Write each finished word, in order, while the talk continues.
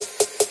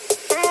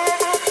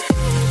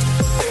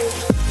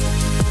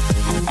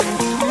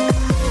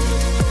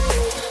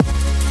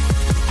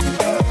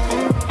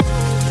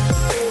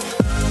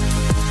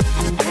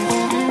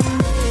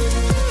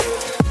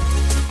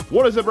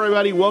What is up,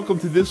 everybody? Welcome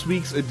to this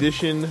week's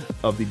edition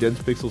of the Dense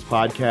Pixels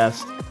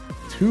podcast.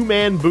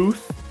 Two-man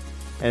booth,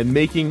 and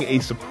making a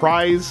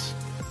surprise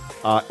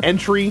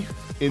entry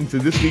into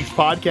this week's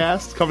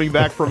podcast, coming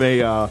back from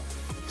a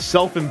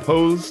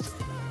self-imposed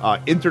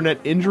internet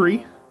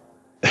injury,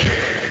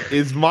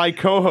 is my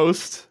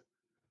co-host,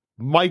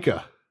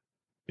 Micah.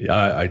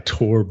 Yeah, I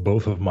tore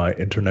both of my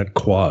internet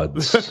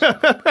quads,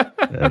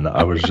 and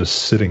I was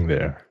just sitting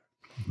there,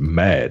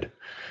 mad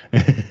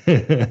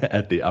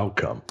at the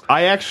outcome.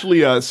 I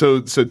actually,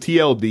 so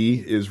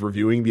TLD is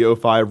reviewing the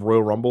 05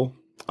 Royal Rumble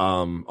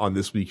on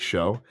this week's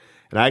show,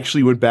 and I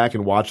actually went back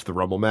and watched the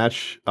Rumble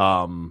match.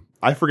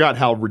 I forgot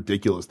how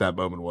ridiculous that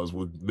moment was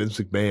with Vince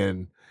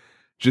McMahon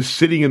just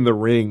sitting in the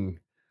ring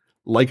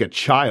like a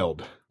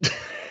child.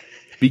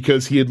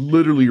 Because he had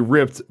literally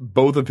ripped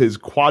both of his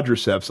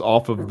quadriceps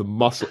off of the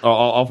muscle,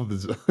 off of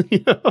his,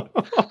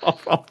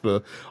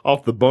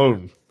 off the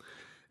bone,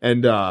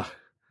 and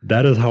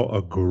that is how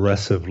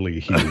aggressively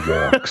he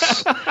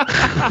walks.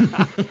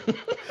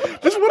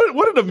 Just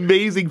what an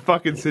amazing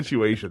fucking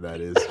situation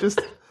that is. Just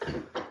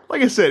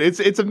like I said,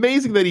 it's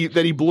amazing that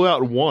he blew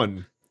out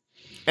one,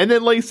 and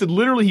then like I said,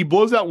 literally he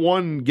blows out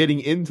one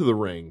getting into the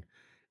ring,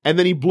 and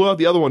then he blew out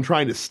the other one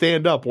trying to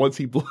stand up once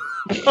he blew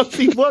out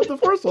the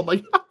first one.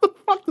 Like, how the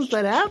fuck does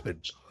that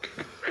happen?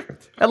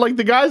 And like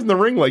the guys in the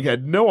ring like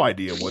had no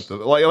idea what the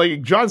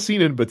like John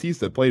Cena and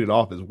Batista played it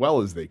off as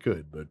well as they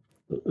could, but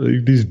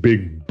these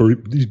big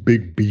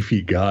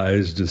beefy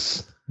guys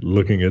just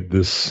looking at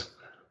this,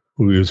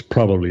 who was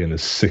probably in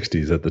his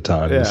 60s at the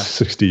time, this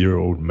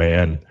 60-year-old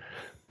man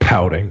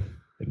pouting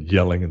and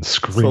yelling and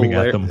screaming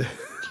at them.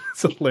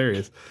 It's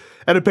hilarious.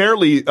 And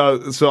apparently,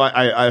 so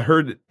I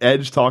heard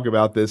Edge talk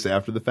about this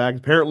after the fact.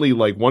 Apparently,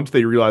 like once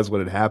they realized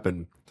what had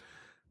happened,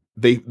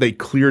 they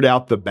cleared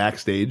out the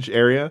backstage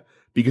area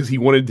because he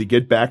wanted to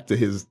get back to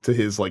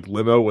his like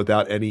limo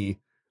without any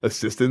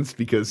assistance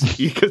because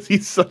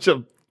he's such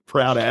a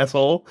proud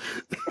asshole,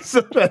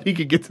 so that he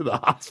could get to the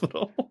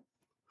hospital.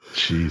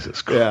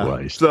 Jesus Christ!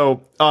 Yeah.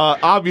 So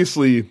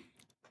obviously,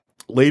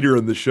 later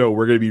in the show,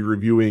 we're going to be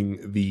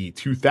reviewing the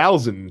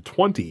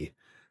 2020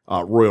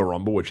 Royal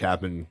Rumble, which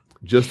happened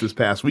just this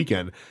past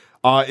weekend.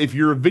 If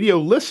you're a video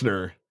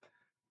listener,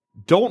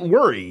 don't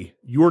worry,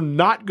 you're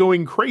not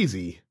going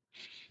crazy.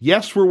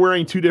 Yes, we're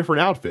wearing two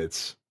different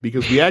outfits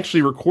because we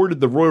actually recorded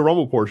the Royal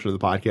Rumble portion of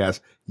the podcast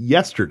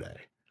yesterday.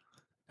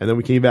 And then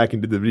we came back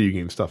and did the video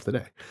game stuff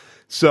today.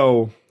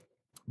 So,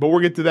 but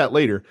we'll get to that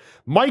later.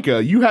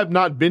 Micah, you have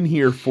not been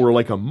here for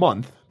like a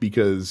month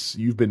because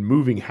you've been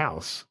moving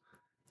house.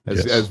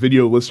 As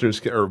video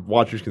listeners or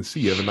watchers can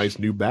see, you have a nice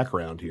new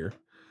background here.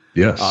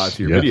 Yes.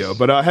 To your video.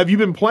 But have you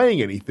been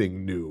playing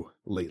anything new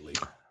lately?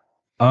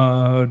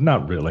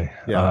 Not really.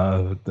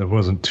 Yeah. There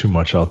wasn't too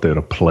much out there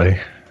to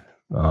play.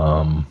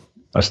 I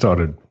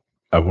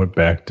went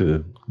back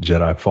to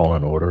Jedi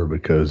Fallen Order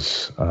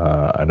because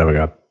I never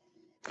got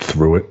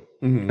through it.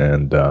 Mm-hmm.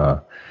 And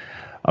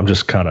I'm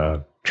just kind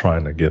of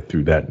trying to get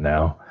through that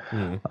now.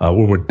 Mm-hmm.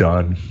 When we're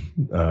done,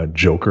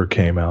 Joker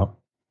came out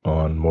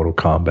on Mortal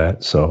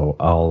Kombat, so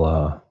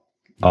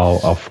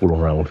I'll fool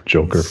around with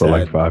Joker for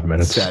like 5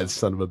 minutes. Sad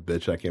son of a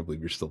bitch! I can't believe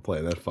you're still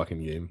playing that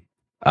fucking game.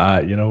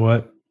 You know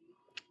what?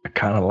 I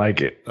kind of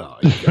like it. Oh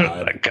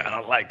God, I kind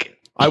of like it.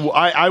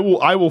 I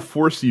will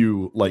force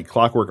you like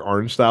Clockwork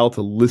Orange style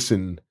to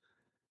listen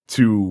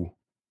to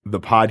the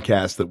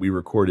podcast that we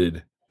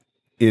recorded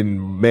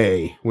in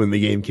May when the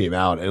game came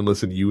out, and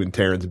listen to you and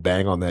Terrence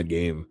bang on that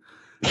game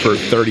for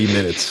 30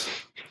 minutes,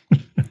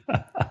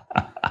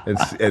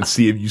 and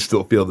see if you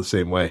still feel the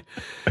same way.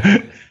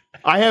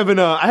 I haven't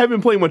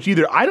been playing much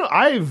either.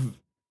 I've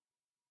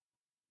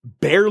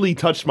barely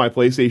touched my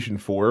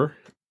PlayStation 4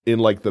 in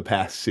like the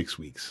past 6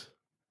 weeks.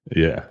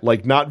 Yeah.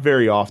 Like not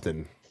very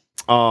often.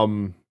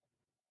 And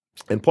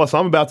plus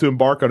I'm about to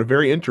embark on a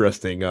very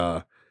interesting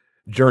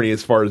journey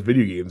as far as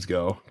video games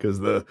go, because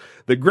the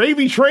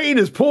gravy train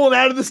is pulling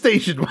out of the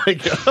station,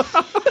 Micah.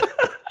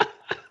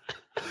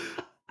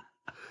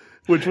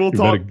 Which we'll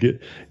talk.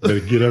 Better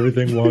get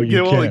everything while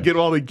you can. Get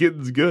all the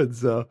getting's good.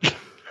 So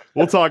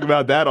we'll talk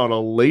about that on a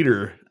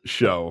later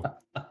show,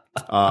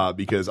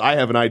 because I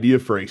have an idea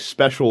for a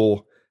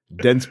special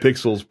Dense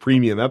Pixels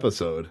premium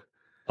episode.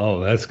 Oh,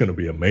 that's going to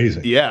be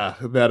amazing. Yeah,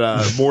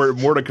 that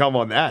more to come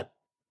on that.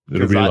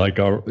 It'll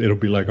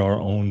be like our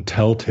own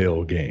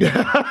Telltale game.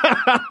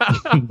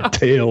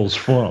 Tales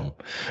from.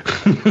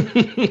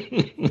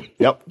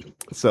 Yep.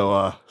 So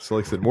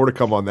like I said, more to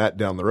come on that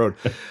down the road.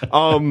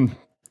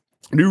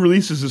 New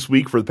releases this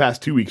week for the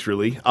past 2 weeks,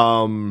 really.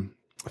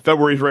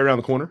 February's right around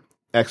the corner.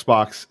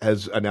 Xbox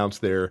has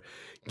announced their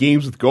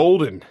Games with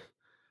Gold, and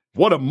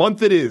what a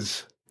month it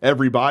is,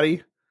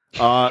 everybody.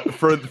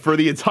 For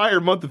the entire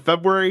month of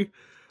February,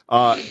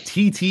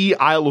 TT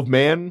Isle of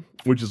Man,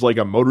 which is like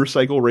a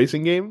motorcycle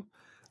racing game,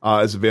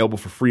 is available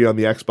for free on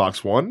the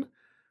Xbox One.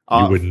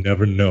 You would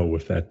never know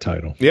with that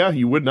title. Yeah,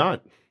 you would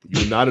not.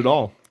 You would not at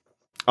all.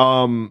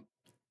 From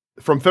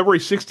February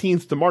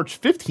 16th to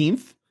March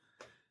 15th,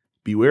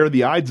 beware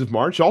the Ides of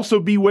March. Also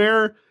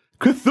beware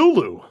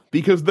Cthulhu,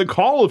 because the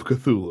Call of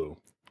Cthulhu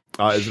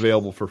is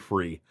available for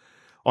free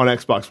on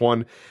Xbox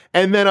One.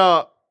 And then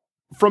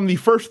from the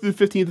 1st through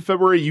the 15th of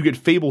February, you get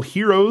Fable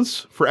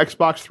Heroes for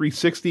Xbox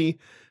 360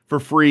 for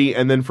free.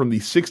 And then from the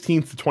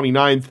 16th to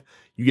 29th,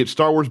 you get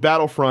Star Wars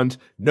Battlefront.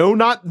 No,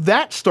 not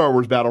that Star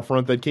Wars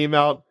Battlefront that came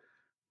out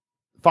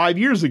 5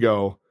 years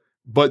ago,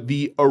 but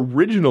the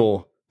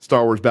original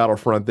Star Wars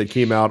Battlefront that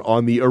came out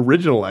on the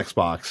original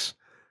Xbox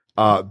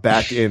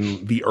back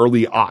in the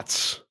early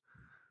aughts,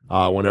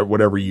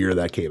 whatever year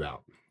that came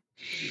out.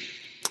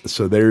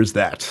 So there's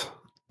that.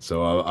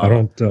 So I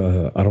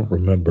don't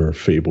remember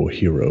Fable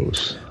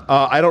Heroes.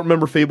 I don't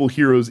remember Fable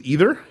Heroes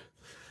either.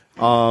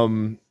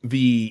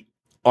 The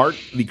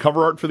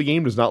cover art for the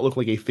game does not look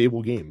like a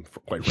Fable game,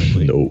 quite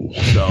frankly. No.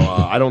 So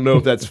I don't know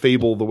if that's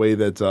Fable the way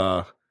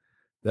that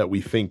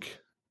we think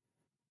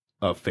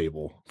of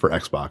Fable for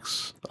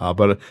Xbox.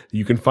 But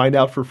you can find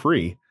out for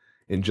free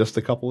in just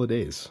a couple of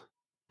days.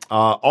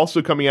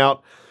 Also coming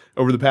out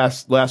over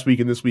the last week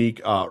and this week,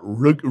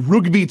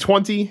 Rugby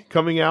 20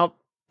 coming out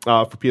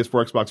for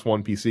PS4, Xbox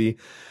One, PC.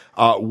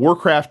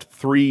 Warcraft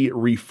 3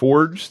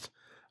 Reforged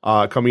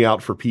coming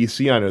out for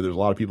PC. I know there's a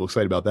lot of people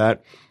excited about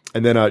that.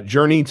 And then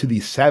Journey to the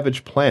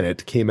Savage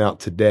Planet came out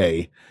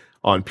today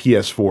on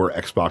PS4,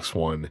 Xbox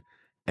One,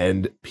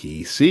 and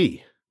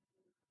PC.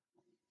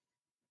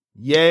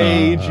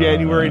 Yay,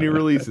 January new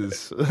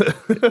releases.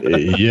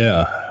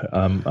 Yeah.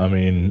 I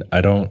mean, I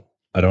don't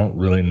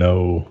really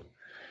know.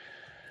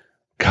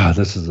 God,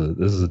 this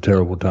is a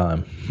terrible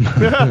time.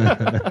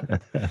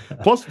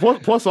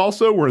 plus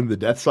also we're in the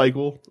death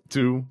cycle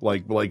too.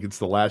 Like it's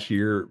the last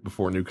year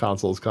before new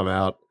consoles come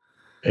out.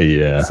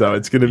 Yeah. So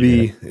it's gonna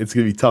be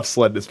tough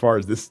sledding as far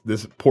as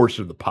this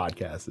portion of the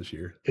podcast this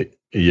year.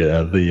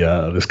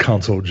 This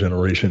console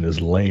generation is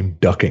lame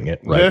ducking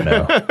it right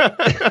now.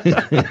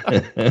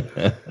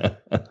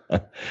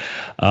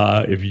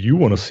 If you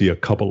want to see a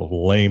couple of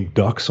lame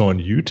ducks on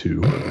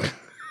YouTube,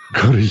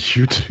 go to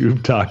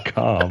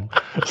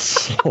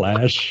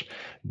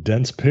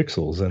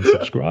youtube.com/densepixels and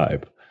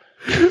subscribe.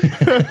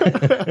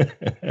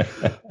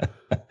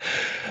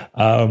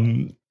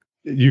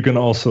 You can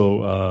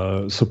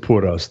also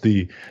support us.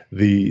 The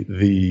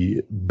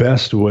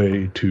best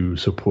way to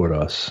support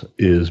us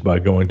is by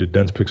going to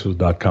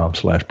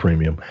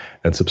densepixels.com/premium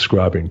and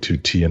subscribing to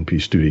TNP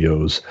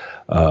Studios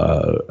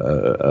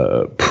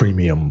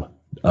premium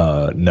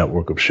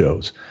network of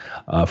shows.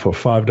 For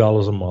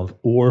 $5 a month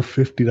or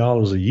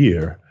 $50 a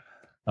year,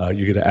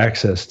 you get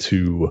access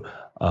to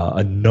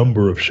a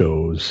number of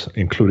shows,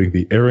 including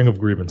the Airing of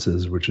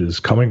Grievances, which is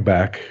coming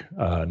back.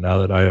 Now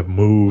that I have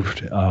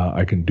moved,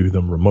 I can do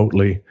them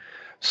remotely.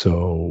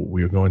 So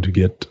we are going to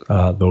get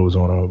those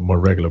on a more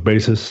regular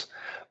basis.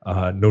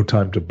 No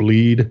Time to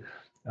Bleed.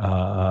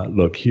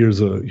 Look,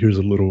 here's a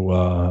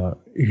little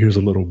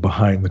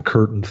behind the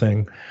curtain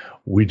thing.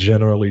 We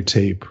generally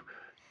tape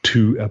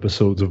 2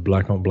 episodes of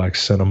Black on Black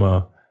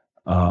Cinema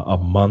a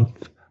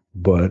month.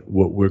 But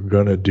what we're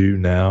going to do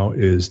now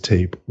is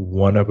tape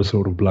 1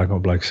 episode of Black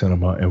on Black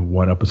Cinema and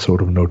 1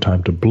 episode of No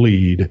Time to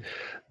Bleed.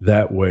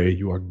 That way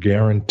you are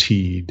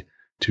guaranteed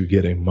to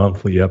get a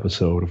monthly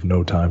episode of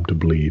No Time to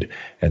Bleed.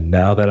 And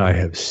now that I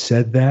have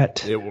said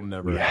that, it will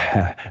never we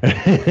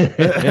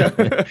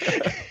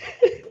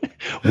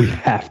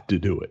have to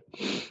do it.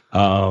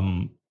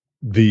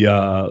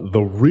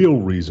 The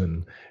real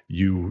reason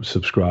you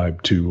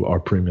subscribe to our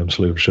premium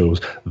slate of shows,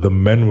 The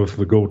Men with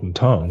the Golden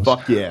Tongues.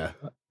 Fuck yeah.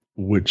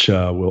 Which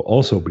will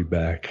also be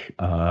back,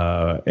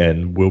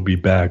 and we'll be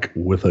back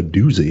with a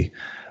doozy,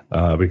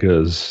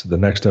 because the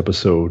next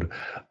episode,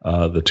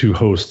 the 2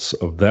 hosts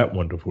of that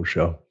wonderful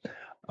show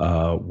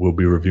will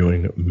be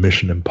reviewing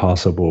Mission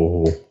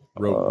Impossible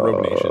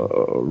Rogue Nation.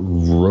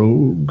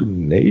 Rogue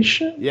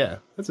Nation? Yeah,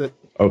 that's it.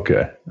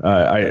 Okay.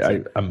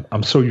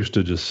 I'm so used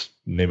to just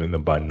naming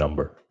them by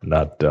number,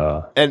 not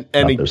and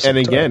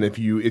again, if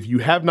you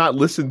have not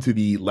listened to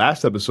the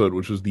last episode,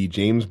 which was the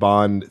James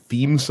Bond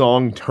theme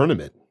song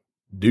tournament,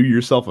 do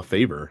yourself a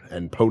favor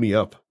and pony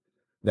up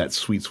that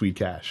sweet, sweet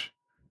cash.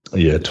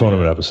 Yeah,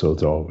 tournament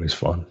episodes are always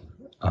fun.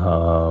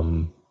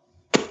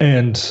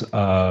 And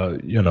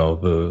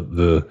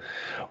the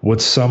what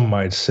some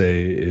might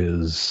say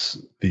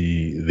is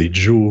the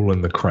jewel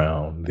in the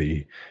crown,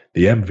 the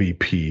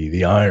MVP,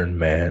 the Iron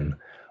Man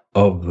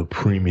of the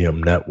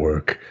premium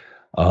network,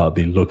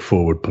 the Look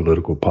Forward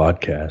Political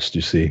Podcast.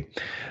 You see,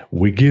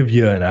 we give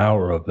you an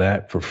hour of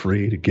that for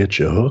free to get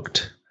you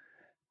hooked,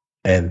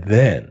 and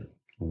then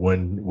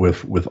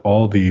with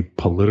all the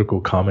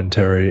political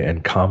commentary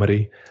and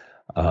comedy,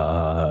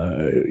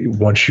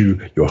 once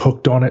you're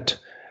hooked on it,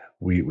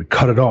 we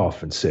cut it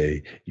off and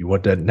say, you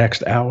want that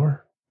next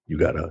hour? You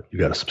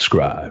gotta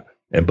subscribe.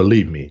 And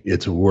believe me,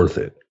 it's worth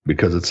it,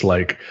 because it's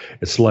like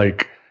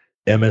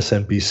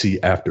MSNBC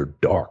After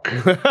Dark.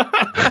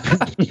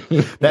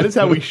 That is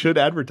how we should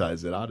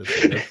advertise it,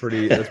 honestly. That's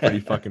pretty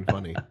fucking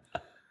funny.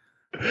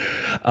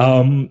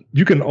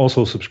 You can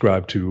also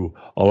subscribe to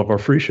all of our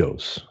free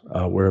shows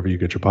wherever you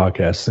get your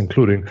podcasts,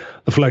 including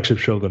the flagship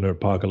show, The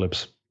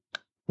Nerdpocalypse,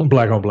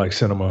 Black on Black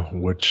Cinema,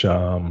 which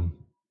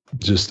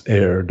just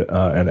aired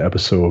an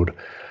episode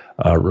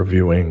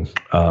reviewing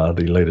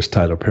the latest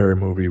Tyler Perry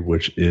movie,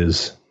 which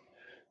is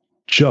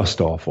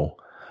just awful.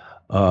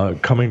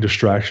 Coming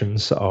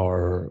Distractions,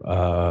 our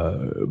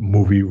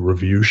movie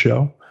review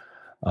show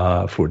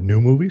for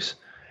new movies,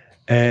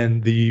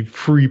 and the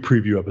free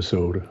preview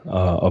episode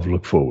of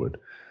Look Forward.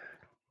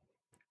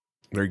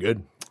 Very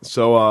good.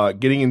 So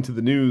getting into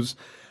the news,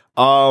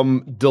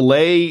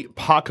 delay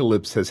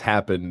apocalypse has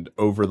happened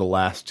over the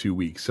last 2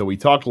 weeks. So we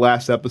talked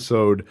last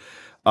episode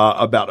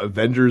about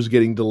Avengers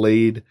getting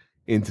delayed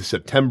into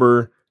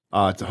September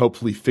to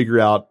hopefully figure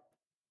out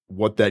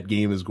what that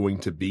game is going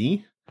to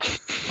be.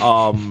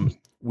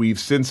 We've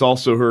since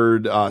also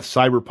heard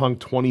Cyberpunk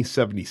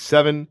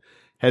 2077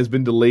 has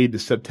been delayed to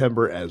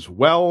September as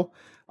well.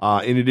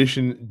 In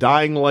addition,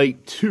 Dying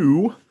Light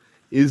 2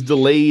 is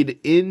delayed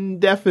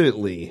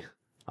indefinitely,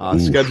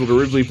 scheduled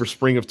originally for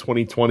spring of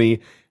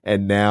 2020,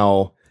 and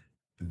now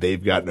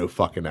they've got no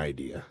fucking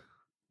idea.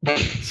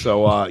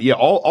 So,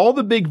 all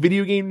the big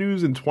video game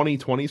news in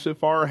 2020 so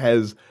far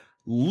has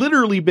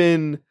literally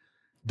been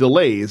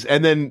delays,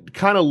 and then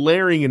kind of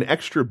layering an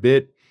extra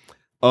bit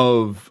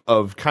of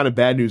kind of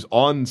bad news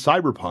on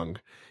Cyberpunk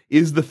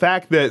is the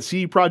fact that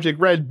CD Projekt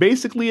Red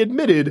basically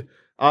admitted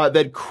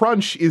that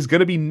crunch is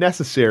going to be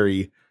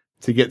necessary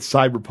to get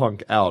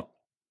Cyberpunk out,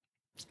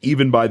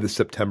 even by the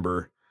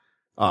September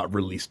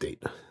release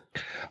date.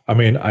 I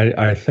mean,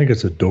 I think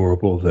it's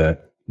adorable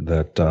that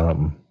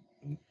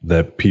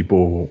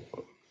people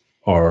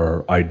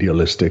are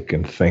idealistic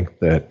and think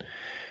that,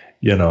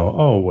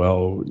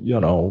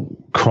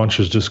 crunch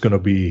is just going to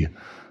be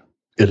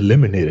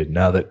eliminated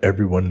now that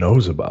everyone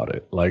knows about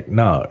it. Like,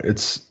 no,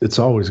 it's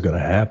always going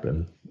to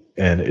happen.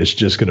 And it's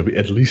just going to be,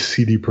 at least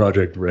CD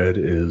Projekt Red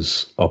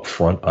is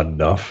upfront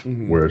enough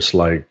where it's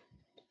like,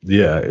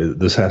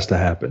 this has to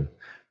happen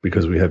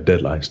because we have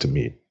deadlines to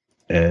meet.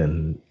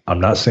 And I'm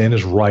not saying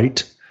it's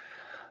right.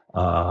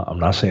 I'm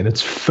not saying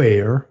it's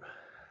fair.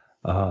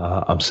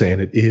 I'm saying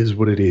it is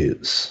what it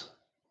is.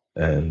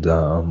 And,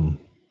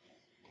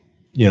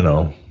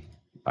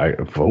 I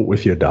vote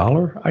with your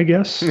dollar, I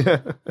guess.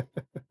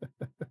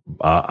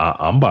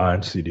 I'm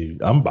buying CD.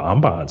 I'm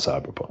buying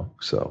Cyberpunk.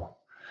 So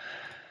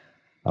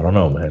I don't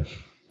know, man.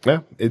 Yeah,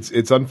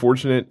 it's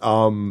unfortunate.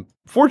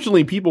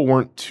 Fortunately, people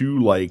weren't too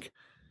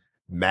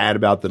mad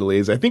about the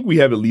delays. I think we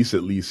have at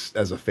least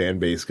as a fan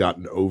base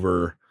gotten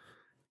over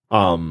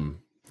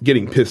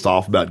getting pissed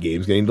off about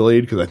games getting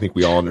delayed, because I think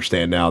we all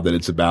understand now that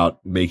it's about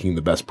making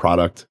the best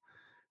product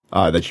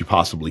that you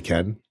possibly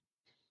can.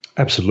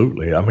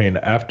 Absolutely. I mean,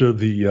 after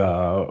the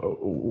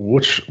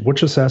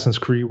which Assassin's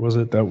Creed was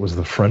it? That was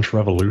the French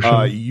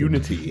Revolution.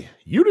 Unity.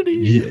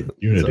 Yeah,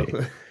 Unity.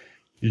 So.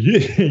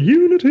 Yeah,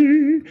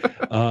 Unity.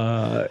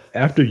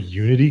 After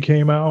Unity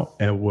came out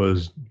and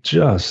was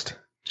just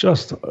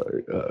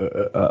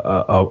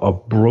a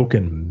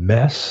broken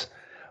mess,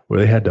 where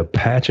they had to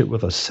patch it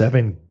with a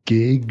 7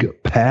 gig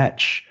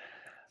patch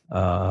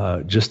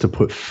just to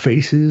put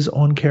faces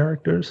on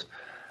characters.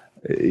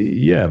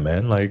 Yeah,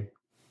 man.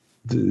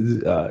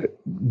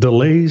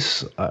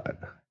 Delays. I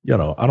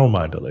don't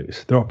mind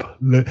delays.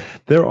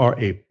 There are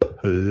a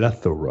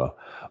plethora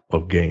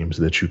of games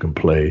that you can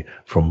play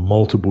from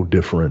multiple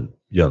different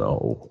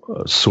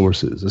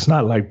sources. It's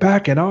not like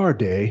back in our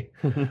day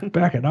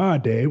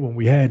when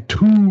we had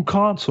 2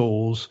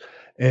 consoles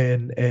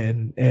and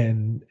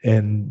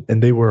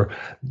they were,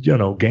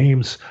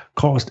 games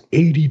cost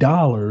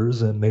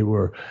 $80 and they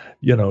were,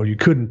 you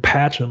couldn't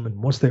patch them,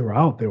 and once they were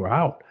out, they were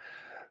out.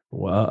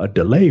 Well, a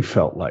delay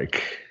felt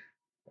like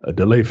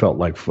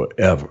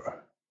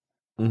forever.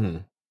 Mm-hmm.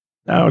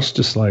 Now it's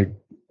just like,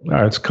 all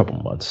right, it's a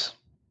couple months.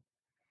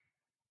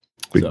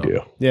 Big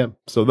deal. Yeah.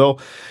 So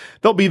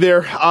they'll be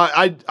there.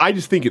 I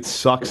just think it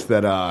sucks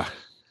that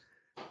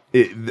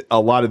a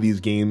lot of these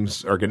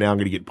games are now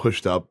going to get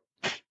pushed up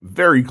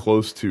very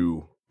close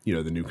to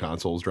the new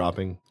consoles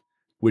dropping,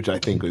 which I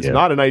think is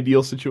not an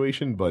ideal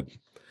situation. But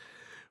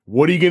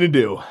what are you going to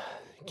do?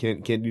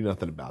 Can't do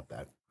nothing about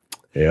that.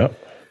 Yeah.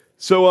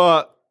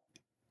 So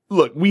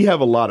look, we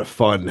have a lot of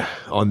fun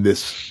on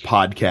this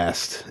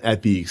podcast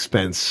at the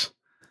expense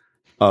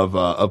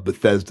of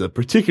Bethesda,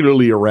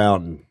 particularly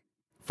around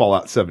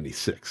Fallout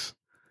 76.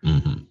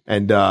 Mm-hmm.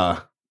 And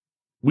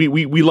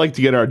we like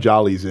to get our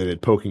jollies in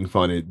it, poking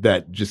fun at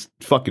that just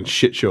fucking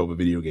shit show of a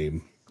video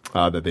game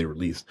that they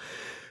released.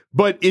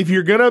 But if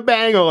you're gonna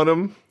bang on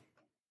them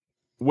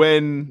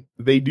when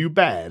they do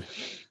bad,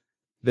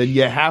 then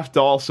you have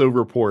to also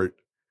report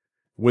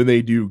when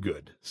they do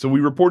good. So we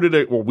reported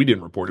it. Well, we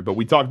didn't report it, but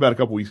we talked about a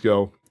couple weeks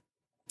ago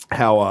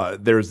how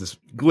there's this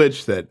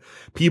glitch that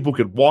people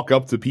could walk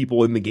up to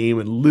people in the game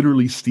and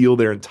literally steal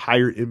their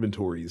entire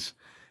inventories.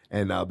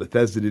 And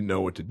Bethesda didn't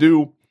know what to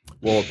do.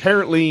 Well,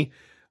 apparently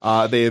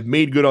they have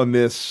made good on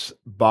this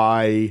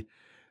by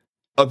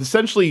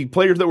essentially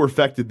players that were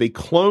affected. They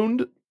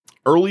cloned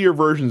earlier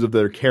versions of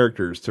their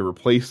characters to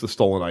replace the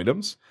stolen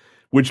items,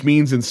 which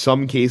means in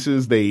some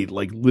cases they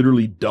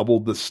literally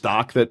doubled the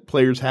stock that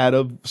players had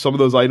of some of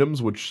those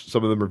items, which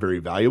some of them are very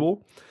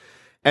valuable.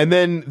 And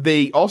then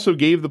they also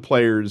gave the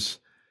players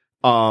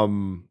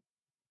 8,000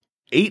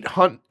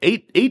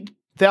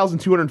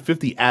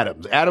 8,250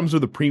 atoms. Atoms are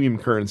the premium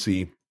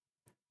currency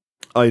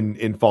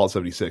in Fallout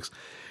 76.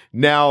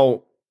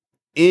 Now,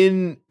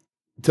 to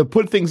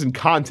put things in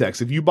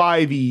context, if you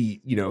buy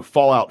the,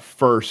 Fallout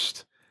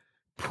First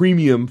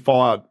premium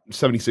Fallout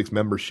 76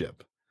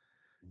 membership,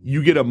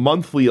 you get a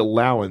monthly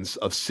allowance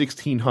of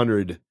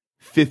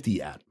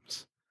 1,650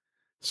 atoms.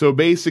 So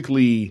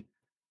basically,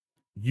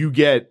 you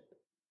get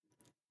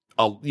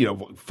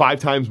 5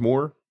 times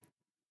more.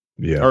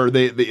 Yeah. Or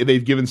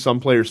they've given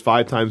some players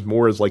 5 times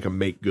more as like a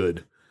make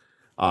good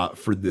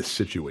for this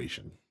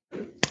situation.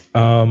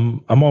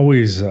 I'm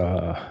always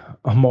a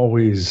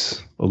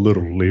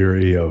little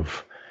leery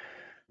of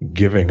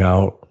giving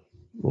out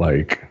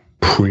like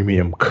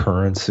premium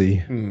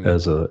currency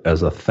as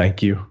a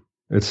thank you.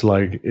 It's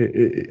like,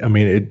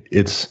 isn't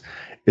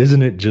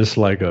it just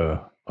like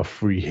a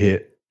free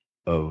hit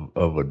of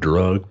a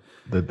drug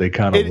that they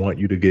kind of want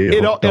you to get?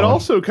 It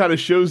also kind of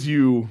shows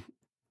you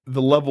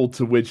the level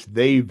to which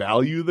they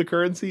value the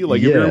currency.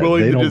 Like, if you're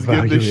willing to just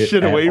give this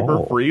shit away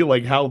for free,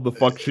 like, how the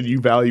fuck should you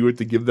value it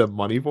to give them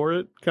money for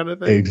it, kind of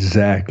thing?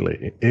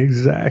 Exactly.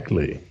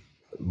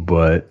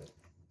 But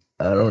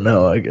I don't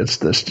know. I guess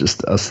that's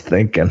just us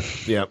thinking.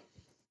 Yep.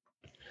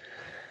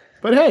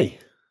 But hey,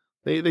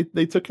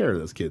 they took care of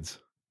those kids.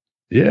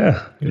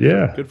 Yeah.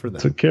 Good for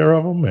them. Took care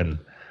of them, and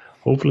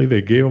hopefully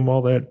they gave them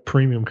all that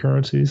premium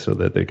currency so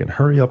that they can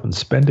hurry up and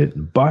spend it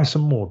and buy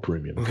some more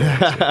premium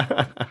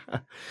currency.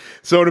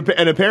 So,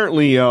 and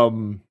apparently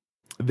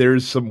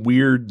there's some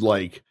weird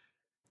like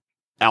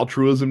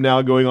altruism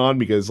now going on,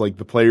 because like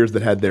the players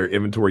that had their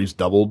inventories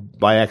doubled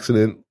by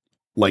accident,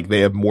 like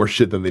they have more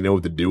shit than they know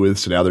what to do with.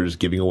 So now they're just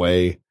giving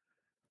away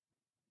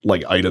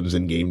like items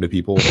in game to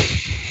people.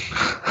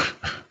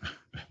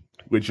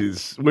 Which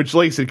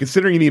like I said,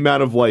 considering the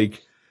amount of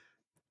like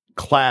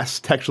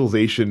class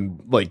textualization,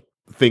 like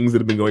things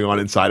that have been going on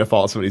inside of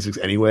Fallout 76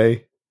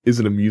 anyway, is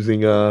an amusing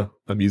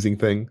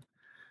thing.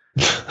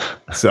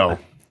 So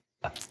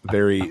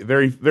very,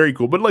 very, very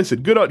cool. But like I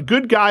said,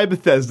 good guy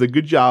Bethesda.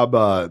 Good job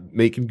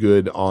making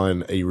good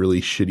on a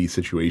really shitty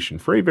situation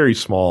for a very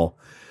small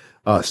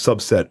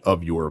subset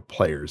of your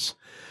players.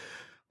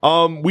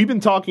 We've been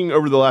talking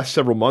over the last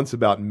several months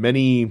about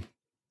many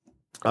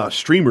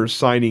streamers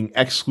signing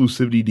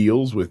exclusivity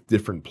deals with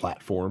different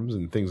platforms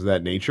and things of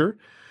that nature,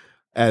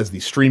 as the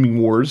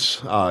streaming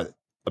wars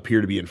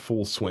appear to be in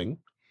full swing.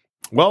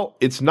 Well,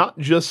 it's not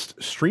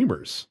just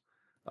streamers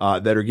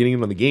that are getting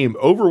in on the game.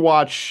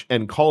 Overwatch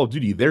and Call of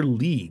Duty, their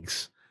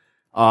leagues,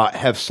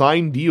 have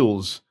signed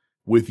deals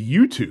with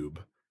YouTube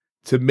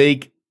to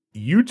make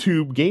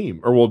YouTube game,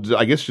 or well,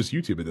 I guess just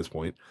YouTube at this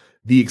point,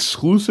 the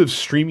exclusive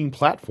streaming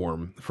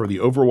platform for the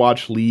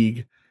Overwatch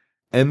League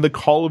and the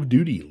Call of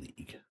Duty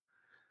League.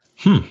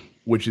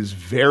 Which is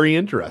very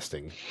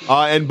interesting.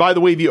 And by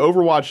the way, the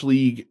Overwatch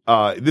League,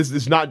 this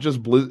is not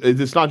just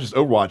it's not just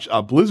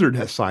Overwatch. Blizzard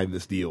has signed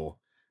this deal,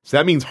 so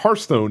that means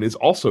Hearthstone is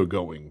also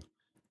going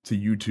to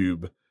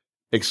YouTube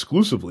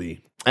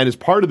exclusively. And as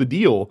part of the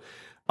deal,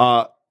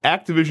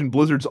 Activision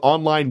Blizzard's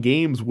online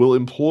games will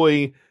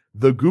employ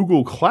the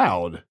Google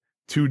Cloud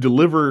to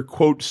deliver,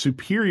 quote,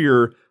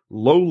 superior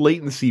low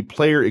latency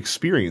player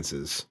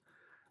experiences,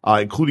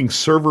 including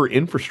server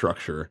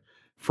infrastructure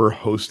for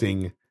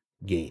hosting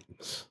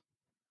games.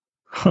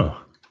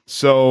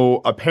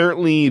 So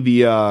apparently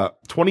the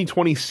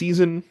 2020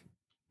 season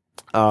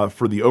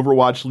for the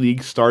Overwatch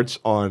League starts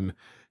on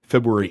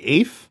February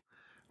 8th.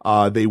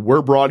 They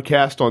were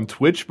broadcast on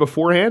Twitch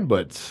beforehand,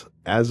 but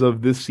as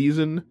of this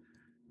season,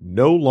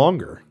 no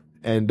longer.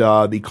 And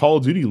the Call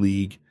of Duty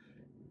League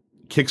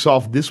kicks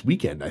off this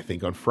weekend, I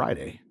think, on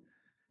Friday,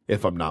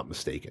 if I'm not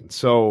mistaken.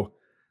 So,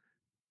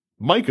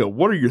 Micah,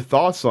 what are your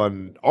thoughts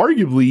on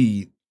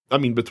arguably, I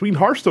mean, between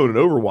Hearthstone and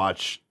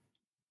Overwatch,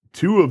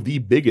 two of the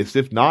biggest,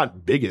 if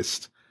not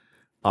biggest,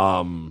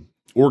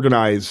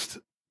 organized,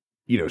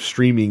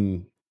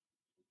 streaming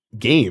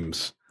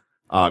games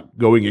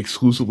going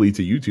exclusively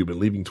to YouTube and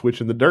leaving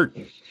Twitch in the dirt?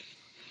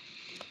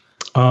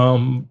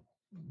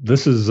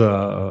 This is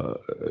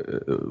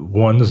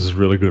this is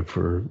really good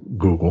for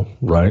Google,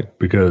 right?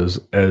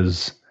 Because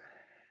look,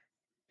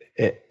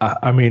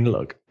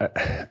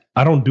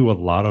 I don't do a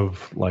lot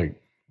of like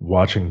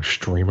watching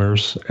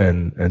streamers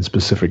and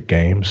specific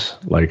games.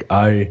 Like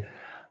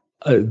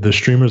the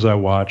streamers I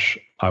watch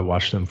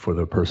them for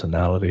their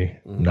personality,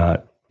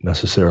 not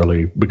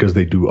necessarily because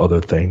they do other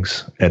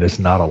things, and it's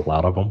not a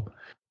lot of them.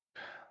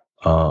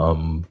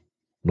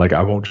 Like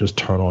I won't just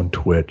turn on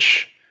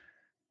Twitch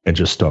and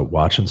just start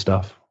watching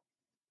stuff.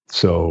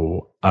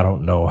 So I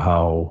don't know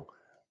how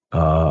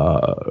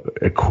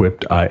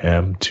equipped I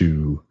am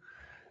to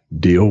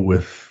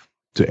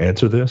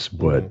answer this,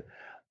 but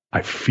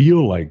I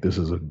feel like this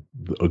is a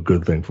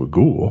good thing for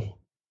Google.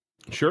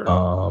 Sure.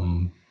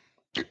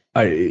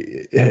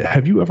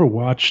 Have you ever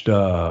watched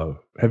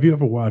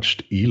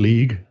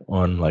E-League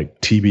on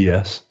like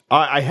TBS?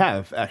 I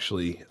have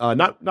actually.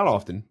 Not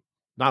often.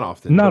 Not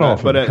often,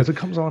 but because it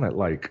comes on at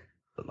like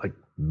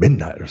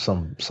midnight or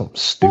something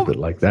stupid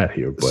like that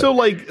here. But so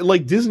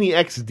like Disney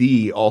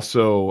XD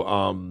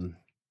also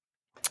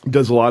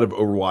does a lot of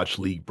Overwatch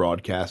League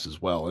broadcasts as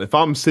well. And if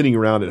I'm sitting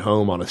around at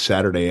home on a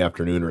Saturday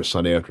afternoon or a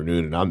Sunday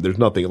afternoon, and there's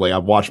nothing like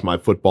I've watched my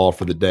football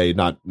for the day,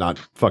 not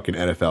fucking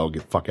NFL,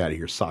 get the fuck out of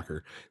here,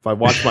 soccer. If I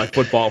watch my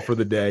football for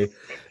the day,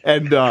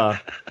 and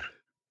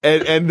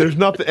there's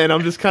nothing, and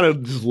I'm just kind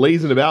of just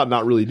lazing about,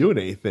 not really doing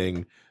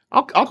anything,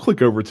 I'll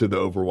click over to the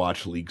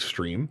Overwatch League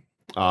stream.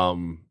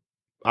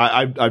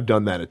 I've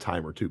done that a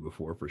time or two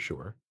before for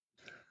sure.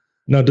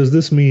 Now, does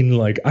this mean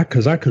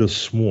because I could have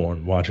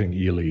sworn watching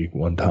E-League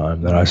one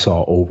time that I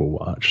saw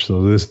Overwatch.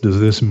 So does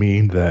this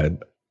mean that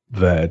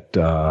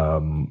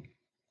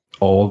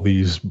all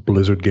these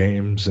Blizzard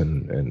games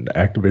and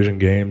Activision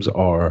games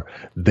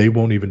they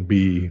won't even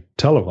be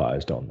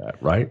televised on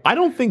that, right? I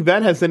don't think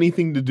that has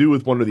anything to do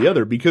with one or the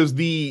other, because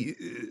the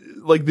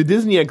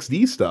Disney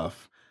XD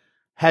stuff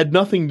had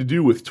nothing to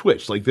do with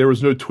Twitch. Like, there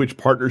was no Twitch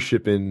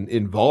partnership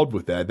involved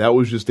with that. That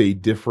was just a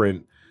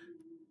different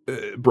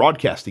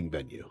broadcasting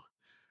venue.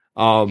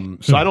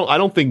 So I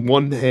don't think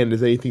one hand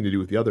has anything to do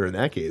with the other in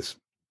that case.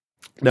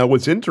 Now,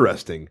 what's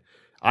interesting,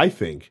 I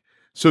think,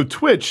 so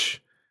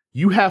Twitch,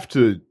 you have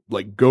to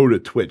go to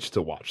Twitch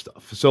to watch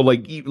stuff. So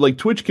like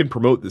Twitch can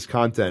promote this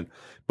content,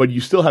 but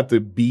you still have to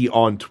be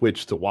on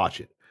Twitch to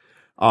watch it.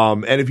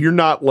 And if you're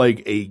not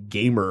like a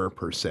gamer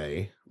per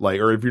se,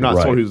 or if you're not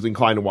someone who's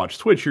inclined to watch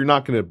Twitch, you're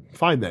not going to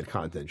find that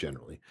content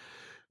generally.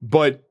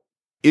 But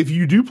if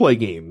you do play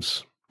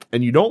games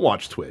and you don't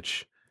watch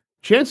Twitch,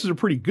 chances are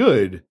pretty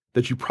good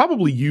that you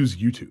probably use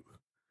YouTube.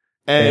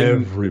 And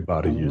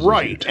everybody uses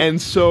YouTube.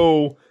 And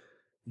so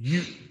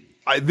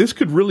this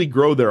could really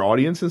grow their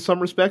audience in some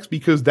respects,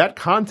 because that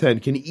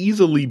content can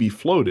easily be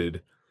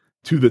floated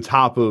to the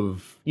top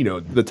of your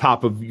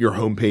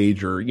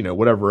homepage, or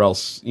whatever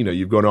else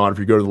you've gone on. If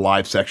you go to the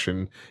live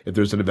section, if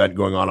there's an event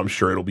going on, I'm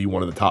sure it'll be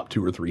one of the top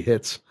 2 or 3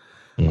 hits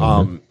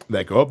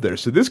that go up there.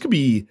 So this could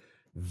be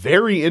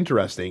very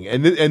interesting,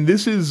 and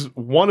this is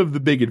one of the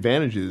big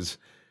advantages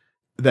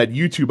that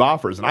YouTube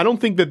offers. And I don't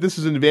think that this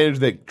is an advantage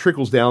that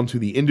trickles down to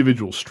the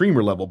individual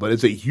streamer level, but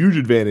it's a huge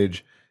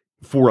advantage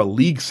for a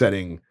league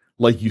setting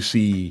like you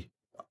see,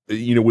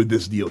 with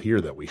this deal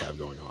here that we have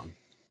going on.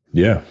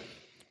 Yeah.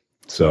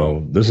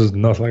 So this is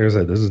nothing, like I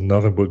said, this is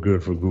nothing but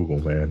good for Google,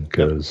 man,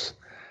 because...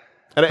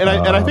 And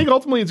I think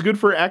ultimately it's good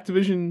for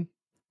Activision,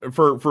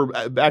 for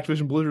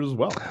Activision Blizzard as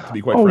well, to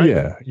be quite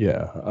frank.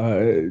 Yeah.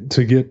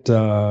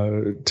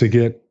 To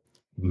get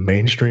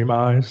mainstream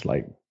eyes,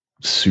 like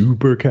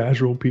super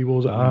casual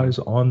people's eyes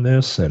on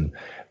this, and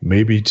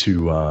maybe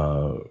to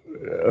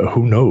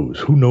who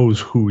knows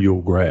who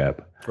you'll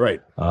grab,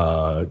 right?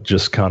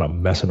 Just kind of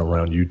messing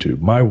around YouTube.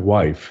 My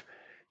wife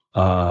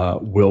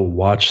will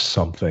watch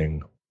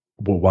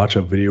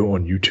a video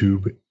on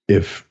YouTube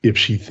if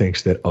she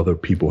thinks that other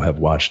people have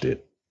watched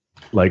it.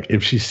 Like,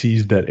 if she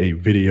sees that a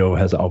video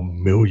has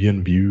 1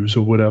 million views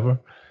or whatever,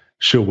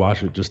 she'll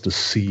watch it just to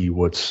see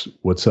what's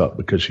up,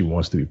 because she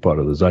wants to be part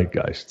of the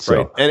zeitgeist.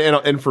 So. Right.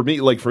 And for me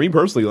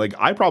personally,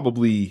 I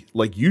probably,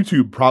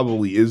 YouTube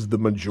probably is the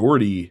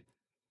majority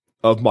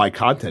of my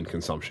content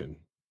consumption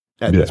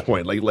at this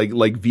point. Like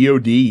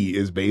VOD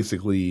is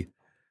basically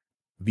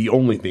the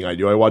only thing I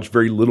do. I watch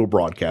very little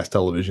broadcast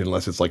television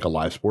unless it's like a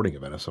live sporting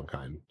event of some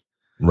kind.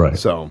 Right.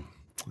 So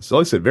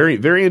like I said, very,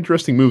 very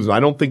interesting moves. And I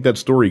don't think that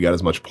story got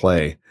as much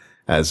play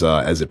as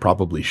it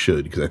probably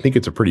should, because I think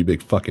it's a pretty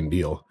big fucking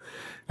deal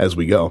as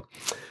we go.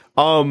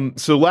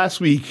 So last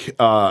week,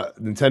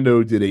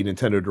 Nintendo did a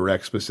Nintendo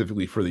Direct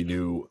specifically for the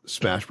new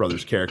Smash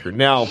Brothers character.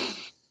 Now,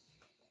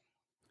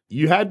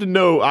 you had to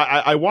know,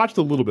 I watched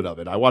a little bit of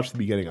it. I watched the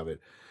beginning of it.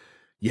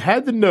 You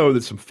had to know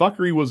that some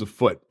fuckery was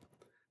afoot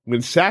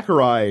when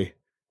Sakurai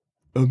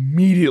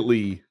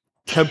immediately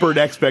tempered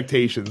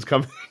expectations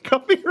coming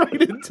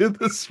right into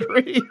the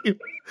stream.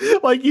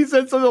 Like, he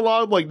said something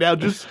along now,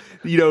 just,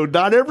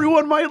 not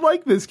everyone might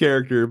like this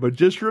character, but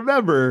just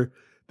remember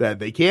that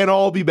they can't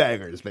all be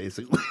bangers,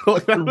 basically.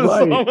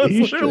 Right.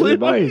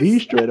 He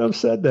straight up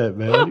said that,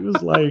 man. He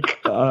was like,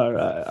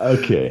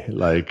 okay,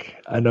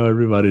 I know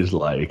everybody's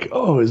like,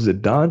 oh, is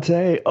it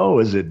Dante? Oh,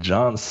 is it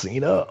John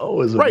Cena?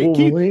 Oh, is it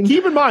Wolverine?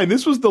 Keep in mind,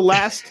 this was the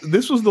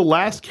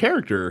last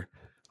character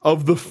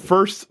of the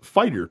first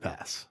Fighter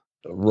Pass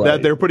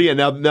that they're putting in.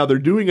 Now they're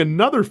doing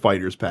another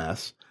Fighters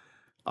Pass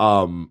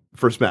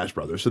for Smash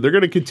Brothers. So they're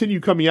going to continue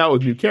coming out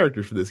with new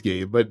characters for this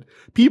game, but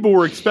people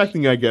were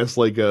expecting, I guess,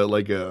 like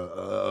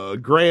a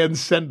grand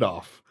send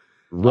off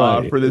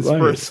for this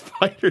first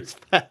Fighters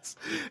Pass,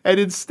 and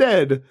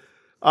instead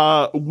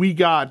we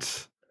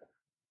got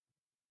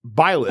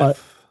Byleth.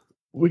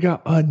 We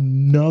got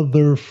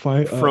another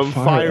from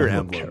Fire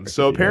Emblem.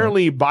 So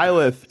apparently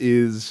Byleth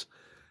is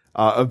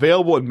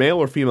available in male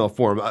or female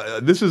form.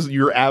 This is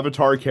your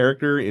avatar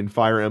character in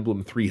Fire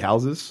Emblem Three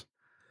Houses.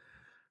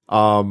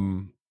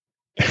 And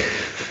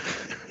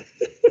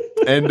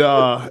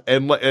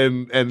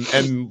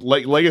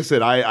like I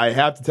said, I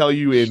have to tell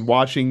you, in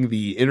watching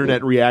the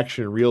internet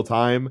reaction in real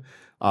time,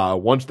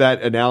 once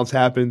that announce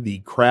happened, the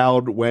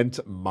crowd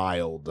went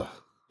mild on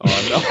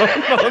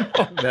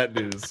that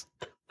news.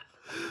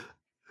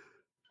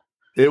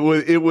 It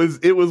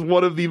was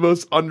one of the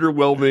most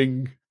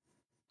underwhelming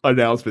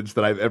announcements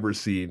that I've ever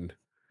seen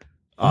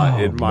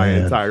in my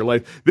entire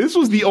life. This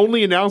was the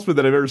only announcement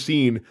that I've ever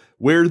seen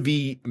where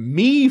the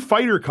Mii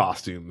fighter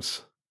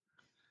costumes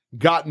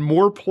got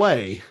more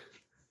play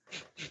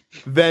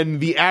than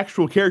the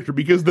actual character,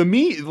 because the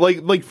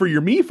Mii, like for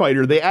your Mii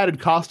fighter, they added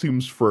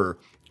costumes for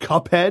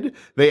Cuphead,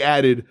 they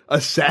added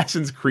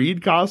Assassin's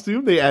Creed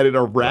costume, they added a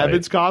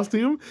Rabbids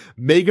costume,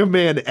 Mega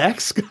Man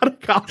X got a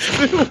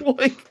costume.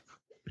 Like,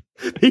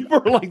 people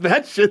are like,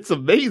 that shit's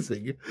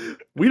amazing.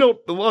 We don't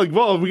like,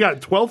 well, we got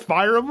a 12th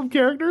Fire Emblem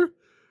character.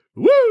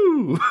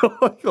 Woo!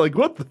 Like,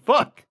 what the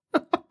fuck?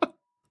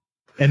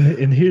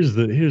 and here's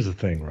the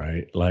thing,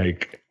 right?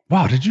 Like,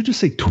 wow, did you just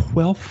say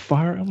 12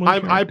 Fire Emblem?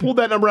 I pulled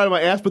that number out of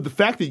my ass, but the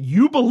fact that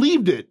you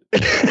believed it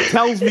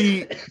tells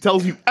you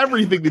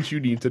everything that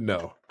you need to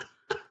know.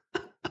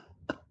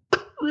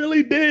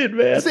 Really did,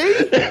 man. See?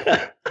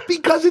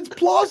 Because it's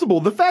plausible.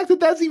 The fact that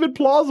that's even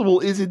plausible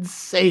is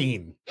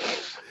insane.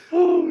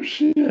 Oh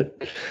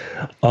shit.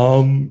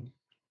 The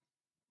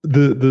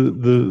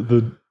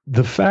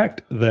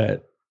fact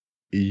that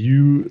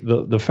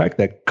the fact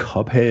that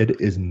Cuphead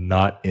is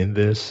not in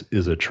this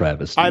is a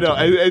travesty. I know.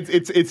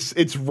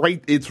 It's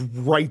right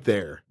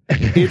there.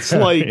 It's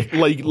like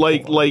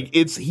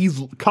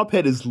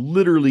Cuphead is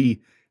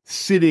literally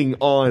sitting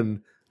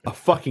on a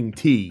fucking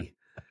tee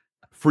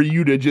for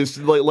you to just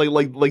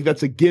like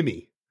that's a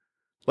gimme.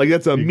 Like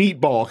that's a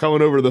meatball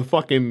coming over the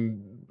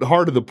fucking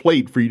heart of the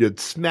plate for you to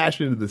smash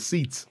into the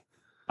seats.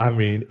 I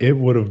mean, it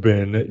would have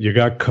been, you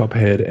got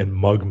Cuphead and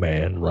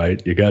Mugman,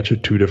 right? You got your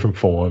two different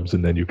forms,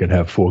 and then you can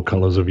have 4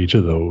 colors of each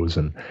of those,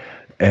 and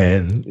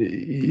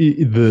the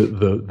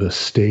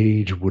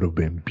stage would have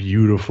been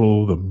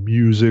beautiful. The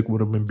music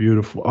would have been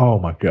beautiful. Oh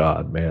my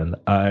God, man!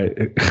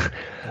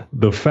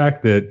 The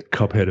fact that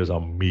Cuphead is a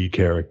Mii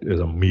character, is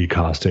a Mii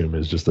costume,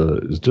 is just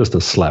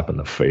a slap in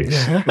the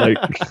face. Like,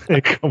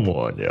 come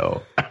on,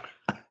 yo.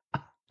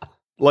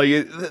 Like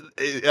I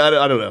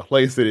don't know.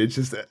 Like I said, it's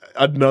just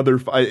another.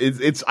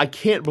 It's I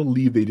can't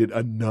believe they did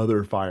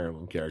another Fire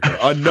Emblem character,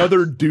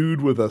 another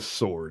dude with a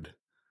sword.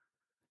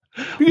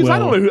 Because I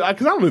don't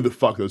know who the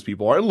fuck those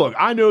people are. And look,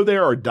 I know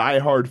there are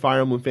diehard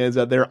Fire Emblem fans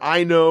out there.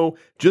 I know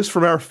just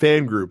from our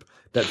fan group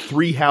that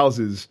Three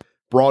Houses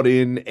brought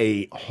in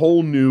a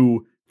whole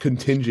new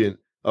contingent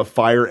of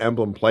Fire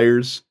Emblem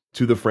players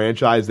to the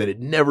franchise that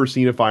had never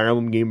seen a Fire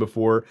Emblem game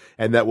before,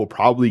 and that will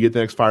probably get the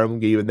next Fire Emblem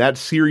game. And that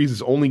series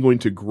is only going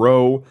to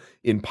grow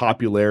in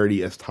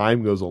popularity as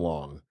time goes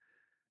along.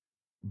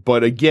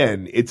 But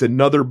again, it's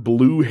another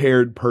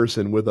blue-haired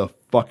person with a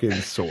fucking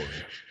sword.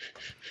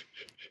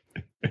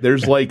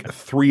 There's like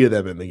 3 of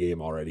them in the game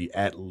already,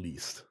 at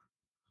least.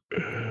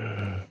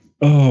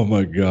 Oh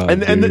my God!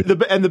 And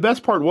the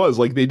best part was,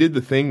 like, they did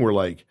the thing where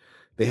like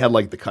they had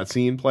like the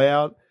cutscene play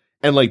out,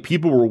 and like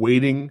people were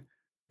waiting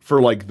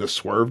for like the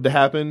swerve to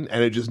happen,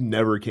 and it just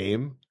never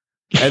came.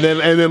 And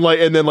then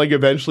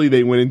eventually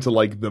they went into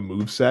like the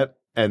moveset,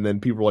 and then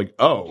people were like,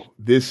 "Oh,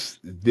 this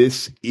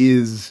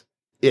is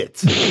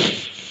it."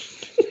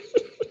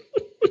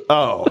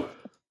 Oh,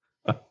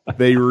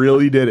 they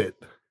really did it.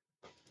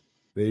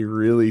 They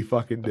really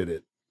fucking did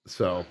it.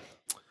 So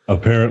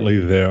apparently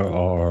there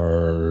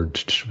are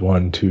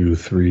 1, 2,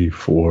 3,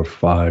 4,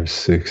 5,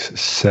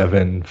 6,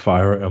 7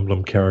 Fire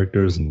Emblem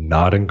characters,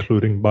 not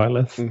including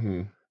Byleth.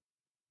 Mm-hmm.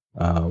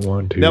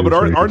 1, 2. Now, but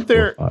aren't 4,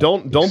 there? 5,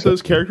 don't 6,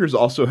 those 7. characters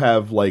also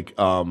have like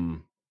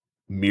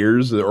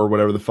mirrors or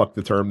whatever the fuck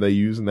the term they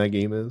use in that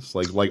game is?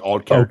 Like all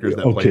characters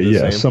that play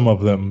the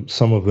same.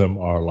 Some of them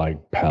are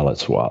like palette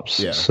swaps.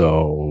 Yeah.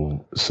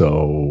 So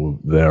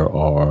there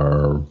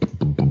are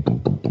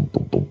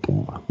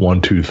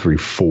 1, 2, 3,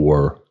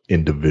 4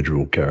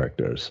 individual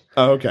characters.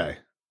 Oh, okay.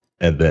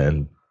 And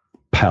then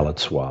palette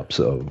swaps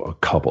of a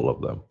couple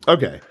of them.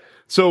 Okay.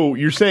 So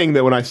you're saying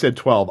that when I said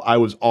 12, I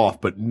was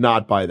off, but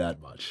not by that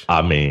much.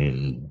 I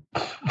mean,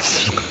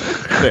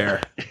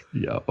 Fair.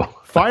 Yo.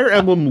 Fire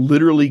Emblem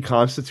literally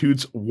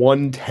constitutes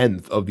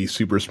 1/10 of the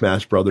Super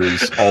Smash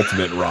Brothers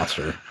Ultimate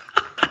roster.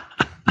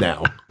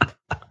 Now.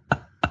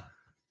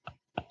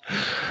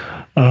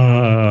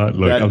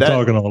 Look, I'm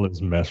talking all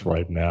this mess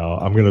right now.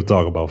 I'm going to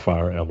talk about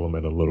Fire Emblem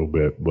in a little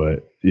bit,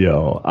 but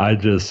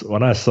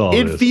when I saw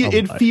this,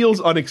 it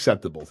feels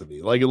unacceptable to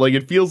me. Like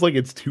it feels like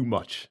it's too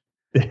much.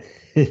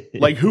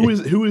 Like who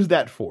is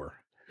that for?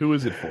 Who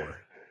is it for?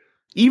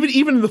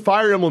 Even the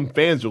Fire Emblem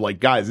fans are like,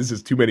 guys, this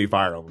is too many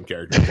Fire Emblem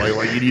characters.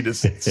 Like you need to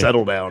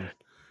settle down.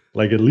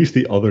 Like, at least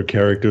the other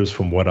characters,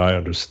 from what I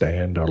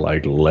understand, are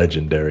like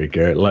legendary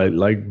characters.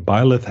 Like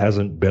Byleth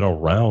hasn't been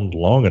around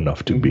long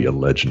enough to be a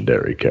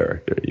legendary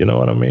character. You know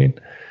what I mean?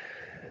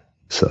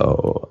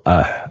 So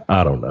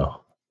I don't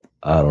know.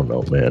 I don't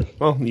know, man.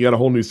 Well, you got a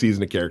whole new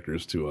season of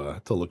characters to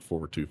look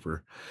forward to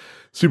for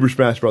Super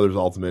Smash Brothers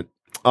Ultimate.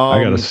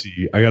 I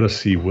gotta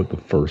see what the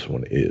first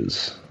one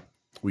is.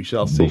 We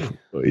shall see.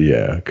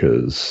 Yeah,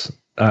 because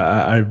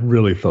I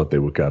really thought they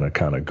would kind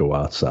of go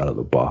outside of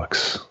the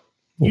box.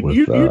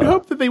 You'd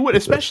hope that they would,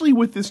 especially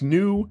with this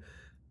new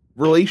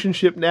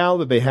relationship now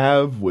that they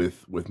have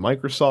with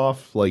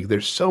Microsoft. Like,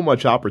 there's so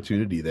much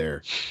opportunity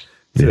there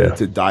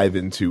to dive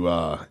into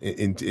the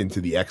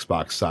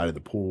Xbox side of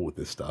the pool with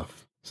this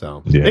stuff.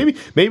 So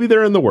maybe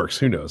they're in the works.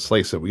 Who knows? Like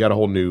I said, we got a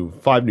whole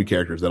 5 new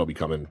characters that'll be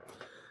coming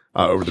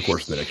over the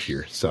course of the next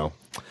year. So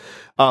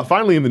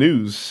finally in the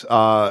news,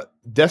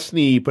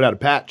 Destiny put out a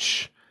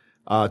patch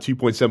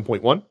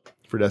 2.7.1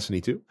 for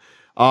Destiny 2.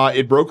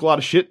 It broke a lot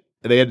of shit.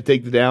 They had to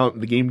take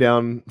the game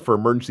down for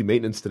emergency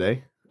maintenance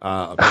today,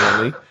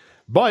 apparently.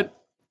 But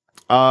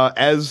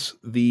as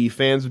the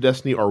fans of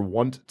Destiny are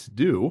wont to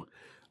do,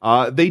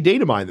 they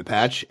data mined the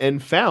patch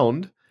and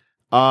found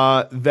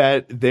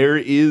that there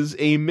is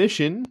a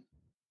mission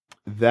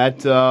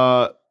that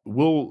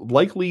will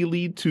likely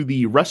lead to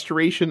the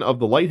restoration of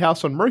the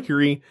lighthouse on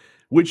Mercury,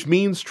 which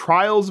means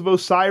Trials of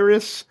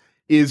Osiris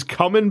is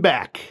coming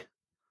back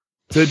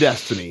to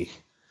Destiny.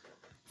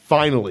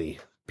 Finally,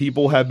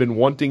 people have been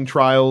wanting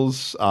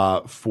Trials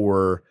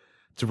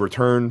to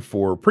return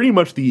for pretty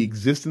much the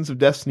existence of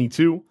Destiny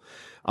 2.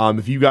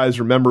 If you guys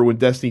remember when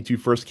Destiny 2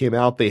 first came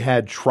out, they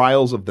had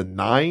Trials of the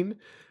Nine,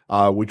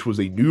 which was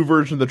a new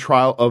version of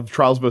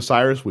Trials of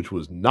Osiris, which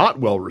was not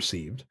well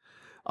received.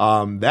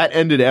 That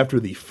ended after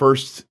the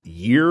first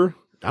year.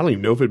 I don't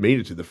even know if it made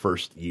it to the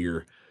first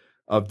year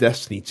of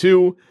Destiny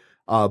 2.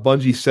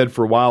 Bungie said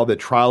for a while that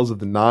Trials of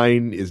the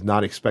Nine is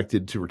not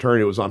expected to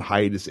return. It was on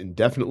hiatus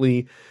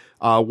indefinitely.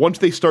 Once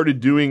they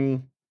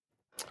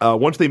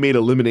made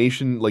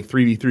elimination, like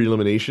 3v3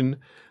 elimination,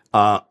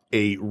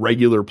 a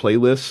regular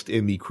playlist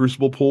in the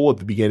Crucible pool at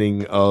the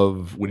beginning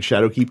of when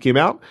Shadowkeep came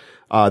out,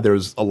 there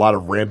was a lot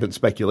of rampant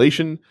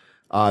speculation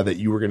that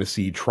you were going to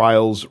see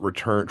Trials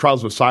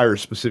of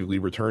Osiris specifically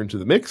return to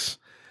the mix.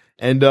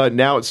 And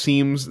now it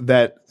seems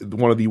that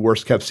one of the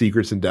worst kept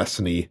secrets in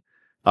Destiny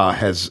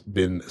has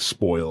been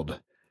spoiled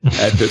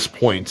at this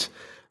point.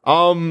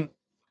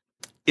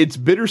 It's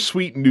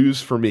bittersweet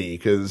news for me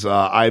because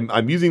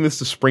I'm using this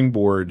to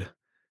springboard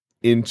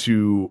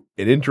into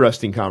an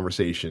interesting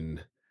conversation.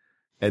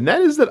 And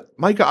that is that,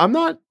 Micah,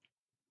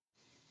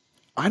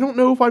 I don't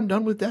know if I'm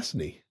done with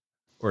Destiny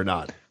or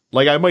not.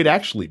 Like, I might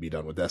actually be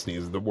done with Destiny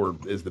is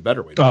the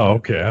better way.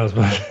 Okay. I was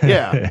about to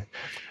yeah.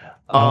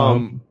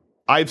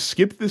 I've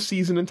skipped this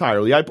season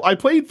entirely. I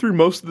played through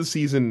most of the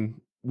season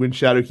when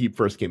Shadowkeep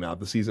first came out,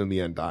 the season of the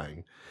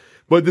Undying.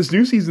 But this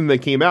new season that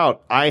came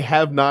out, I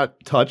have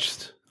not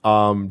touched,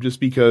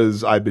 just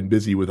because I've been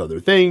busy with other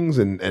things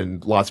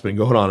and lots been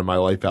going on in my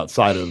life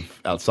outside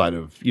of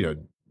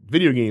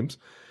video games.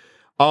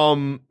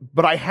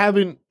 But I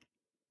haven't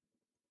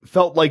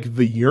felt like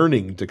the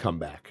yearning to come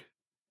back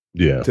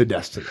to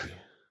Destiny.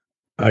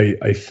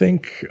 I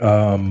think,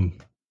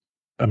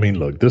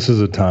 look, this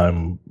is a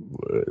time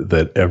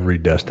that every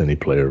Destiny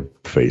player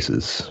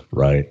faces,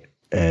 right?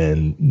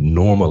 And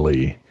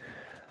normally,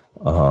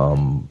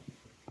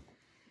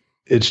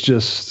 it's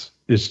just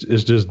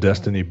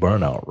Destiny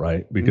burnout,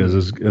 right?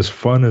 Because as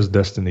fun as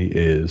Destiny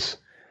is,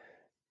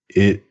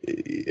 it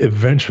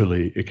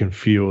eventually it can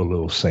feel a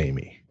little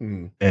samey.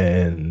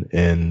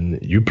 And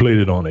you played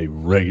it on a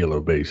regular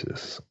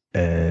basis,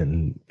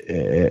 and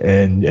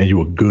you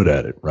were good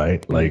at it,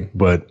 right?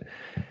 But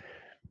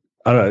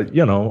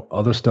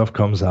other stuff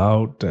comes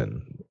out,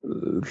 and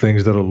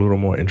things that are a little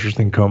more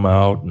interesting come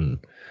out, and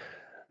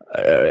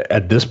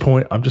at this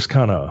point, I'm just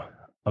kind of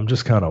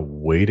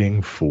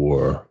waiting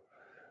for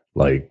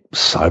like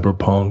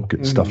Cyberpunk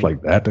and stuff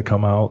like that to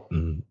come out,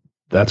 and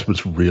that's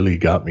what's really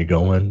got me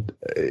going.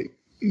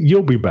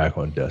 You'll be back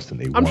on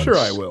Destiny. I'm sure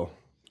I will.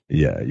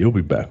 Yeah, you'll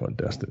be back on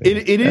Destiny.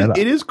 It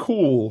is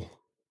cool.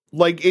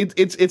 Like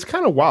it's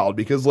kind of wild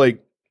because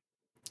like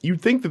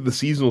you'd think that the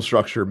seasonal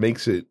structure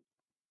makes it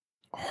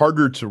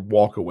harder to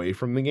walk away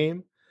from the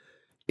game.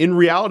 In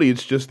reality,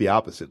 it's just the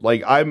opposite.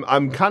 Like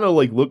I'm kind of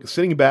like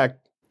sitting back,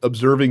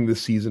 observing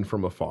this season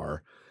from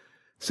afar,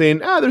 saying,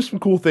 there's some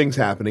cool things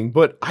happening,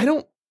 but I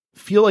don't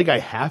feel like I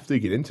have to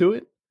get into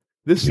it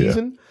this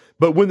season.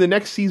 But when the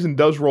next season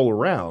does roll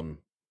around,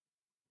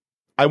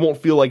 I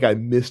won't feel like I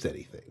missed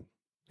anything,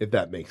 if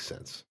that makes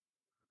sense.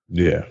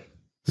 Yeah.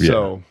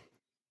 So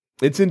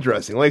it's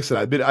interesting. Like I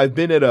said, I've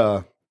been at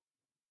a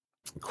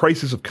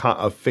crisis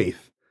of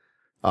faith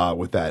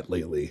with that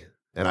lately,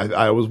 and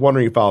I was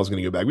wondering if I was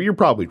going to go back. But you're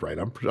probably right.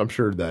 I'm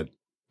sure that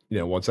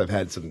once I've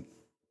had some,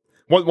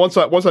 once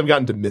I've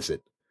gotten to miss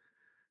it,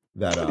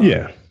 that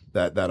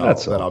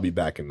I'll be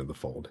back into the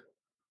fold.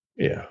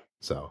 Yeah.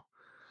 So,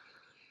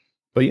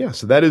 but yeah,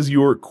 so that is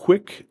your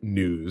quick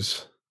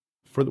news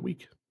for the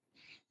week.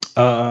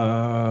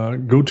 Go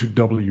to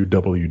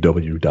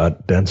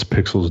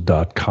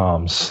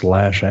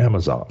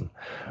www.densepixels.com/Amazon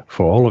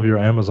for all of your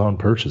Amazon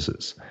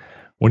purchases.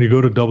 When you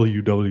go to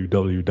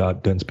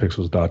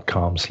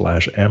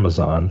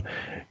www.densepixels.com/Amazon,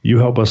 you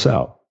help us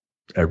out.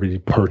 Every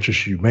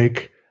purchase you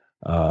make,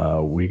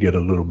 we get a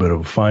little bit of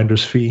a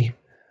finder's fee.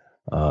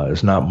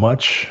 It's not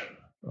much,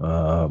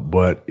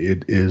 but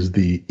it is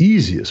the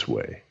easiest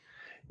way.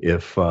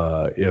 If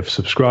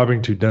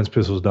subscribing to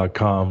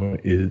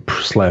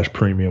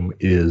densepixels.com/premium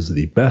is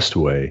the best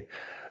way,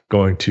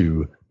 going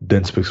to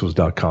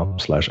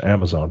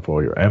densepixels.com/Amazon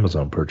for your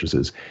Amazon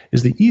purchases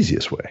is the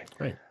easiest way.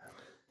 Right.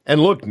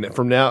 And look,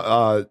 from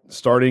now,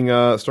 starting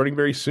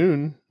very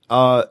soon,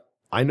 I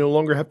no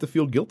longer have to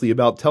feel guilty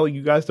about telling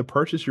you guys to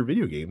purchase your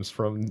video games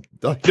from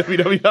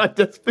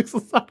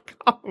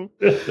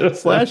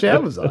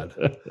www.deathpixels.com/Amazon.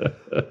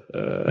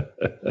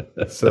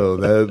 So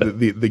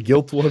the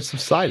guilt will have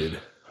subsided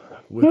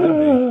within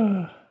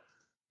me.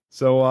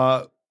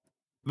 So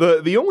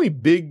the only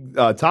big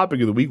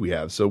topic of the week we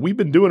have. So we've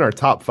been doing our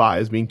top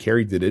fives. Me and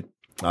Carrie did it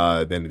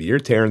at the end of the year.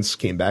 Terrence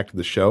came back to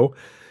the show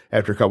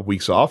after a couple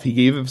weeks off. He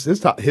gave us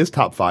his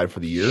top five for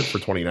the year for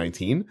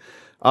 2019.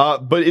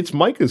 But it's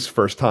Micah's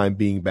first time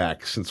being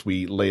back since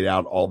we laid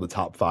out all the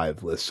top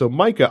five lists. So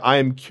Micah, I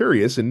am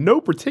curious, in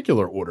no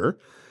particular order,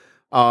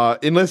 no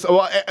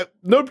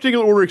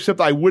particular order,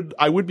 except I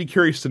would be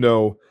curious to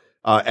know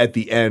at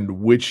the end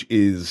which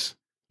is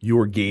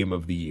your game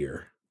of the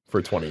year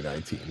for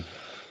 2019.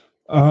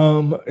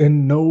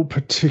 In no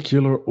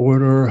particular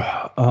order,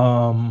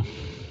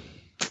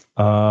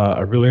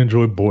 I really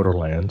enjoyed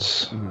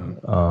Borderlands.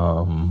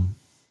 Mm-hmm.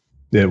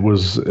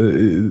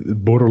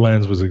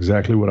 Borderlands was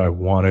exactly what I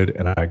wanted,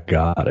 and I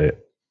got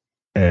it.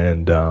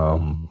 And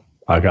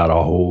I got a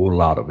whole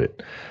lot of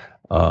it.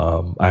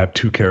 I have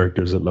 2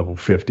 characters at level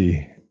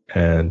 50,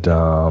 and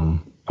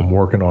I'm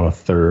working on a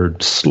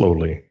third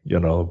slowly.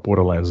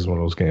 Borderlands is one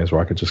of those games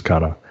where I could just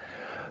kind of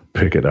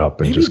pick it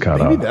up and just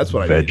kind of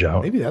veg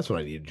out. Maybe that's what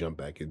I need to jump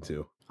back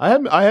into. I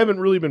haven't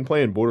really been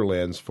playing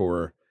Borderlands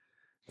for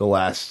the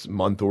last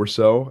month or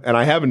so, and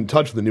I haven't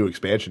touched the new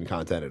expansion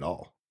content at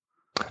all.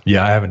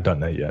 Yeah, I haven't done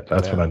that yet.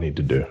 That's what I need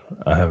to do.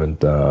 I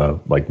haven't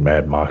like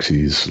Mad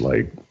Moxie's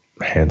like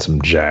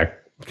Handsome Jack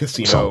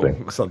Casino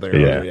something.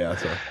 Yeah.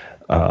 So.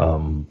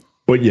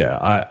 But yeah,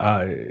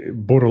 I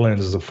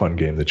Borderlands is a fun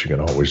game that you can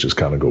always just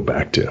kind of go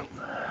back to.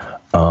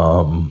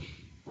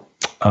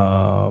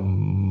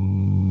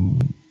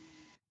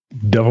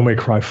 Devil May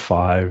Cry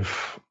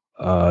 5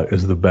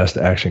 is the best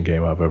action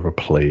game I've ever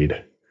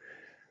played.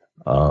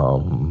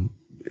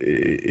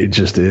 It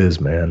just is,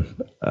 man.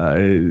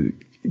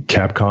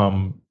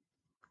 Capcom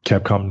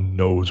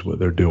knows what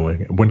they're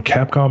doing. When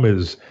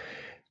Capcom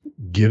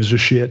gives a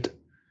shit,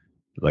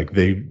 like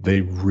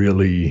they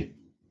really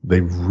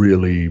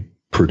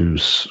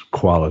produce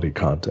quality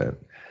content.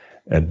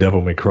 And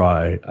Devil May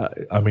Cry,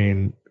 I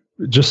mean,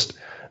 just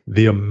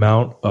the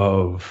amount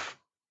of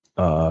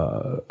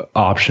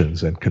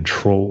options and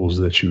controls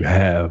that you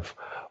have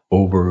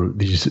over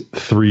these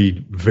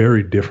 3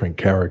 very different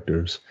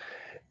characters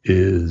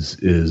is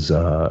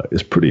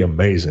pretty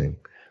amazing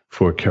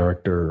for a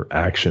character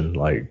action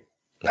like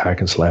hack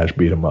and slash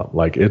beat 'em up.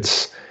 Like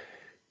it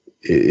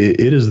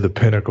is the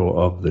pinnacle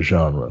of the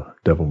genre.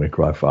 Devil May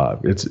Cry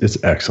 5.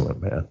 It's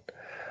excellent, man.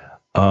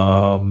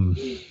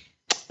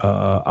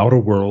 Outer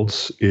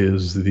Worlds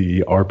is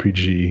the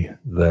RPG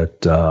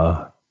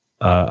that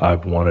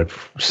I've wanted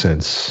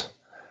since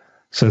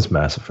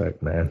Mass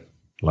Effect, man.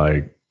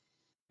 Like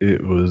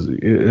it was,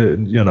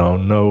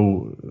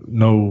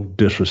 no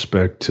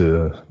disrespect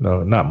to,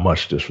 not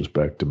much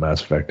disrespect to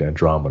Mass Effect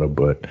Andromeda,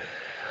 but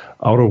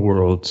Outer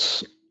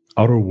Worlds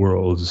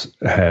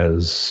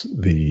has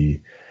the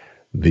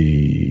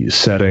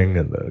setting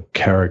and the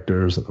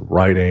characters and the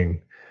writing,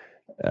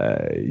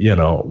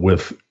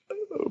 with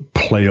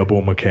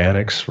playable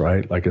mechanics,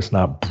 right? Like it's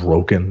not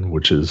broken,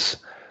 which is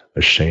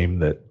a shame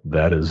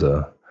that is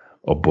a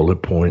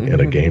bullet point in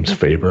a game's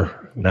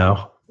favor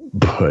now.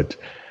 But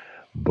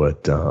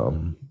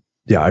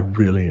yeah, I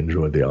really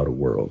enjoyed the Outer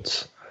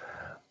Worlds.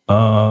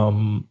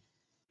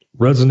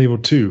 Resident Evil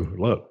 2.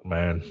 Look,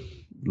 man.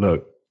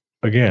 Look,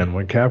 again,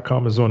 when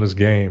Capcom is on his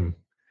game,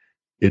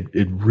 it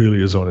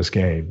really is on his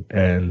game.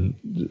 And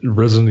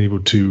Resident Evil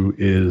 2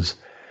 is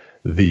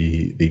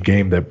the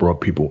game that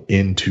brought people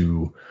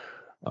into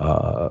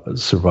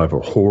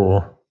survival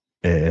horror.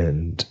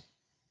 And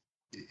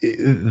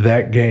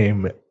that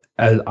game,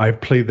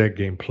 I've played that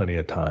game plenty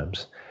of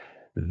times.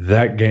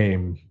 That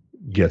game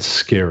gets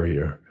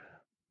scarier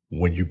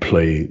when you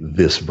play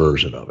this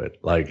version of it.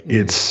 Like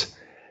it's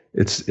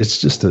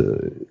just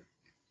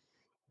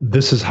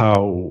this is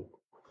how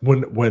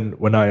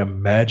when I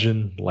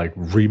imagine like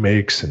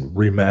remakes and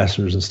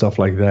remasters and stuff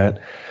like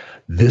that,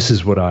 this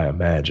is what I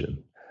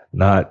imagine.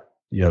 Not,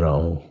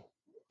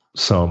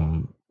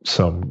 some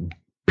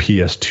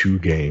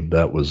PS2 game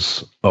that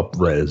was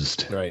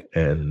up-resed, right,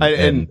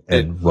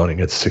 and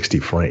running at 60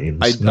 frames.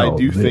 I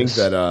do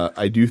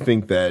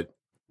think that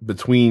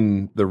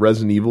between the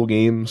Resident Evil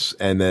games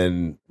and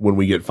then when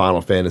we get Final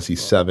Fantasy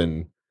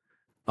VII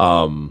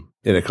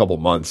in a couple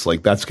months,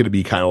 like that's going to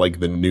be kind of like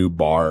the new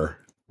bar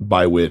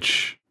by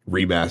which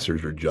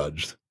remasters are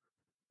judged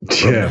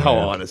from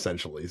now on,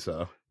 essentially.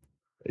 So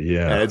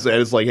yeah, and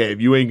it's like, hey, if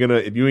you ain't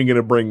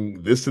gonna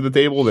bring this to the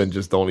table, then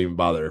just don't even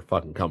bother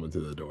fucking coming to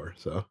the door.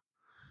 So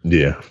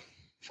yeah,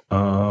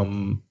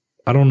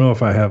 I don't know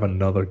if I have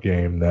another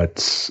game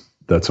that's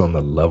on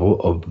the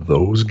level of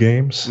those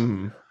games.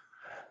 Mm-hmm.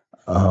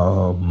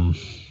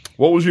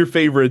 What was your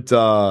favorite,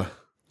 I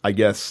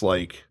guess,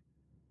 like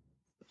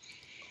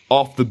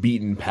off the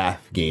beaten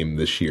path game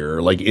this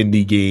year, like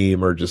indie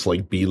game or just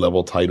like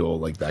B-level title,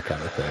 like that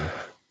kind of thing?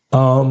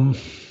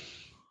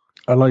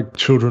 I like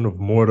Children of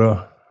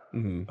Morta.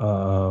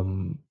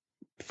 Mm-hmm.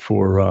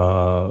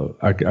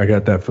 I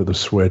got that for the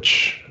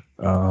Switch.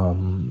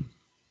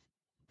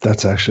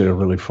 That's actually a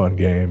really fun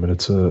game, and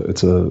it's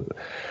an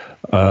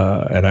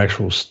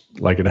actual,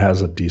 like, it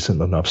has a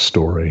decent enough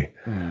story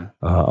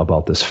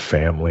about this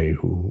family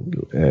who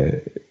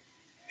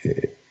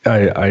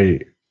I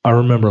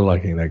remember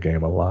liking that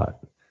game a lot.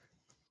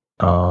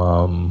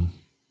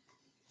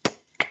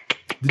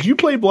 Did you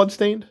play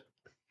Bloodstained?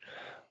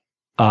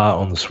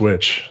 On the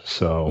Switch,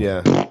 so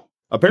yeah.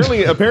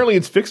 Apparently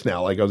it's fixed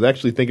now. Like, I was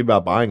actually thinking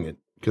about buying it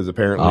because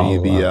apparently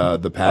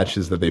the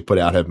patches that they put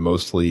out have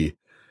mostly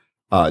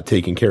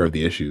taken care of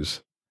the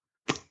issues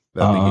that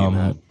the game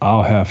had.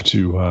 I'll have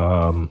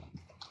to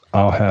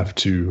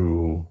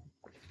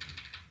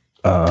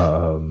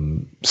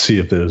see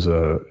if there's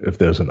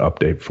an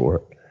update for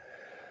it.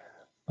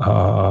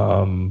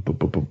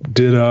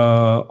 Did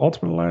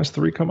Ultimate Alliance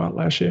 3 come out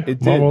last year? It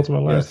did. Marvel Ultimate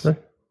Alliance 3?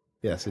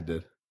 Yes, it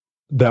did.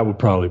 That would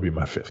probably be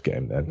my 5th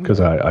game then,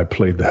 because I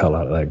played the hell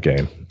out of that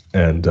game.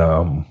 And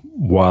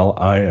while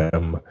I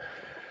am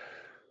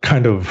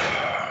kind of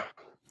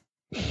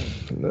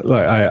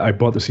like, I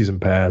bought the season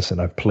pass and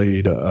I've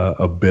played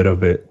a bit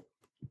of it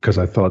because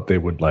I thought they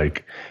would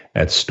like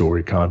add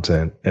story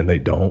content, and they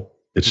don't.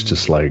 It's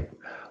just like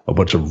a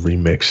bunch of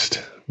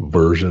remixed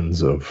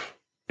versions of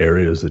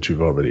areas that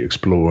you've already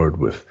explored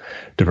with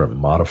different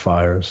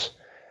modifiers.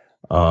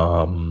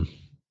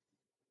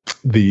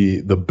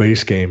 The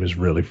base game is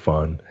really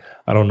fun.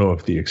 I don't know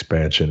if the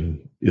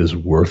expansion is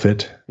worth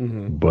it,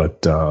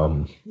 but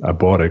I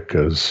bought it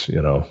because,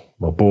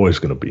 my boy's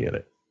going to be in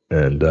it.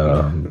 And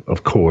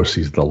of course,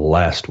 he's the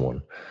last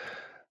one.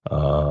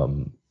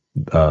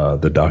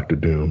 The Doctor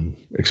Doom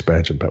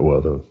expansion pack,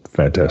 well, the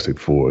Fantastic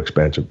Four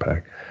expansion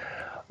pack.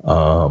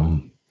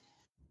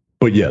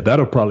 But yeah,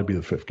 that'll probably be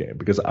the 5th game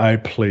because I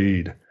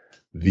played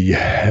the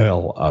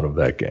hell out of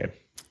that game.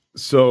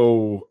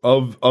 So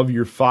of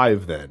your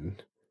 5 then,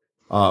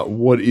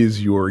 what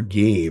is your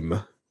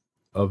game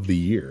of the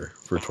year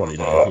for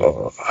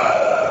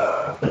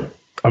 2019?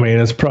 I mean,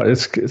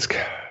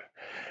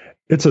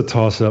 it's a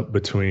toss up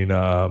between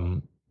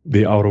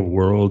The Outer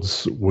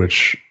Worlds,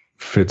 which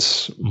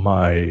fits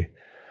my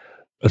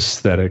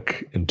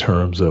aesthetic in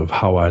terms of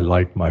how I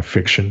like my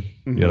fiction.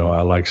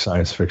 I like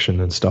science fiction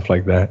and stuff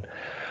like that.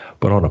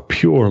 But on a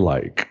pure,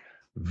 like,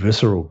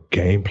 visceral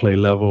gameplay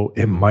level,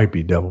 it might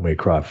be Devil May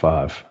Cry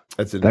 5.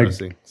 That's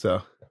interesting.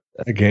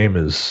 That game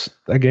is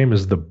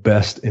the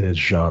best in its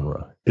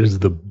genre. It is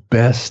the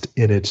best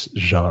in its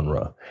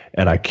genre.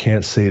 And I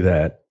can't say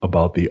that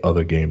about the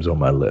other games on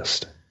my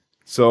list.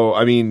 So,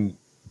 I mean,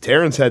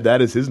 Terrence had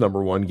that as his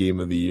number 1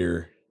 game of the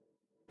year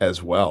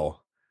as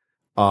well.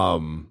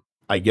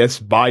 I guess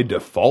by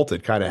default,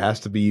 it kind of has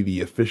to be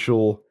the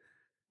official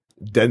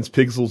Dense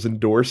Pixels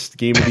endorsed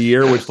game of the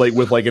year, which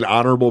with an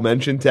honorable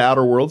mention to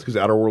Outer Worlds, because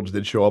Outer Worlds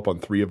did show up on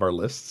 3 of our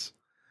lists.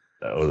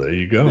 Oh, there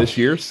you go. This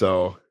year,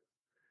 so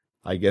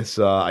I guess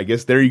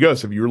there you go.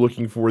 So if you were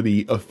looking for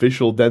the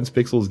official Dense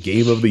Pixels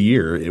game of the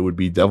year, it would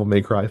be Devil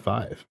May Cry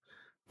 5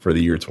 for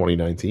the year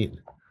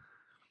 2019.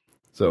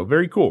 So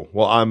very cool.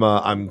 Well,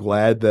 I'm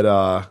glad that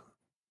I'm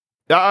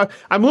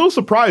a little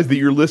surprised that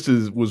your list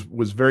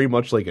was very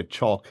much like a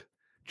chalk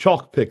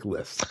pick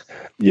list.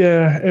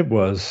 Yeah, it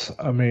was.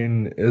 I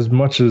mean, as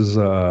many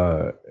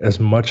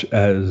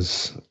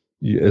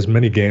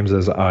games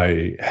as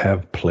I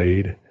have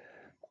played,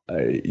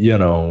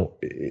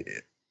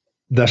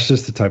 that's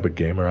just the type of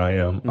gamer I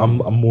am. I'm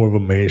more of a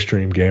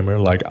mainstream gamer.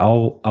 Like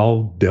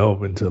I'll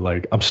delve into,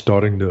 like, I'm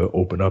starting to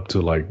open up to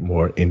like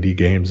more indie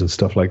games and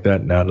stuff like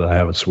that now that I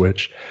have a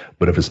Switch.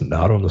 But if it's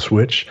not on the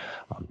Switch,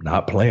 I'm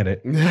not playing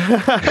it. and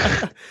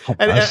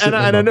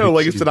I know,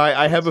 like I said,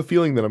 I have a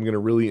feeling that I'm going to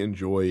really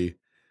enjoy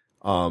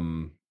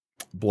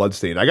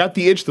Bloodstained. I got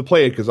the itch to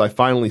play it because I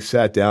finally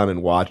sat down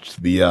and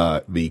watched the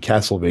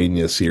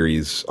Castlevania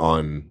series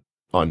on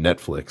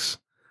Netflix,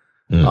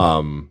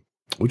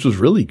 which was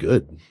really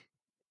good.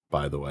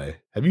 By the way,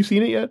 have you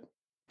seen it yet?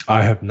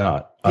 I have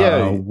not.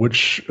 Yeah.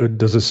 Which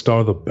does it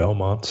star the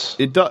Belmonts?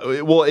 It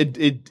does. Well,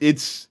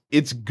 it's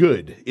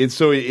good.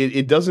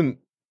 It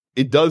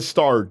does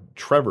star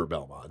Trevor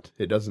Belmont.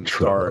 It doesn't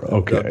star.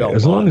 Okay,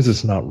 as long as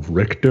it's not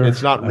Richter.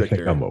 It's not Richter. I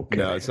think I'm okay.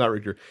 No, it's not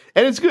Richter,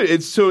 and it's good.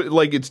 It's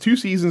it's 2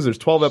 seasons. There's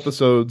 12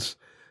 episodes.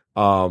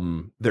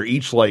 They're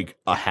each like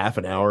a half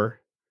an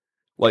hour.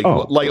 I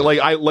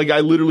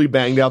literally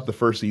banged out the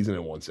first season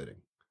in 1 sitting.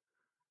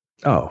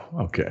 Oh,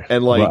 okay.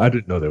 And I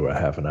didn't know they were a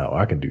half an hour.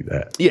 I can do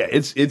that. Yeah,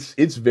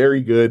 it's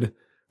very good.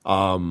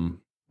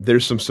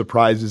 There's some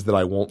surprises that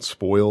I won't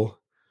spoil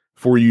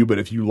for you, but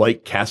if you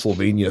like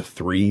Castlevania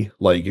 3,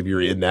 like if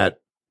you're in that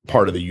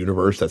part of the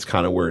universe, that's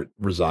kind of where it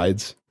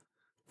resides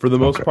for the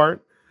most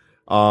part.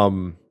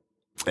 And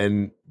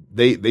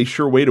they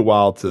sure wait a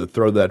while to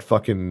throw that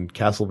fucking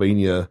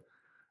Castlevania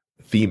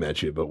theme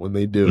at you, but when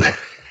they do,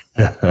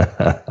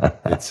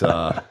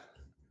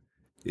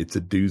 it's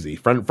a doozy.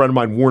 Friend of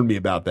mine warned me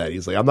about that.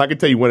 He's like, I'm not gonna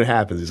tell you when it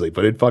happens. He's like,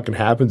 but it fucking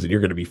happens, and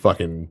you're gonna be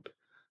fucking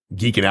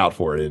geeking out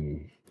for it.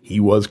 And he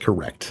was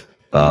correct.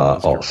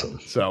 Awesome.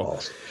 So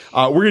awesome.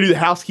 We're going to do the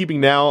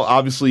housekeeping now.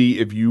 Obviously,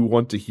 if you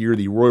want to hear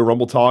the Royal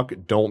Rumble talk,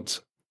 don't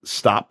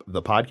stop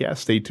the podcast.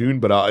 Stay tuned.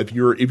 But if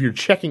you're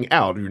checking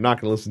out, you're not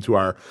going to listen to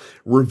our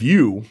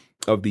review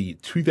of the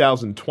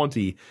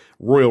 2020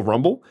 Royal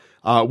Rumble.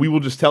 We will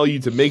just tell you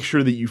to make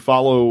sure that you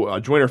follow,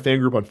 join our fan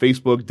group on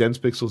Facebook,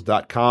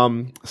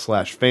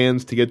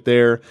 densepixels.com/fans to get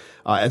there.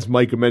 As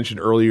Micah mentioned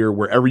earlier,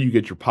 wherever you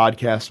get your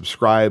podcast,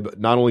 subscribe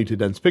not only to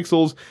Dense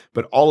Pixels,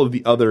 but all of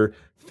the other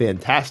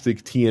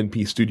fantastic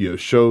TNP Studios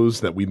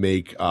shows that we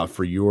make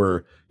for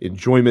your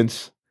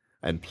enjoyment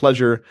and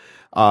pleasure.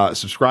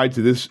 Subscribe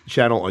to this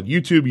channel on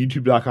YouTube,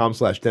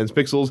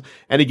 youtube.com/densepixels.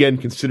 And again,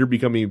 consider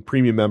becoming a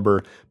premium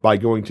member by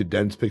going to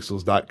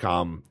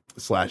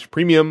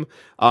densepixels.com/premium.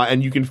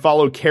 And you can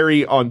follow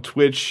Carrie on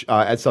Twitch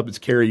at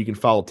SubItsCarrie. You can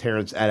follow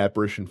Terrence at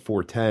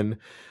Apparition410.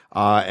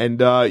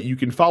 And you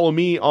can follow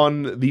me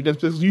on the Dense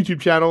Pixels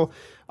YouTube channel.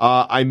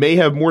 I may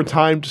have more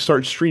time to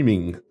start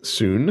streaming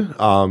soon.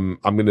 I'm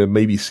going to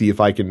maybe see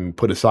if I can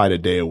put aside a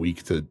day a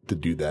week to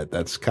do that.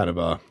 That's kind of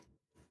a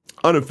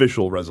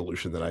unofficial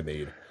resolution that I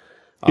made.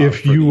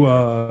 If you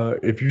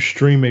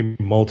stream a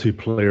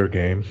multiplayer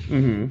game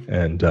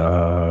and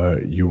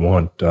you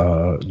want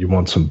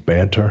some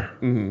banter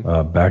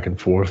back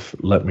and forth,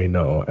 let me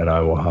know and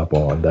I will hop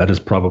on. That is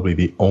probably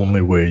the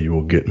only way you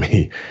will get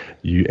me.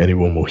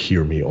 Anyone will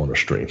hear me on a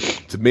stream.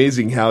 It's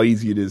amazing how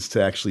easy it is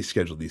to actually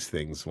schedule these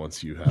things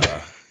once you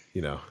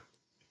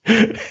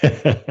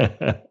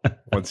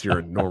once you're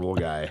a normal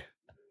guy.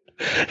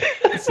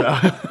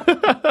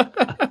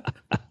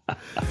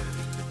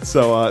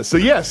 So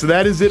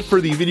that is it for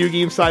the video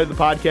game side of the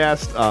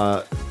podcast.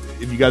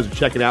 If you guys are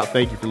checking out,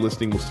 thank you for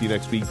listening. We'll see you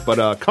next week.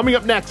 But coming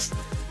up next,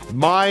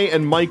 my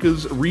and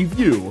Micah's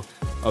review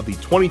of the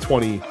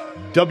 2020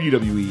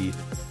 WWE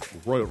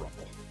Royal Rumble.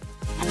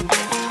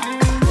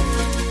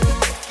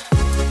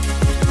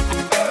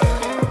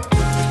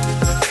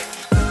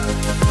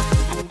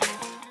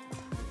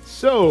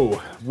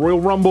 So, Royal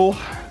Rumble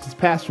this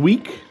past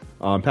week,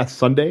 past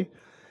Sunday,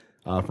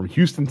 from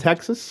Houston,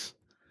 Texas.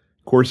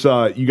 Of course,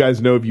 you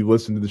guys know if you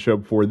listened to the show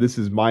before, this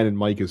is mine and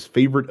Micah's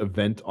favorite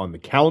event on the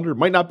calendar. It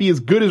might not be as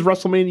good as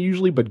WrestleMania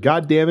usually, but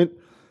god damn it,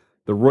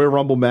 the Royal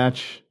Rumble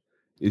match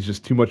is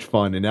just too much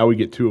fun, and now we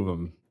get two of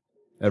them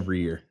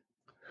every year.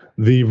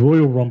 The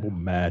Royal Rumble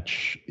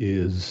match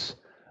is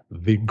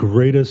the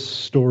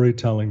greatest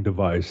storytelling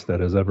device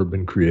that has ever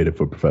been created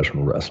for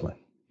professional wrestling.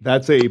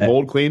 That's a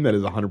bold claim that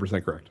is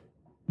 100% correct.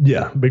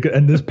 Yeah,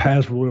 and this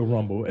past Royal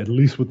Rumble, at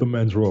least with the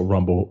men's Royal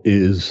Rumble,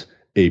 is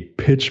a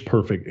pitch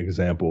perfect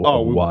example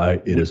of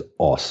why it is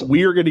awesome.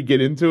 We are going to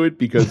get into it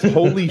because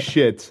holy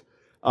shit,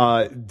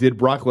 did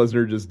Brock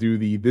Lesnar just do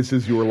the "This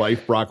Is Your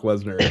Life" Brock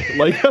Lesnar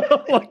like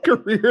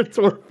career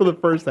tour for the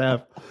first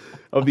half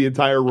of the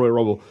entire Royal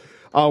Rumble.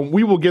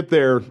 We will get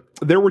there.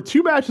 There were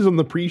two matches on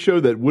the pre-show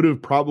that would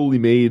have probably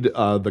made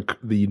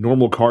the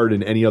normal card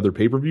in any other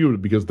pay-per-view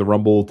because the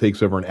Rumble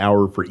takes over an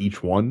hour for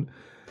each one.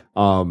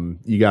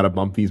 You got to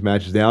bump these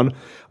matches down.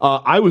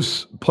 I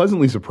was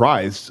pleasantly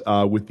surprised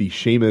with the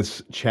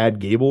Sheamus Chad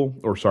Gable,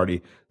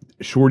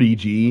 Shorty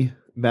G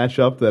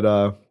matchup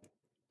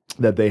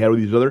that they had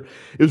with each other.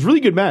 It was a really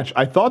good match.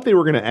 I thought they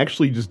were going to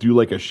actually just do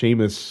like a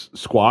Sheamus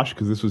squash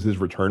because this was his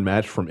return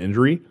match from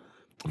injury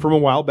from a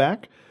while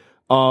back.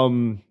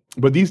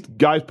 But these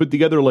guys put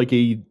together like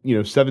a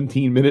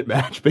 17-minute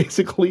match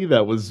basically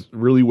that was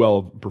really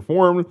well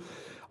performed.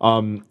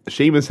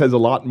 Sheamus has a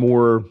lot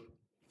more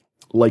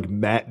like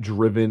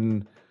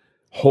mat-driven,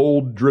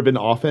 hold-driven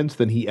offense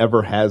than he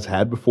ever has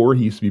had before.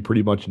 He used to be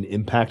pretty much an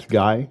impact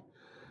guy.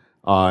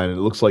 And it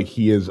looks like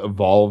he has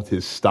evolved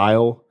his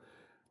style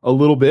a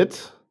little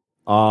bit.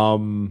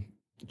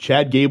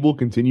 Chad Gable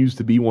continues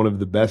to be one of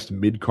the best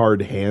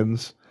mid-card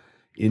hands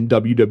in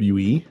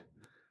WWE.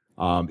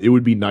 It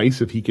would be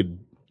nice if he could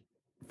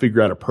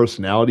figure out a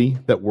personality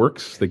that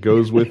works, that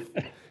goes with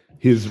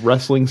his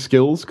wrestling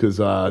skills,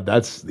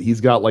 because he's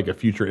got like a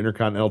future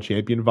Intercontinental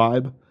Champion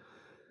vibe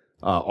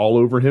all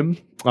over him.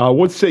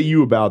 What say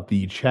you about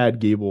the Chad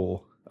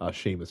Gable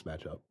Sheamus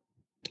matchup?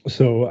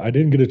 So I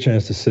didn't get a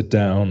chance to sit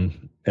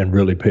down and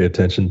really pay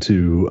attention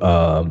to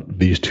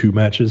these two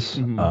matches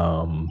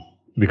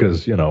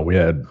because we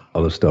had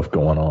other stuff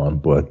going on.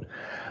 But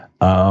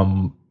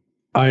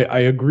I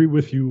agree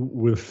with you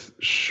with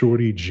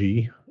Shorty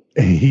G.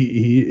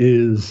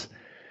 He's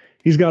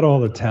got all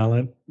the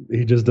talent.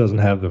 He just doesn't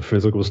have the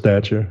physical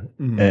stature,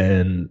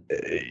 and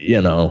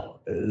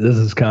this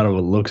is kind of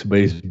a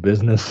looks-based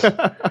business.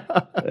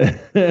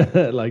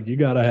 Like you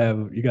gotta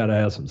have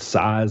some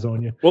size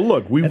on you. Well,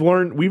 look, we've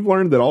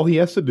learned that all he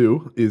has to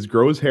do is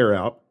grow his hair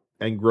out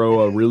and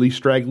grow a really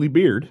straggly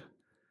beard,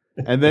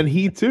 and then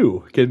he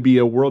too can be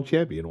a world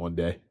champion one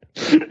day.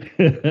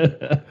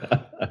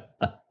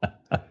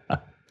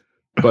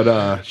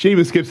 But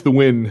Sheamus gets the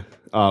win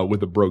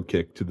with a brogue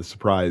kick to the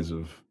surprise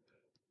of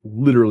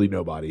literally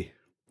nobody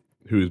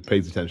who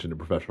pays attention to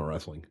professional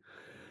wrestling.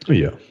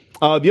 Yeah.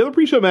 The other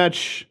pre-show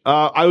match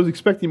I was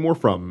expecting more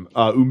from.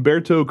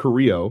 Humberto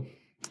Carrillo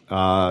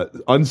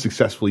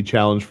unsuccessfully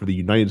challenged for the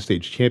United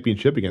States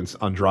Championship against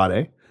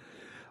Andrade.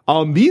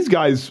 These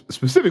guys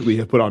specifically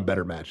have put on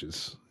better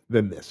matches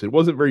than this. It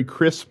wasn't very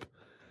crisp,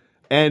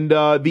 and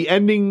the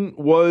ending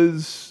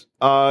was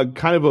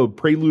kind of a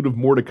prelude of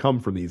more to come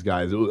from these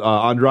guys. It was,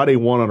 Andrade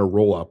won on a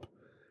roll up.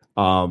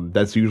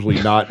 That's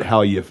usually not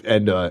how you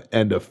end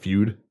a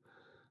feud,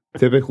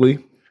 typically.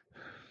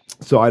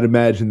 So I'd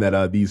imagine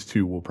that these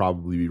two will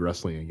probably be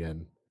wrestling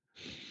again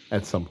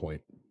at some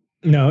point.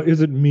 Now,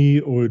 is it me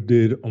or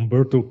did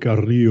Humberto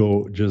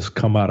Carrillo just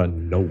come out of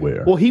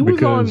nowhere? Well, he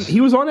was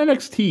on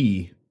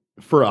NXT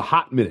for a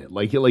hot minute.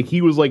 Like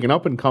he was like an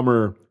up and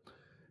comer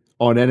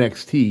on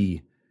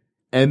NXT,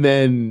 and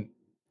then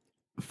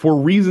for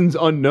reasons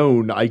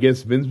unknown, I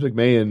guess Vince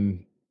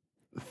McMahon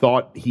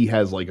thought he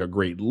has like a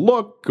great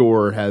look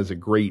or has a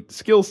great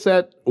skill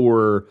set,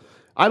 or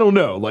I don't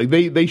know. Like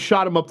they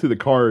shot him up to the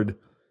card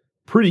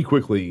pretty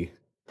quickly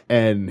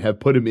and have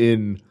put him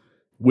in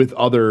with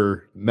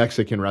other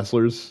Mexican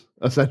wrestlers,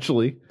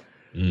 essentially.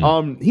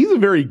 He's a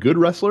very good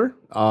wrestler,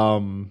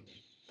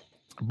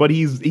 but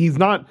he's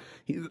not.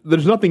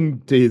 There's nothing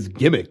to his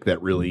gimmick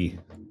that really,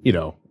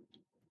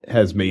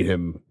 has made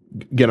him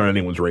get on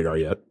anyone's radar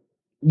yet.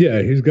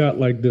 Yeah, he's got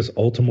like this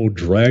Ultimo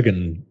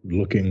Dragon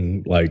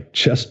looking like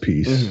chest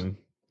piece.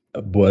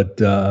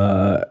 But,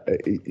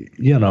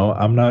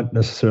 I'm not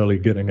necessarily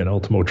getting an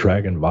Ultimo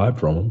Dragon vibe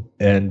from him.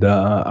 And,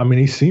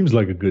 he seems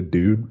like a good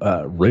dude.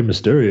 Rey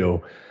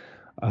Mysterio,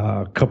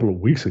 a couple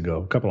of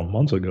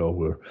months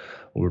ago,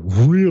 we're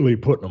really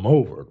putting him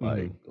over.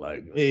 Like,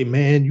 hey,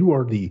 man, you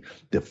are the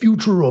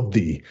future of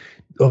the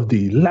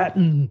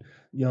Latin,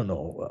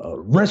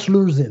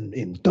 wrestlers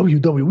in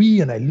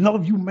WWE, and I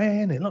love you,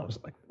 man. And I was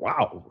like,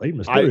 wow, Rey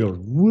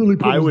Mysterio really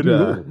put his dude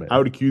over, man. I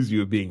would accuse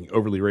you of being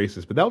overly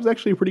racist, but that was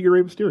actually a pretty good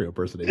Rey Mysterio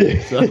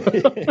impersonation. So.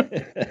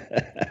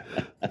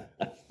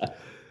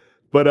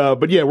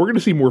 But yeah, we're going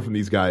to see more from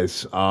these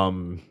guys.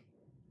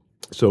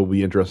 So it'll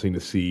be interesting to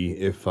see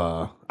if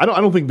I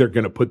don't think they're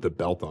going to put the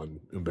belt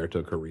on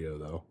Humberto Carrillo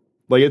though.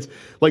 Like it's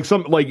like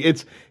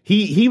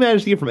he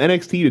managed to get from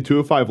NXT to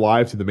 205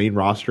 Live to the main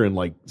roster in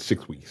like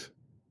 6 weeks,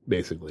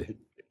 basically.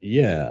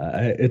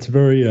 Yeah, it's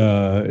very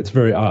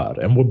odd.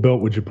 And what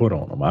belt would you put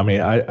on him?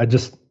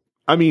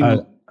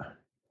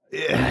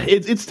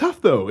 It's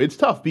tough though. It's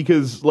tough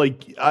because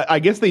like I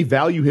guess they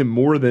value him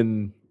more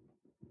than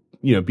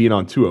being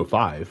on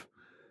 205.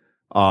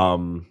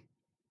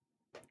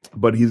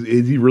 But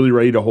is he really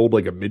ready to hold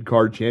like a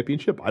mid-card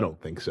championship? I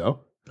don't think so.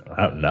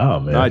 No,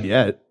 man. Not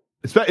yet.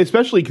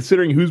 Especially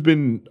considering who's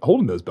been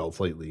holding those belts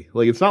lately.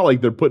 Like, it's not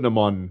like they're putting them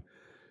on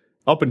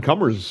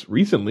up-and-comers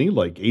recently.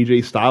 Like,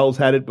 AJ Styles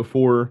had it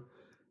before.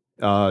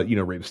 Rey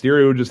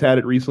Mysterio just had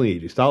it recently.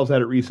 AJ Styles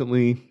had it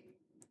recently.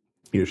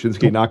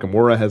 Shinsuke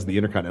Nakamura has the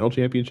Intercontinental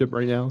Championship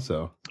right now,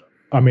 so...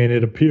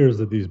 it appears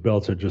that these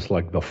belts are just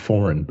like the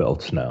foreign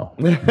belts now,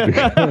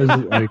 because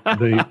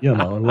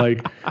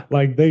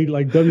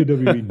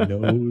WWE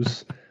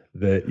knows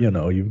that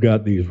you've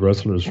got these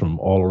wrestlers from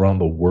all around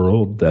the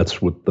world.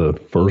 That's what the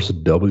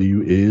first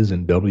W is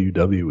in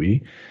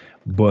WWE,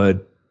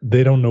 but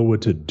they don't know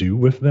what to do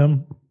with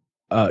them,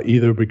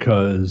 either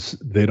because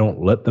they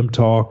don't let them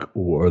talk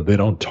or they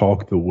don't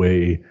talk the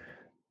way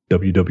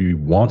WWE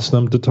wants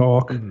them to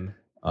talk. Mm-hmm.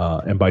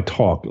 And by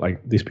talk,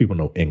 like these people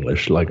know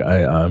English, like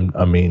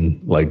I mean,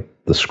 like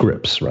the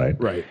scripts,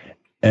 right? Right.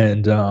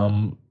 And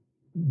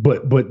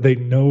but they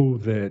know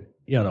that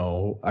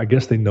I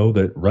guess they know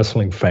that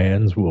wrestling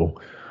fans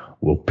will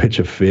pitch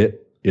a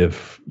fit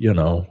if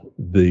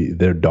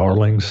their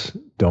darlings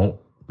don't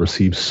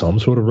receive some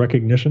sort of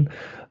recognition.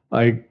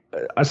 Like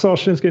I saw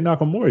Shinsuke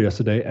Nakamura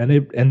yesterday,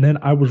 and then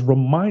I was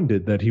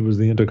reminded that he was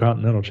the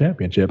Intercontinental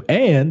Championship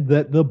and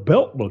that the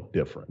belt looked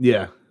different.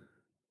 Yeah.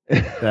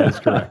 That is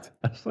correct.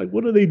 It's like,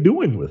 what are they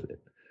doing with it?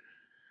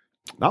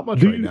 Not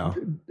much right now.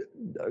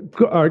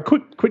 All right,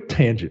 quick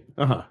tangent.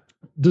 Uh-huh.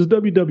 Does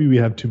WWE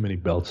have too many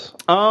belts?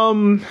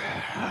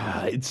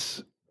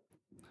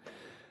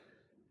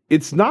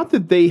 It's not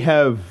that they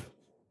have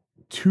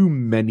too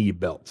many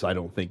belts, I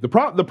don't think. The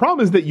problem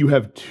is that you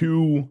have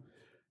 2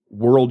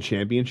 world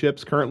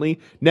championships currently.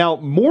 Now,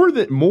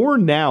 more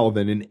now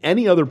than in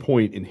any other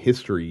point in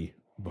history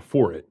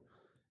before it.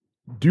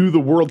 Do the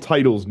world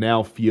titles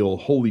now feel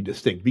wholly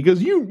distinct?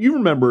 Because you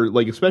remember,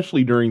 like,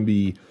 especially during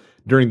the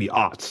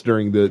aughts,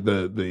 during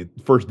the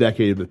first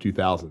decade of the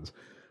 2000s,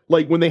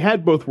 like when they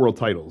had both world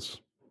titles,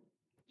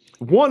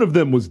 one of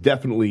them was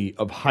definitely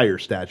of higher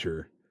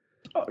stature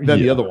than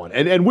the other one,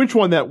 and which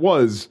one that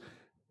was,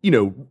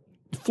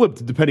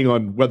 flipped depending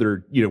on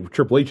whether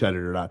Triple H had it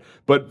or not.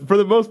 But for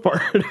the most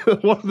part,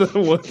 one of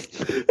them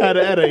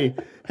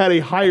had a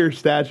higher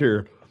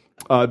stature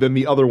than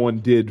the other one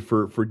did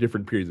for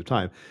different periods of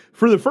time.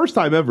 For the first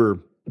time ever,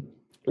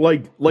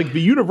 like the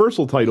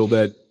Universal title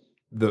that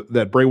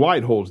Bray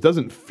Wyatt holds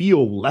doesn't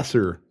feel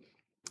lesser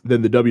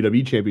than the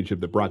WWE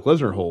Championship that Brock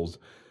Lesnar holds,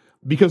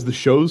 because the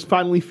shows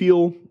finally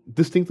feel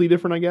distinctly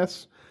different, I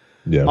guess.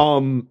 Yeah.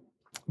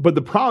 But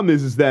the problem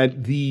is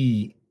that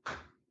the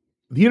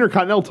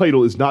Intercontinental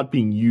title is not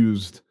being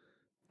used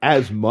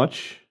as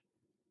much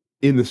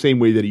in the same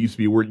way that it used to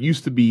be, where it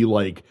used to be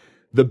like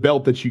the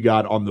belt that you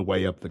got on the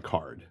way up the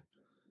card.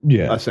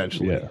 Yeah.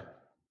 essentially. Yeah.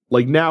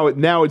 Like now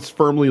it's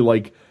firmly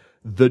like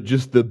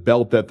the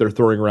belt that they're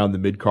throwing around the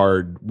mid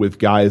card with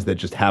guys that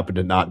just happen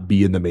to not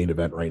be in the main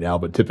event right now,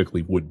 but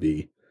typically would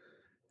be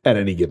at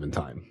any given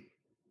time.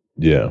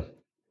 Yeah.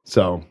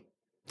 So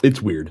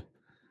it's weird,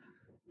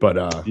 but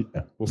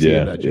we'll see.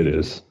 Yeah, if that it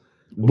changes. is.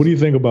 What do you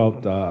think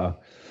about?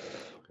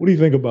 What do you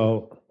think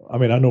about? I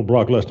mean, I know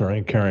Brock Lesnar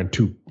ain't carrying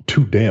two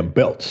damn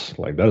belts.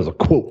 Like that is a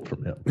quote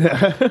from him.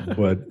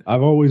 But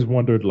I've always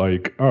wondered,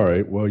 like, all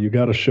right, well, you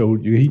got to show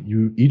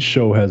you each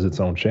show has its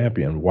own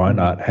champion. Why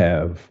not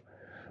have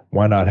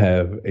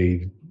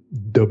a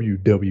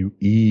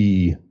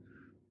WWE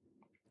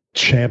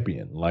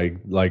champion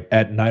like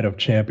at Night of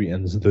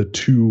Champions,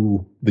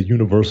 the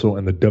Universal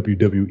and the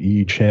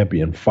WWE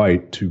champion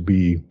fight to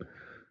be,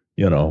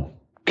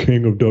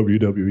 king of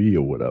WWE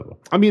or whatever.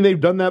 I mean,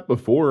 they've done that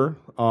before.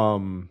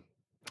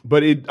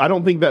 But I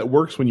don't think that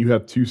works when you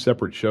have two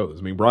separate shows.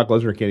 I mean, Brock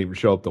Lesnar can't even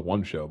show up to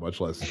one show,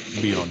 much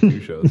less being on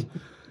two shows.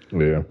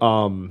 Yeah.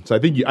 So I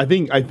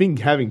think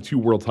having two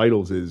world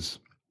titles is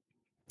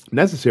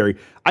necessary.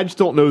 I just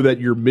don't know that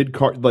your mid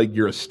card, like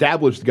your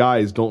established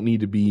guys, don't need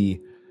to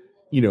be,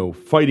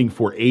 fighting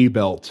for a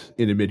belt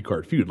in a mid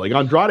card feud. Like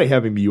Andrade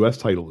having the U.S.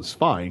 title is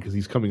fine because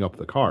he's coming up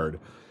the card.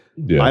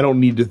 Yeah. I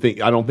don't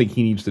think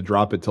he needs to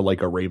drop it to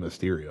like a Rey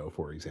Mysterio,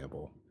 for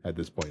example, at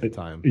this point in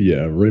time.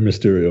 Yeah, Rey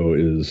Mysterio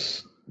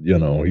is,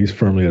 he's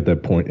firmly at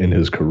that point in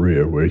his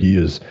career where he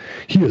is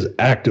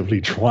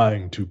actively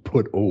trying to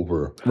put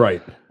over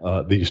right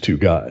these two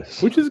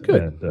guys, which is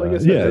good. And, like I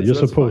said, you're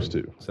supposed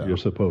fine. to. So. You're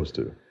supposed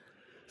to.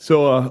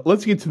 So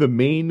let's get to the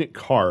main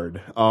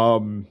card.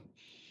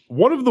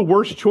 One of the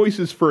worst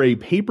choices for a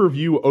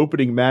pay-per-view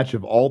opening match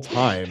of all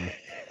time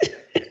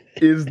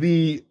is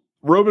the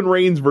Roman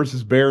Reigns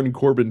versus Baron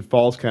Corbin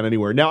Falls Count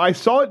Anywhere. Now, I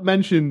saw it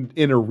mentioned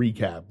in a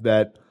recap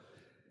that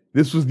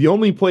this was the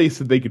only place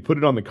that they could put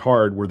it on the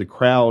card where the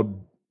crowd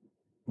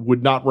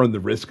would not run the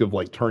risk of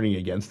like turning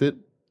against it,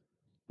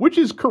 which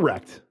is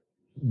correct.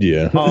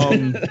 Yeah.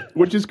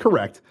 Which is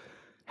correct.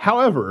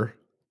 However,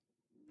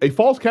 a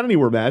Falls Count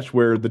Anywhere match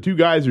where the two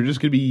guys are just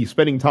going to be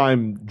spending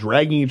time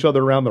dragging each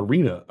other around the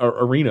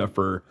arena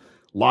for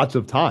lots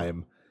of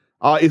time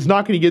is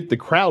not going to get the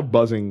crowd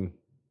buzzing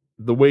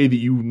the way that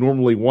you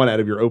normally want out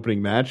of your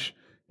opening match,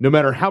 no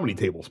matter how many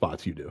table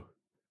spots you do.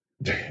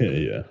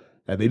 Yeah.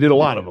 And they did a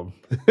lot of them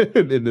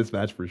in this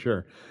match for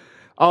sure.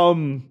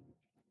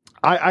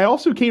 I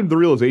also came to the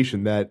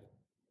realization that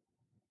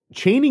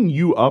chaining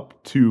you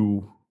up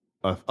to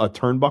a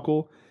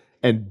turnbuckle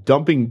and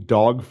dumping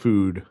dog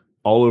food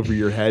all over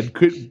your head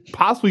could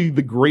possibly be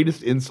the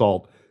greatest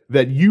insult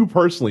that you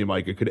personally,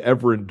 Micah, could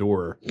ever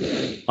endure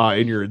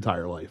in your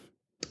entire life.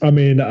 I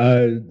mean,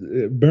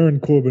 Baron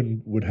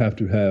Corbin would have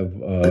to have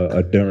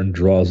a Darren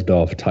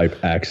Drozdov type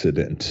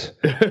accident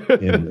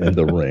in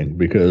the ring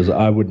because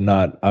I would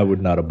not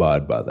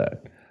abide by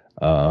that.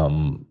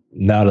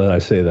 Now that I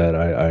say that,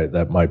 I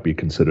that might be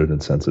considered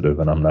insensitive,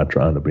 and I'm not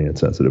trying to be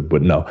insensitive,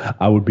 but no,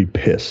 I would be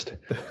pissed.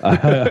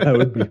 I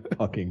would be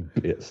fucking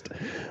pissed.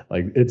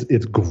 Like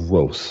it's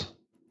gross.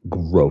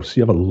 Gross.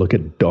 You ever look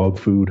at dog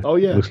food? Oh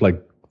yeah. It looks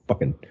like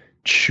fucking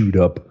chewed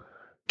up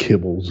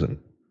kibbles and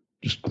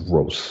just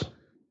gross.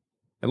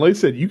 And like I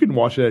said, you can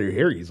wash it out of your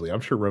hair easily.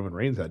 I'm sure Roman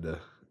Reigns had to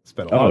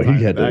spend a lot of time.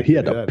 He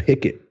had to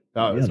pick it.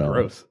 Oh, it's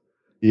gross.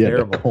 He had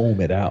to comb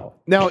it out.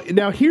 Now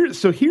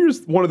here's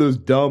one of those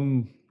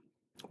dumb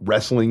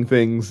wrestling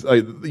things.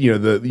 You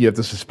have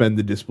to suspend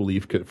the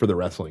disbelief for the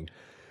wrestling.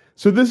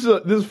 So this is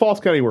a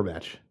Falls Count Anywhere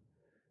match.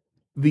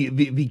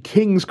 The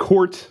King's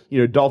Court,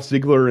 Dolph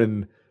Ziggler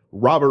and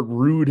Robert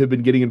Roode have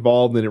been getting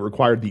involved, and it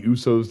required the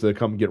Usos to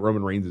come get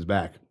Roman Reigns'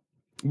 back.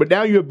 But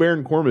now you have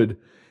Baron Corbin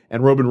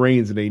and Roman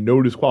Reigns in a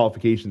no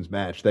disqualifications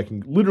match that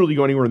can literally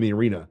go anywhere in the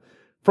arena.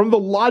 From the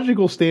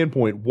logical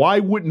standpoint, why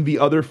wouldn't the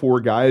other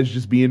four guys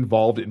just be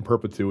involved in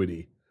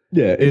perpetuity?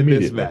 Yeah, in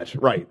this match,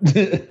 right?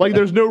 Like,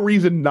 there's no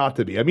reason not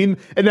to be. I mean,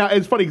 and now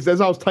it's funny because as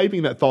I was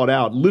typing that thought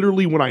out,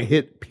 literally when I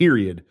hit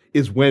period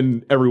is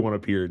when everyone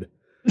appeared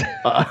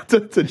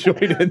to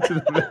join into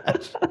the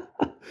match.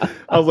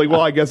 I was like,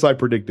 well, I guess I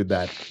predicted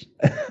that.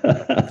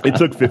 It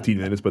took 15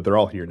 minutes, but they're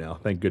all here now.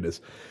 Thank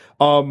goodness.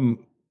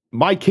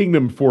 My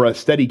kingdom for a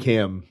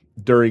Steadicam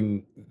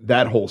during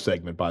that whole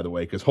segment, by the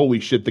way, because holy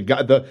shit, the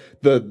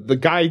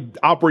guy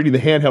operating the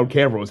handheld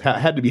camera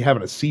had to be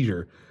having a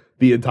seizure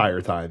the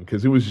entire time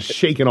because it was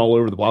shaking all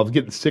over the place. I was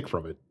getting sick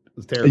from it. It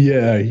was terrible.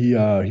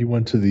 Yeah, he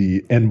went to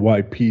the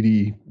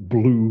NYPD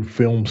Blue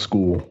Film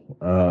School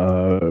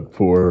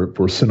for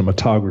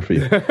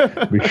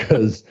cinematography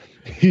because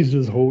he's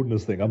just holding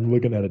this thing. I'm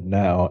looking at it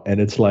now, and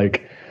it's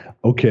like,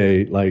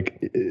 okay, like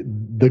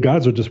the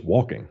guys are just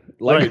walking.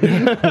 Like,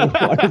 right.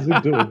 Why is he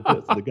doing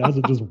this? The guys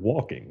are just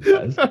walking,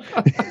 guys.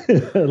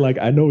 Like,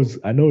 I know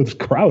it's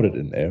crowded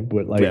in there,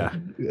 but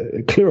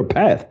like, clear a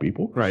path,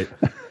 people. Right.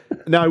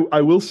 Now, I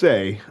will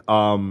say,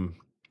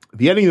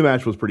 the ending of the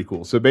match was pretty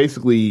cool. So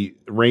basically,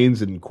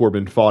 Reigns and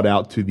Corbin fought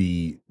out to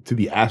the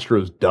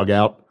Astros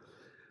dugout,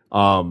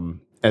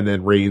 and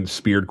then Reigns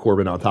speared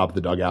Corbin on top of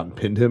the dugout and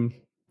pinned him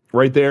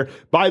right there.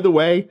 By the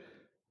way,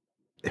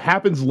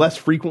 happens less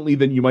frequently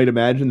than you might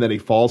imagine that a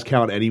falls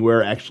count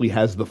anywhere actually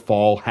has the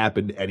fall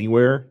happen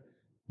anywhere.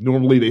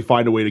 Normally they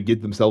find a way to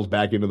get themselves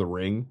back into the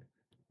ring,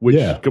 which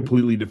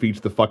completely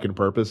defeats the fucking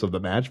purpose of the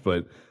match.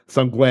 But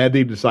so I'm glad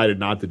they decided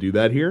not to do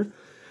that here.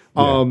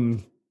 Yeah.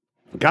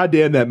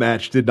 Goddamn, that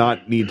match did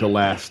not need to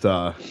last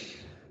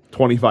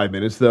 25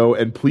 minutes though.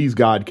 And please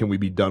God, can we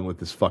be done with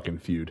this fucking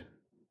feud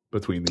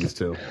between these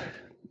two?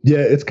 Yeah,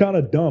 it's kind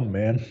of dumb,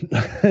 man.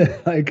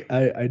 Like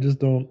I just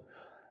don't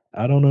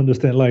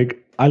understand. Like,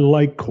 I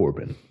like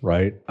Corbin,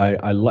 right?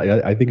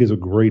 I think he's a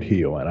great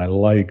heel, and I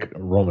like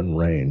Roman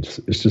Reigns.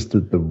 It's just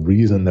that the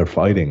reason they're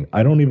fighting,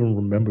 I don't even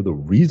remember the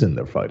reason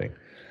they're fighting.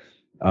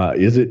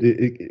 Is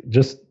it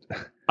just?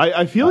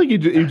 I feel like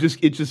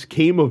it just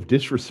came of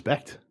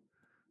disrespect.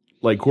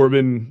 Like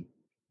Corbin,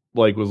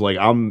 like was like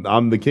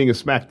I'm the king of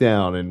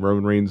SmackDown, and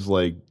Roman Reigns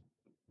like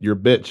you're a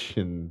bitch,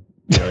 and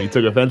he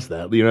took offense to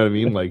that. You know what I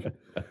mean? Like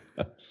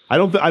I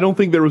don't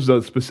think there was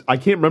I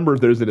can't remember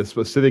if there's a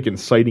specific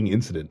inciting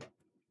incident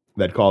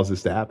that caused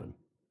this to happen.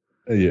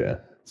 Yeah.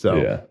 So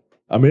yeah.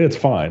 I mean, it's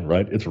fine,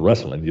 right? It's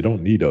wrestling. You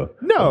don't need a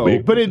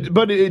but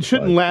it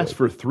shouldn't last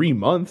for 3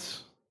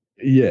 months.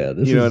 Yeah,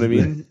 you know what I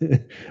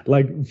mean?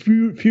 Like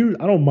feud.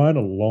 I don't mind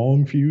a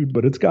long feud,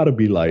 but it's got to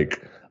be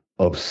like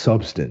of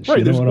substance.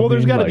 Right. You know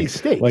there's got to be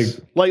stakes.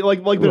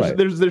 Like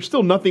there's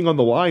still nothing on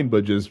the line,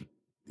 but just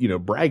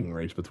bragging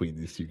rights between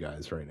these two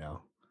guys right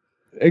now.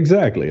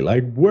 Exactly.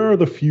 Like, where are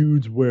the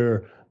feuds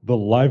where the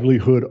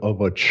livelihood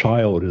of a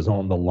child is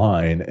on the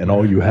line and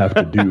all you have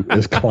to do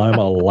is climb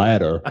a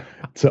ladder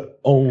to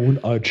own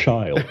a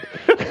child?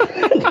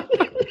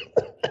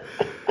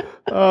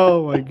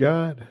 Oh my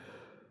God.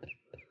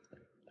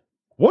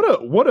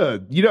 What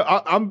a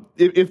I'm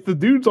if the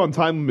dudes on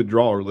Time Limit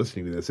Draw are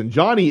listening to this, and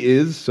Johnny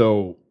is,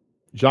 so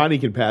Johnny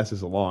can pass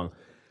this along.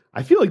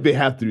 I feel like they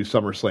have to do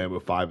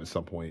SummerSlam 05 at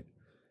some point.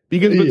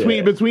 Because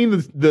between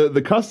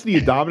the custody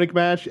of Dominic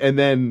match and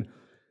then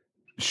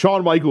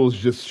Shawn Michaels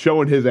just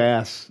showing his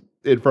ass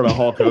in front of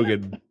Hulk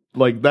Hogan,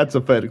 like that's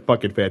a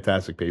fucking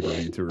fantastic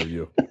pay-per-view to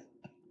review.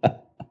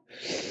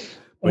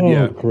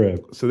 But crap.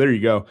 So there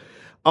you go.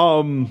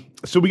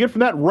 So we get from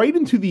that right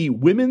into the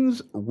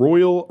Women's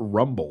Royal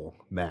Rumble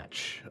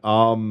match.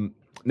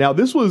 Now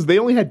they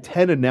only had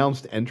 10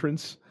 announced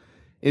entrants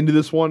into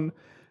this one.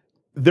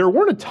 There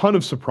weren't a ton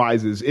of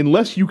surprises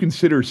unless you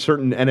consider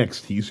certain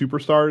NXT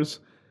superstars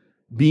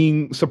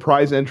being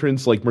surprise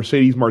entrants. Like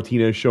Mercedes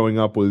Martinez showing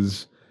up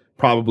was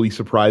probably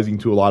surprising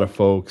to a lot of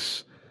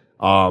folks.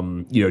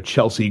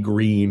 Chelsea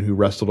Green, who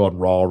wrestled on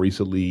Raw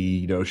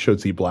recently,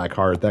 Shotzi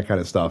Blackheart, that kind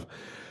of stuff.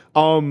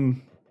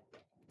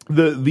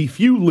 The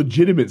few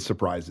legitimate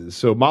surprises.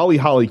 So Molly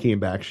Holly came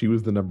back. She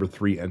was the number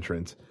 3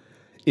 entrant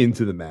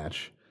into the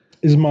match.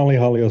 Is Molly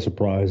Holly a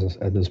surprise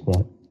at this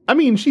point? I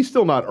mean, she's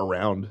still not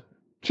around.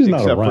 She's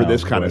not around for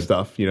this kind of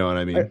stuff. You know what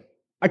I mean?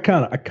 I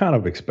kind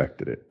of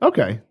expected it.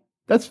 Okay.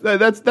 That's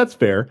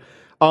fair.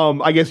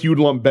 I guess you would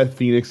lump Beth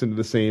Phoenix into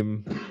the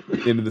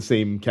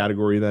same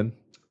category then.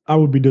 I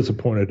would be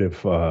disappointed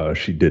if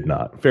she did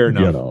not. Fair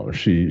enough.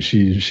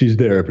 She's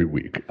there every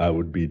week. I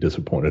would be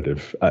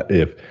disappointed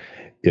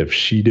if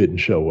she didn't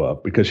show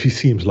up, because she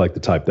seems like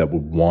the type that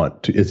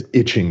is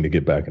itching to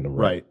get back in the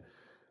ring.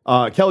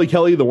 Right.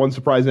 Kelly, the one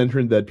surprise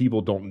entrant that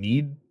people don't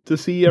need to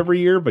see every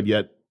year, but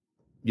yet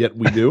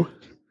we do.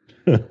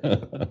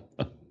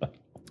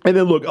 And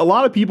then look, a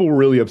lot of people were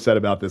really upset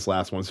about this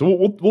last one.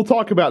 So we'll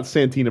talk about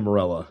Santina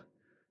Marella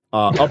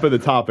up at the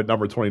top at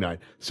number 29.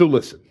 So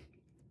listen,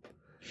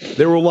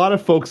 there were a lot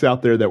of folks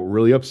out there that were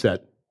really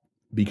upset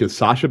because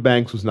Sasha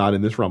Banks was not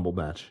in this Rumble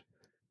match,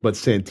 but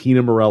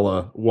Santina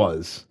Marella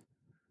was,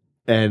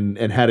 and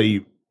had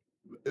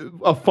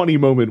a funny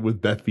moment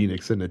with Beth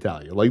Phoenix and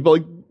Natalya. Like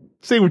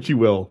say what you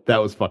will,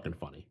 that was fucking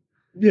funny.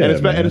 Yeah,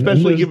 and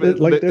especially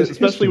given,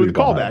 especially with the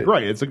callback, it.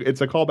 right? It's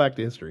a callback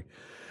to history.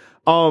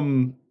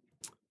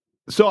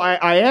 So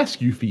I ask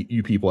you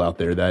people out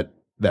there that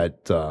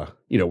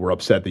were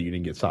upset that you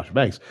didn't get Sasha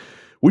Banks.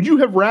 Would you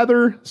have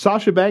rather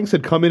Sasha Banks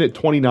had come in at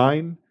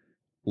 29,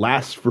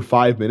 last for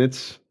 5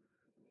 minutes,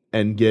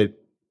 and get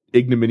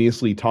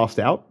ignominiously tossed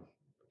out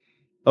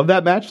of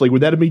that match? Like,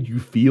 would that have made you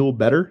feel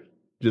better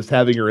just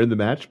having her in the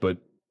match but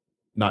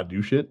not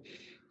do shit?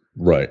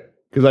 Right.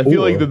 Because I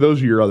feel like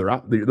those are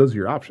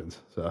your options.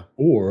 So,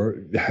 or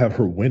have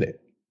her win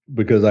it,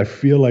 because I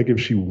feel like if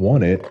she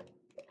won it,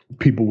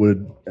 people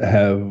would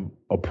have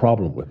a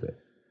problem with it.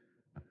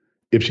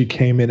 If she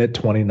came in at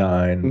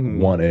 29,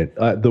 won it,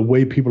 the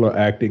way people are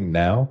acting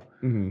now,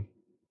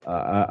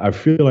 I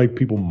feel like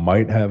people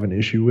might have an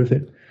issue with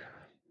it.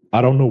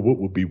 I don't know what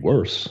would be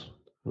worse,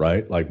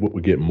 right? Like, what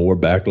would get more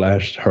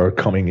backlash? Her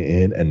coming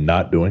in and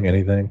not doing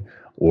anything,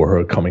 or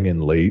her coming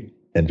in late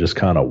and just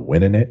kind of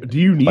winning it? Do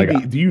you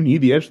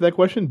need the answer to that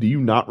question? Do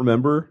you not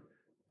remember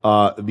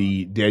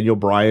the Daniel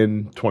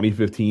Bryan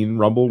 2015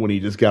 Rumble when he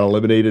just got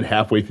eliminated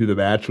halfway through the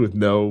match with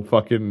no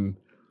fucking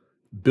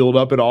build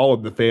up at all,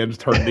 and the fans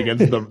turned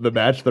against the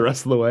match the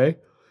rest of the way?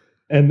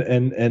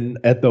 And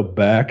at the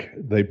back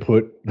they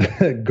put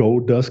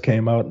Goldust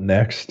came out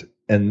next,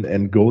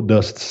 and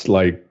Goldust's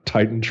like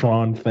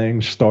Titantron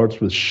thing starts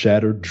with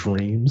Shattered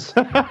Dreams.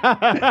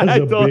 I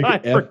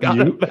forgot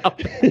about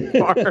that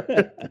part.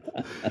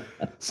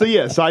 So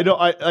I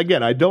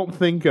don't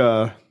think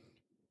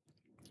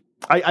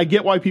I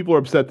get why people are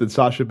upset that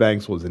Sasha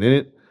Banks wasn't in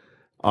it.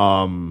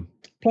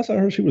 Plus, I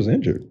heard she was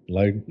injured.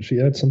 Like she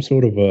had some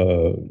sort of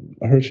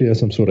I heard she had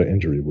some sort of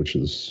injury, which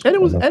is and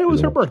it was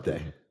her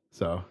birthday.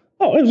 So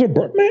it was her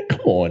birthday. Man,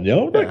 come on,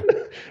 yo. Yeah.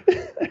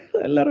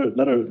 let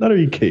her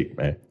eat cake,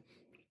 man.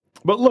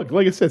 But look,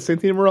 like I said,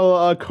 Santina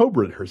Marella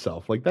cobra'd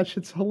herself. Like that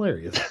shit's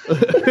hilarious.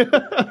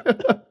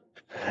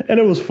 And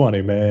it was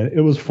funny, man.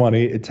 It was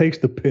funny. It takes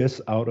the piss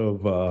out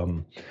of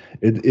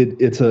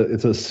it's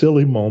a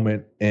silly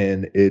moment,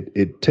 and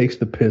it takes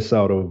the piss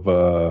out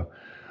of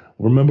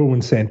remember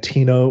when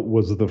Santina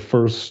was the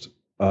first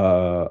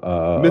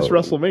Miss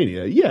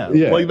WrestleMania? Yeah.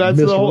 Like that's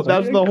Miss the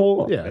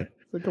whole on, yeah. Man.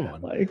 Like, come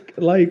on. Like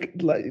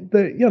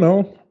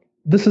the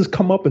this is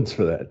comeuppance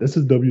for that. This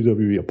is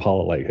WWE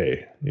Apollo. Like,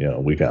 hey,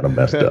 we kind of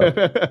messed up.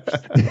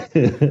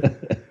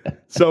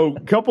 So,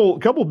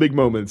 couple big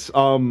moments.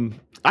 I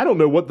don't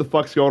know what the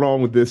fuck's going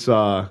on with this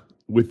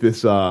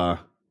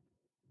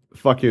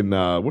fucking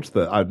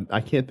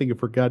I can't think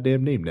of her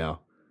goddamn name now.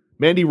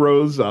 Mandy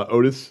Rose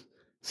Otis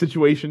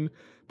situation.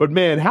 But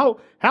man, how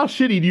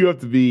shitty do you have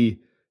to be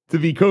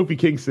Kofi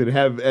Kingston and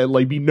have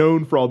be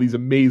known for all these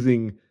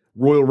amazing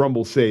Royal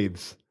Rumble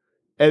saves,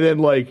 and then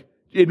like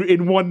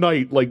in one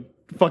night like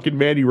fucking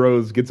Mandy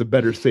Rose gets a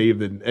better save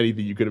than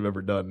anything you could have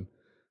ever done.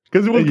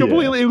 Because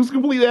it was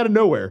completely out of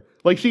nowhere.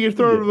 Like she gets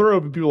thrown over the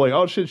rope and people are like,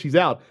 oh shit, she's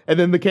out. And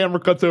then the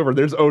camera cuts over.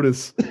 There's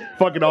Otis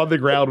fucking on the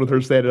ground with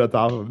her standing on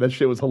top of him. That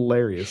shit was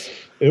hilarious.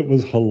 It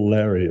was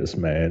hilarious,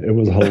 man. It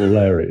was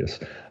hilarious.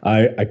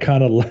 I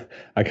kind of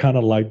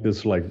like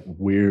this like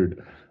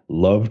weird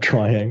love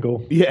triangle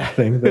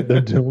thing that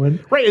they're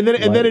doing. Right. And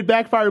then it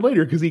backfired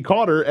later because he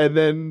caught her and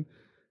then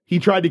he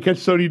tried to catch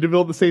Sonya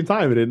Deville at the same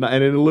time and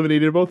it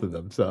eliminated both of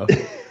them. So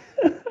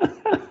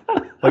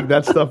like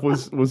that stuff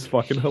was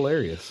fucking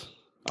hilarious.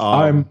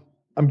 I'm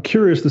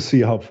curious to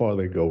see how far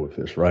they go with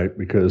this, right?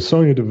 Because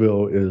Sonya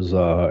Deville is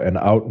an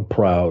out and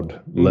proud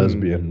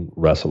lesbian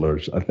wrestler.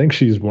 I think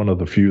she's one of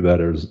the few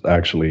that is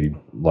actually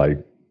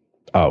like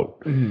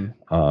out.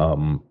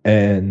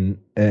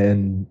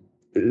 And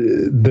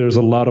there's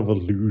a lot of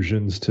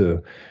allusions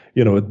to,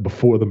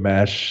 before the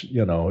match,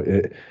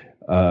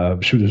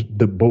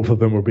 both of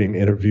them were being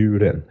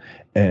interviewed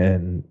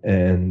and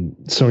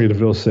Sonya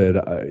Deville said,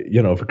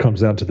 if it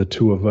comes down to the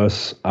two of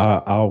us,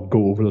 I'll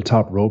go over the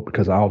top rope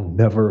because I'll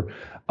never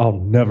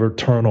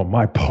turn on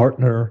my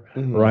partner,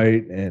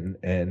 right?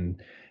 And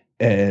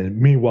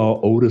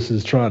meanwhile Otis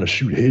is trying to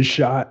shoot his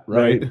shot,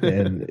 right?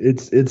 And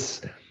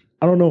it's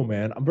I don't know,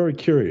 man. I'm very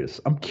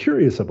curious. I'm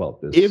curious about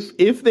this.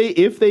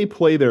 If they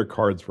play their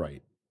cards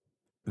right,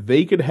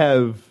 they could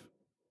have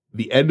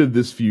the end of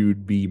this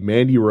feud be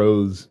Mandy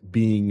Rose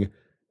being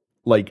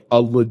like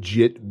a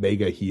legit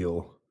mega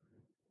heel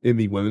in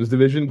the women's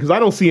division. Because I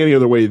don't see any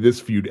other way this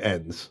feud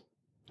ends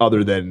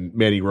other than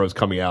Mandy Rose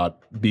coming out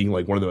being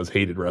like one of the most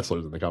hated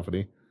wrestlers in the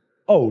company.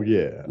 Oh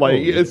yeah.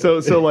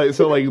 So they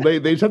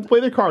just have to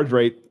play their cards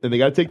right and they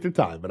got to take their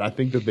time. But I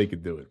think that they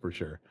could do it for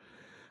sure.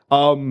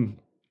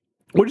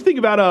 What do you think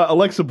about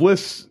Alexa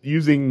Bliss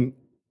using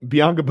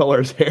Bianca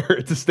Belair's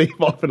hair to stave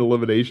off an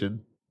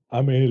elimination?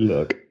 I mean,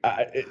 look,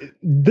 I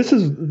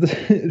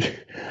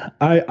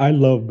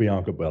love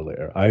Bianca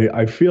Belair.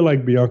 I feel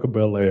like Bianca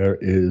Belair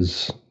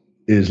is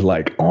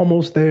like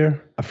almost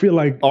there. I feel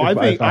like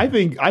I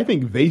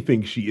think they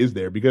think she is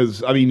there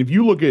because I mean, if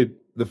you look at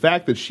the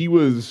fact that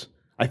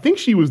I think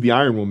she was the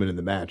Iron Woman in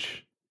the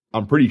match.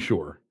 I'm pretty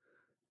sure.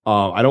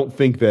 I don't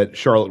think that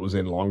Charlotte was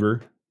in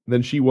longer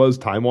than she was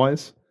time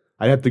wise.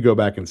 I'd have to go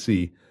back and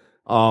see.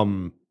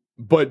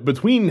 But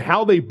between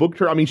how they booked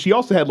her, I mean, she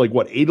also had like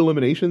 8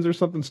 eliminations or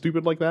something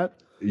stupid like that.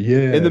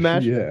 Yeah, in the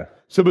match. Yeah.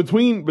 So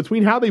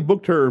between how they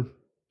booked her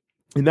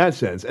in that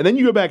sense, and then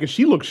you go back and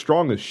she looks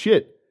strong as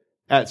shit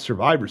at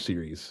Survivor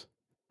Series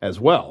as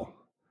well.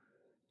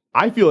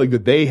 I feel like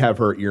that they have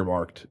her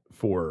earmarked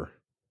for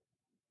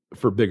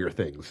bigger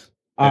things.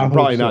 And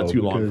probably not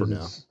too long from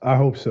now. I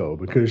hope so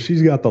because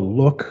she's got the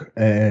look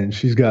and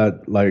she's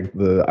got like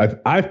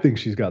I think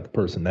she's got the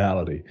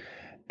personality.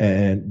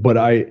 But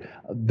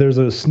there's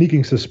a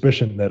sneaking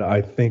suspicion that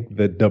I think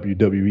that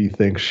WWE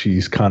thinks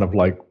she's kind of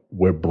like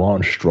where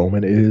Braun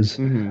Strowman is.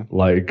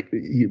 Like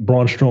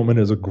Braun Strowman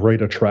is a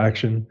great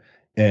attraction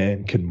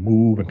and can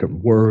move and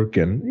can work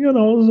and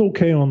is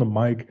okay on the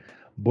mic,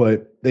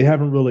 but they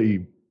haven't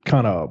really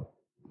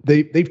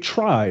they've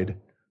tried,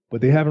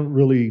 but they haven't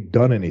really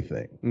done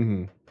anything.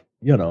 And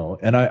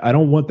I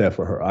don't want that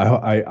for her.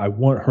 I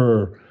want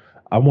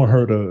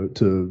her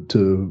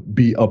to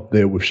be up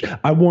there with.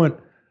 I want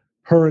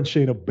her and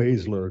Shayna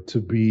Baszler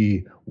to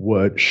be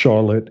what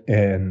Charlotte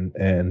and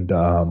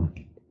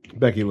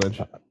Becky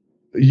Lynch.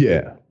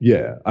 Yeah.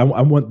 I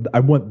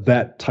want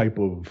that type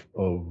of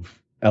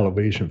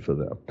elevation for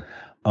them.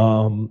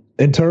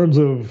 In terms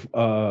of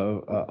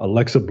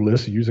Alexa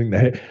Bliss using the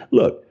hair,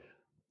 look,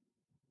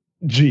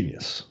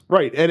 Genius.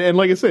 Right. And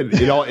like I said,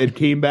 it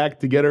came back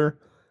to get her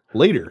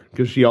later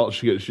because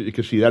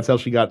that's how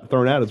she got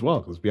thrown out as well,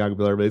 because Bianca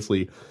Belair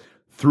basically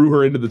threw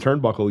her into the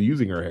turnbuckle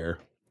using her hair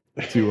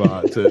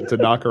to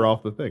knock her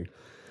off the thing.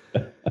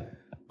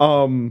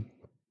 And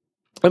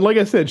like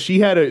I said,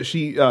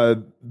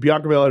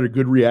 Bianca Belair had a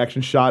good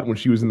reaction shot when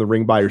she was in the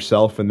ring by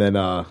herself, and then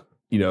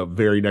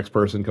very next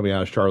person coming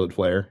out is Charlotte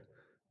Flair,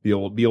 the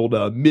old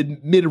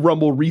mid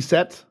Rumble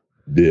reset.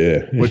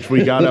 Yeah, which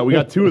we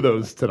got two of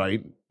those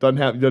tonight.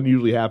 Doesn't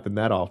usually happen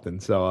that often.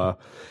 So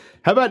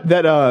how about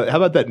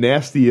that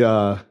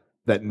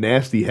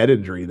nasty head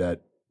injury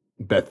that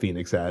Beth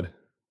Phoenix had?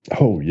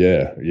 Oh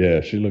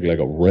yeah. She looked like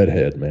a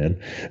redhead, man.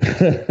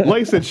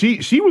 Like I said,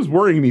 she was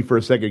worrying me for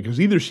a second because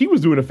either she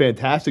was doing a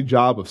fantastic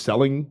job of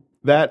selling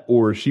that,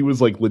 or she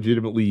was like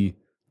legitimately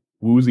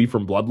woozy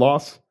from blood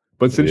loss.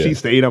 But since she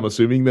stayed, I'm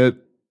assuming that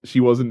she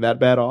wasn't that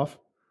bad off.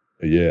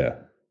 Yeah.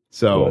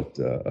 So,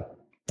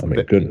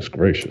 goodness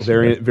gracious.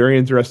 Very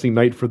interesting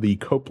night for the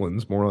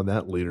Copelands. More on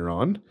that later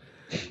on.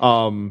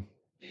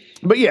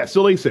 But yeah,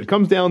 so like I said, it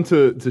comes down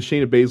to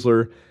Shayna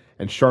Baszler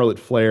and Charlotte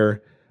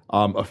Flair.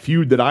 A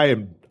feud that I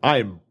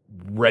am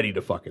ready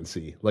to fucking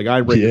see. Like,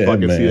 I'm ready to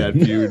fucking see that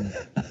feud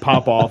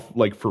pop off,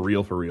 like, for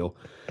real.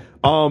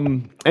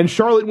 And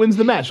Charlotte wins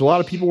the match. A lot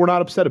of people were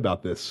not upset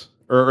about this,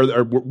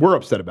 or were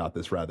upset about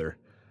this, rather.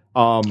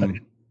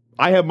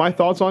 I have my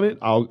thoughts on it.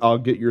 I'll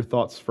get your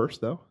thoughts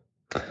first, though.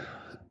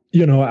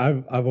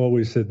 I've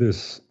always said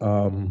this.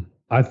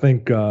 I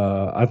think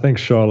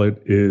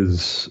Charlotte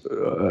is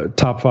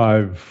top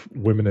 5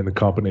 women in the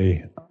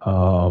company.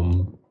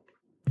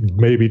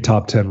 Maybe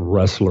top 10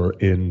 wrestler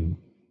in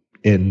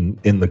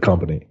the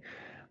company.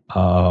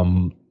 I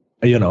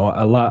know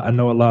a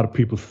lot of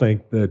people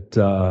think that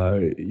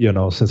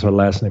since her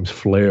last name's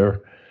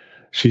Flair,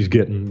 she's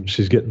getting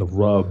the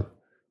rub,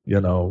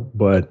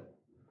 but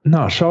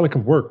no, Charlotte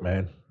can work,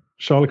 man.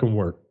 Charlotte can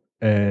work.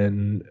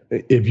 And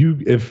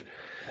if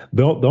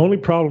the only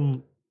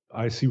problem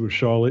I see with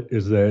Charlotte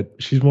is that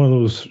she's one of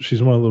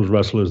those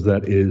wrestlers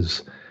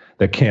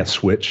that can't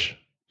switch.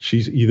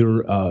 She's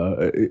either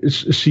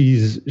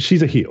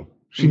she's a heel.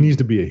 She needs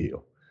to be a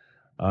heel.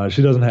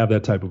 She doesn't have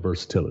that type of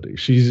versatility.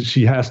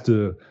 She has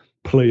to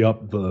play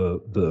up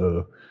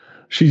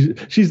she's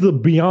the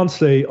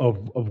Beyonce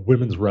of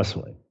women's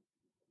wrestling,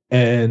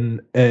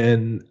 and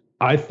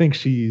I think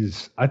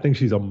she's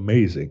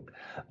amazing.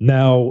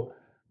 Now,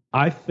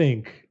 I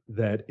think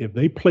that if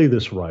they play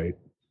this right,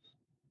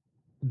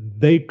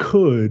 they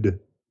could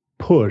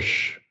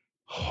push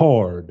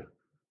hard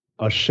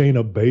a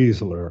Shayna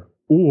Baszler,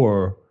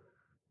 or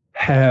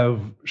have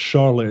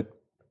Charlotte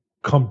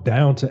come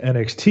down to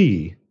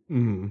NXT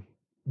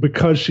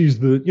because she's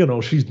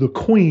the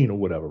queen or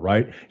whatever,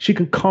 right? She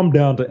can come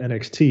down to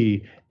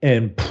NXT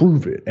and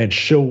prove it and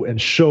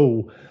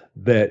show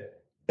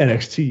that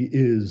NXT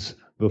is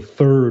the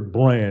third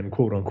brand,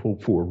 quote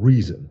unquote, for a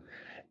reason,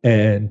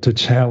 and to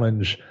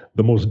challenge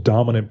the most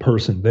dominant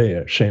person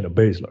there, Shayna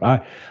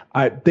Baszler.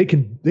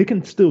 They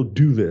can still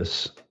do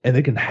this, and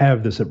they can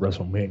have this at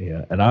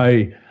WrestleMania, and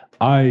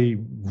I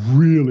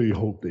really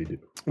hope they do.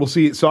 Well,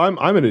 see, so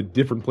I'm in a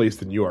different place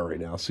than you are right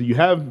now. So you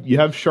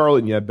have Charlotte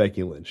and you have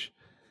Becky Lynch.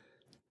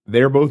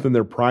 They're both in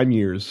their prime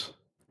years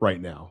right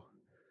now.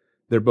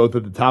 They're both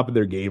at the top of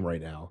their game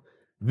right now.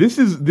 This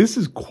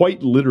is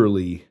quite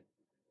literally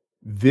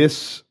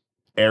this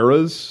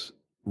era's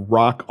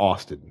Rock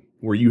Austin,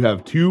 where you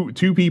have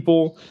two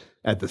people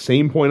at the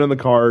same point on the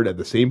card, at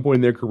the same point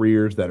in their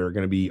careers, that are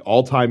going to be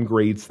all-time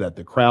greats, that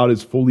the crowd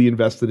is fully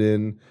invested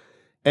in.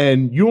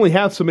 And you only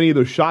have so many of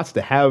those shots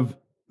to have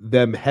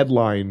them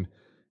headline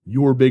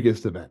your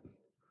biggest event.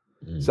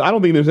 So I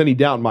don't think there's any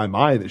doubt in my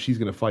mind that she's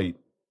going to fight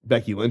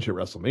Becky Lynch at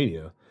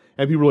WrestleMania.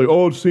 And people are like,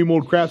 oh, same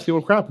old crap.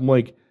 I'm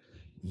like,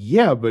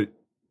 yeah, but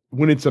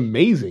when it's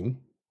amazing,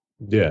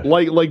 yeah,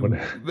 that's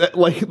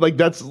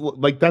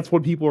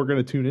what people are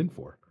going to tune in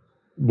for.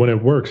 When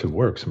it works,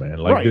 man.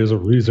 Like, right. There's a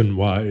reason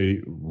why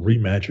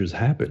rematches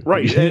happen.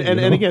 Right. And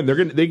again,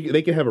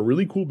 they can have a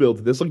really cool build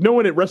to this. Like, no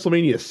one at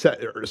WrestleMania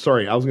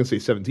I was going to say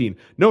 17.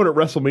 No one at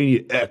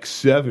WrestleMania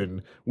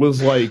X7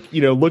 was like,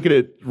 looking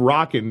at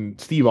Rock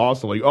and Steve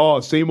Austin like, oh,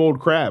 same old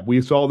crap.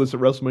 We saw this at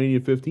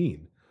WrestleMania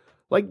 15.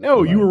 Like,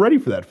 no, You were ready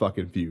for that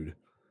fucking feud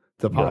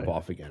to pop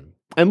off again.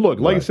 And look,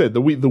 like I said,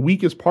 the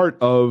weakest part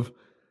of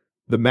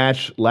the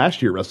match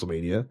last year at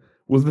WrestleMania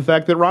was the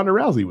fact that Ronda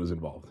Rousey was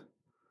involved.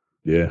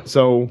 Yeah.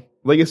 So,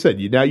 like I said,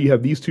 now you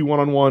have these two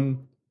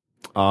one-on-one,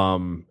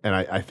 and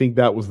I think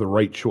that was the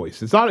right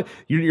choice. It's not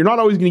you're not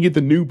always going to get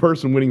the new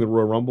person winning the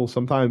Royal Rumble.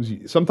 Sometimes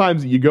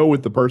you go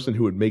with the person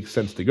who it makes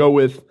sense to go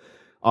with.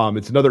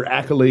 It's another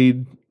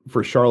accolade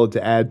for Charlotte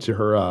to add to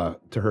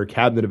her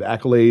cabinet of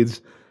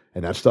accolades,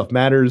 and that stuff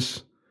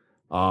matters.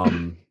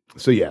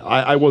 So yeah,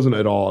 I wasn't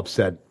at all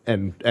upset,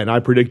 and I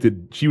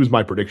predicted she was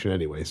my prediction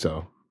anyway,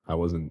 so I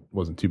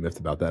wasn't too miffed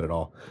about that at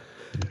all.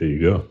 There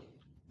you go.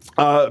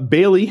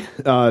 Bayley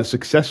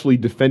successfully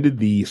defended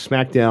the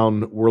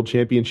SmackDown World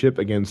Championship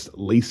against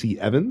Lacey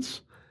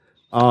Evans.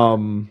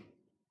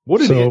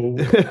 What did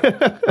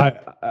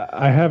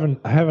I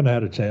haven't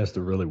had a chance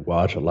to really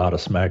watch a lot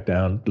of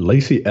SmackDown.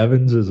 Lacey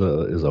Evans is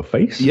a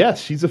face.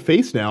 Yes, she's a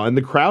face now, and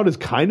the crowd is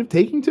kind of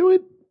taking to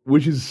it,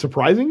 which is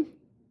surprising.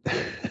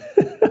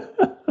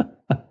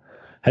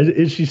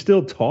 Is she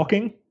still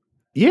talking?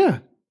 Yeah,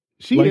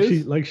 she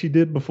is. Like she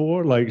did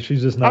before. Like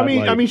she's just not.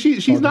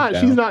 She's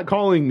not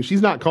calling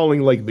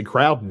like the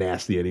crowd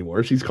nasty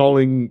anymore. She's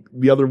calling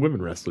the other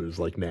women wrestlers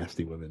like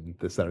nasty women,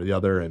 this, that, or the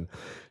other. And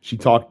she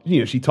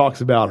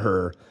talks about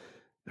her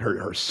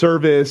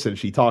service, and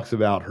she talks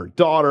about her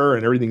daughter,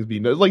 and everything's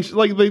being like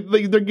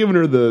they're giving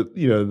her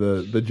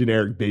the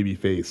generic baby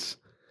face,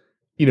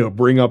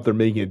 bring up. They're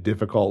making it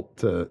difficult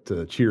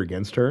to cheer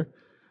against her.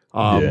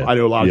 I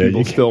know a lot of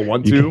people still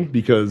want to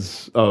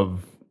because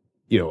of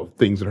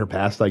things in her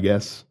past, I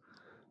guess.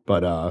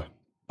 But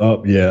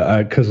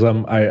because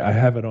I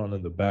have it on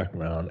in the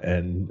background,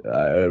 and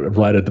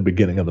right at the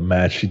beginning of the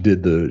match, she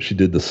did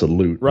the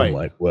salute. Right. I'm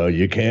like, well,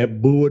 you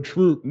can't boo a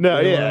troop. No,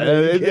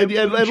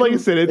 and like I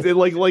said,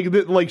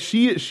 it's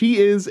she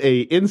is a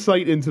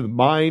insight into the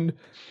mind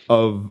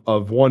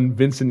of one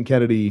Vincent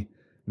Kennedy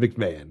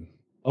McMahon.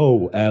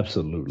 Oh,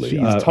 absolutely.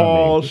 She's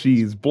tall.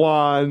 She's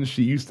blonde.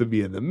 She used to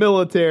be in the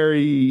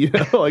military.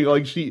 If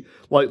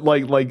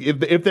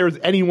there's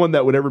anyone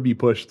that would ever be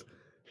pushed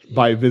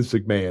by Vince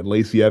McMahon,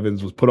 Lacey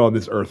Evans was put on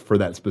this earth for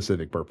that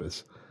specific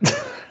purpose.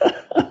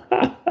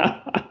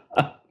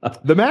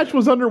 The match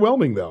was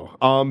underwhelming, though.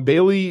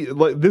 Bayley,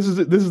 this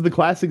is the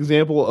classic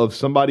example of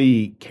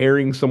somebody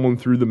carrying someone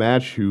through the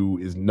match who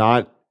is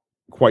not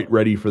quite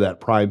ready for that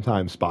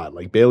primetime spot.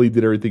 Like, Bayley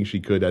did everything she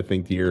could, I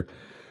think, here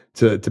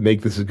to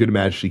make this as good a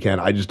match as she can.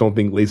 I just don't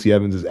think Lacey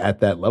Evans is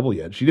at that level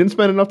yet. She didn't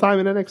spend enough time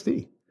in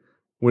NXT.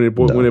 When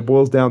it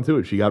boils down to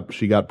it, she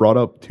got brought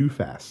up too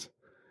fast.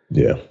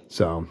 Yeah.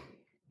 So,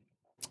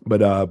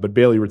 but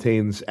Bayley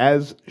retains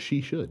as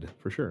she should,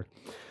 for sure.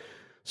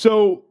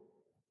 So,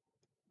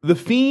 The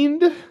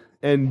Fiend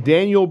and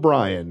Daniel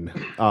Bryan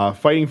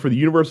fighting for the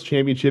Universal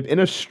Championship in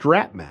a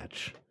strap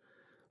match,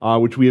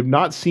 which we have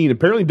not seen.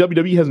 Apparently,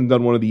 WWE hadn't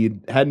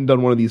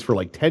done one of these for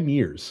like 10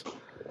 years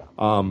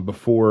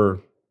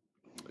before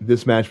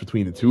this match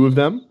between the two of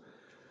them.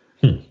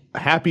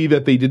 Happy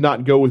that they did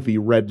not go with the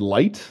red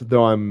light,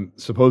 though I'm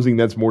supposing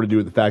that's more to do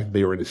with the fact that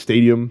they were in a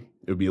stadium.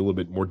 It would be a little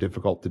bit more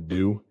difficult to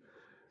do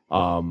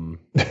than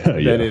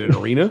in an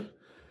arena.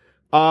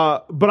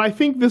 But I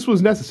think this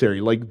was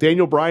necessary. Like,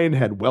 Daniel Bryan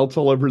had welts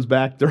all over his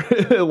back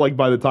like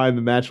by the time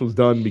the match was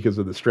done because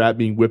of the strap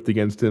being whipped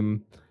against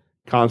him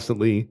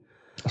constantly.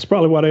 That's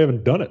probably why they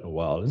haven't done it in a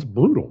while. It's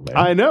brutal, man.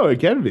 I know, it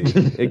can be.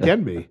 It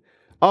can be.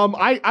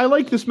 I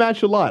like this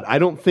match a lot. I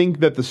don't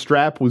think that the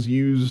strap was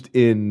used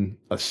in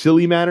a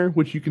silly manner,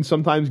 which you can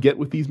sometimes get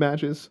with these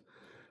matches.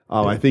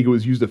 I think it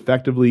was used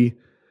effectively.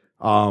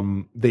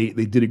 They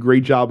did a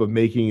great job of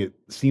making it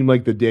seem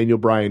like that Daniel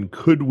Bryan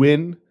could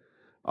win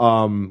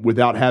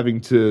without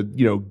having to,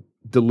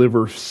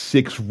 deliver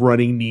 6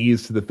 running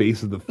knees to the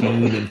face of the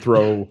Fiend and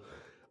throw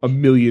a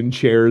million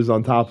chairs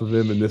on top of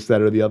him and this,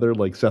 that, or the other,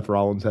 like Seth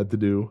Rollins had to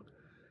do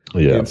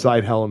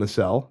inside Hell in a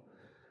Cell.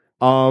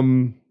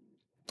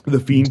 The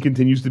Fiend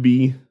continues to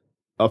be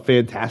a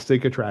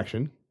fantastic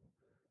attraction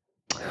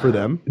for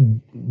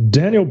them.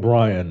 Daniel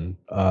Bryan,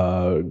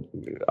 I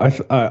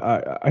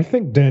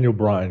think Daniel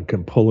Bryan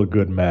can pull a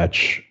good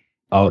match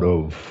out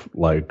of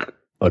like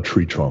a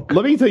tree trunk.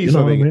 Let me tell you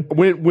something.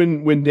 What I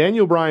mean? When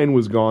Daniel Bryan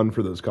was gone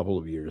for those couple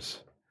of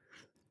years,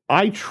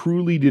 I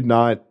truly did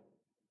not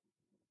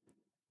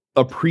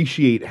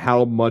appreciate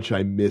how much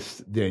I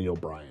missed Daniel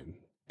Bryan.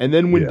 And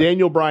then when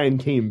Daniel Bryan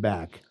came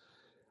back,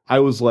 I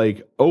was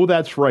like, oh,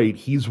 that's right.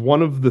 He's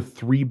one of the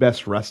 3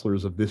 best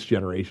wrestlers of this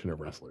generation of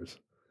wrestlers.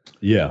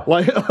 Yeah.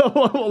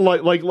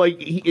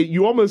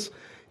 You almost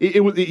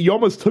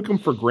took him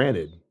for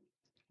granted.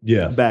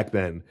 Yeah. Back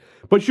then.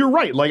 But you're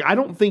right. Like, I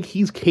don't think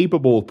he's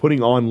capable of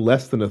putting on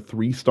less than a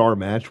 3-star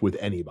match with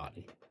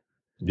anybody.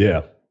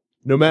 Yeah.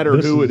 No matter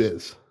who it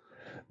is.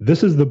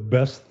 This is the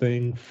best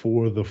thing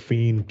for the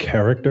Fiend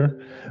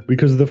character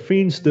because the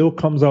Fiend still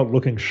comes out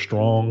looking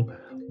strong.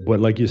 But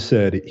like you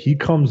said, he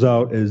comes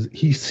out as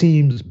he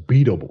seems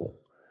beatable.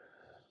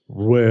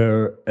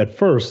 Where at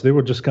first they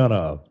were just kind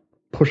of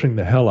pushing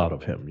the hell out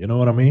of him. You know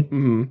what I mean?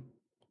 Mm-hmm.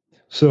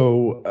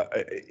 So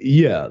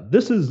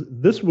this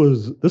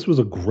was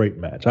a great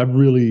match. I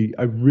really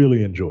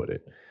enjoyed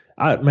it.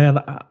 I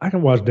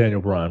can watch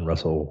Daniel Bryan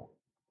wrestle.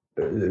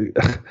 He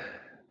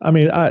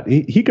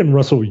can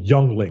wrestle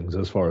younglings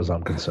as far as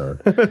I'm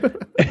concerned,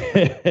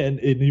 and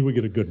he would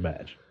get a good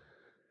match.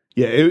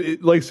 Yeah,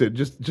 like I said,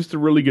 just a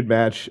really good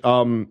match.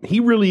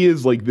 He really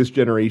is like this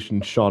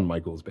generation Shawn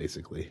Michaels,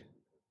 basically.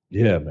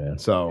 Yeah, man.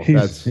 So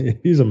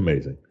he's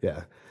amazing.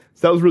 Yeah,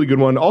 so that was a really good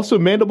one. Also,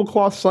 Mandible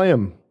Claw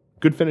Slam,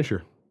 good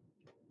finisher.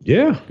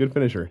 Yeah, good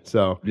finisher.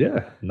 So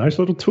yeah, nice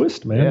little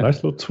twist, man. Yeah.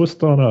 Nice little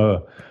twist on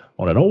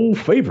an old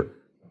favorite.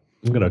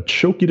 I'm gonna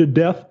choke you to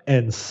death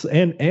and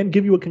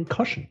give you a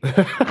concussion.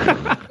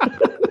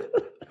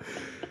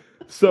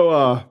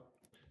 So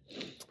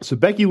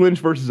Becky Lynch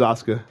versus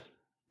Asuka.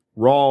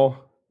 Raw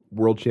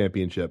World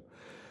Championship.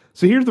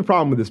 So here's the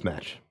problem with this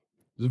match.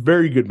 It's a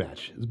very good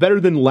match. It's better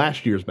than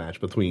last year's match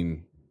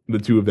between the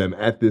two of them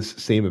at this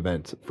same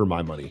event, for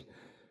my money.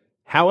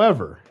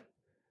 However,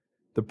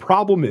 the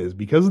problem is,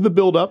 because of the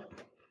build-up,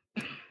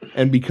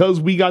 and because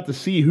we got to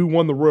see who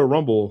won the Royal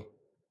Rumble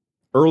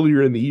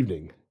earlier in the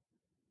evening,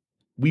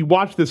 we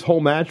watched this whole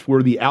match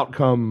where the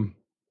outcome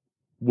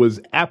was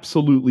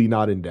absolutely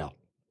not in doubt.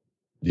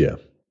 Yeah.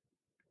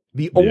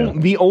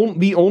 The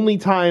only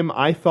time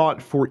I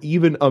thought for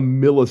even a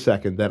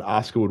millisecond that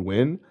Asuka would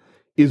win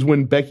is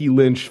when Becky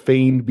Lynch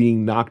feigned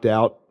being knocked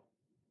out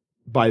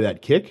by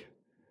that kick.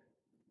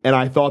 And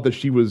I thought that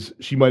she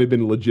might have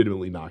been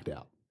legitimately knocked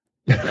out.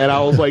 And I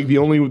was like, the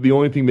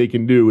only thing they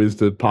can do is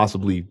to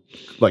possibly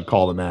like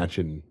call the match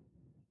and,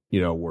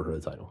 award her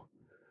the title.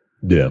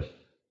 Yeah.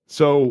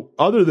 So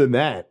other than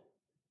that,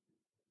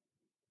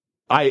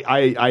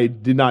 I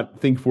did not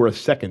think for a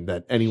second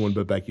that anyone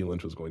but Becky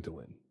Lynch was going to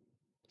win.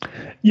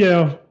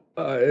 Yeah.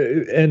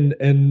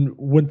 And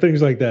when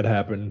things like that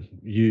happen,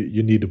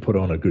 you need to put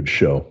on a good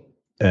show.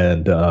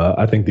 And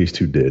I think these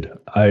two did.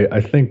 I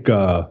think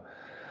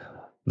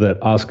that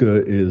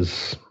Asuka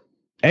is,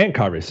 and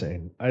Kairi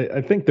Sane,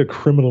 I think they're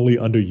criminally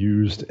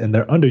underused, and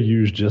they're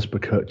underused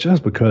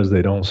just because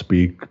they don't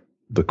speak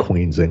the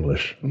Queen's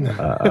English.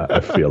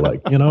 I feel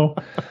like,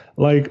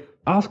 like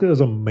Asuka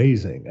is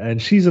amazing, and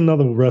she's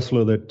another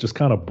wrestler that just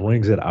kind of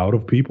brings it out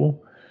of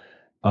people.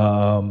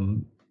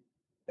 And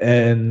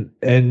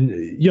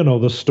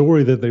the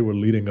story that they were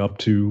leading up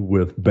to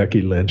with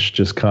Becky Lynch,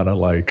 just kind of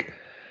like,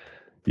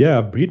 yeah,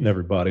 I've beaten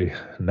everybody.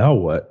 Now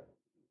what?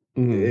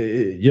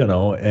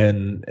 Mm-hmm.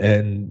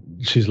 And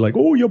she's like,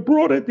 oh, you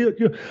brought it.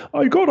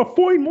 I gotta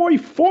find my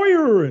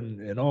fire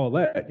and all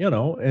that,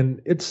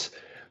 and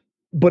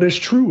but it's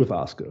true with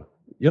Asuka.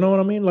 You know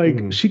what I mean?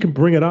 Like, she can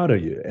bring it out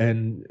of you,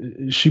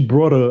 and she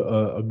brought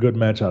a good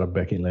match out of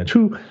Becky Lynch,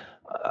 who,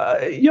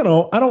 I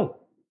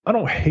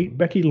don't hate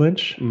Becky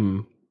Lynch,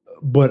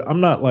 but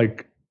I'm not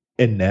like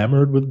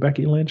enamored with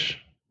Becky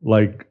Lynch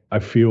like I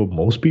feel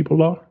most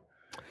people are.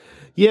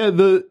 Yeah,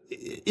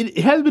 it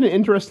has been an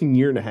interesting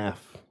year and a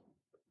half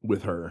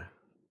with her,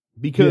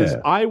 because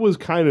I was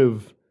kind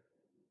of,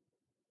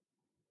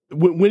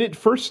 when it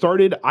first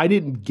started, I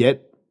didn't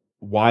get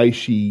why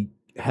she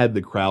had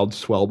the crowd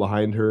swell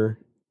behind her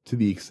to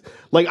the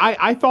like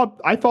I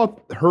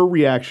thought her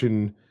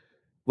reaction,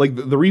 like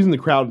the reason the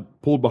crowd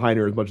pulled behind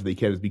her as much as they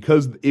can is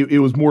because it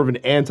was more of an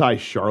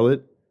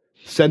anti-Charlotte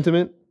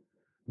sentiment.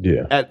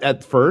 Yeah.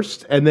 At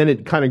first, and then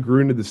it kind of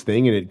grew into this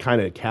thing, and it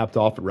kind of capped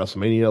off at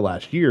WrestleMania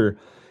last year.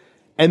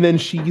 And then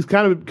she's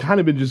kind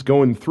of been just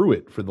going through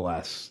it for the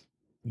last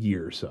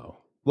year or so.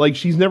 Like,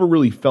 she's never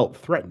really felt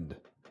threatened.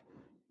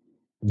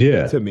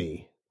 Yeah. To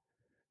me.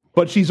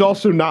 But she's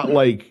also not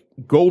like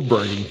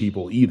Goldberging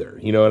people either.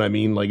 You know what I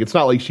mean? Like, it's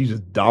not like she's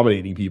just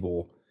dominating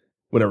people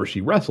whenever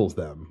she wrestles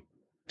them.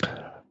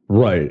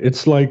 Right.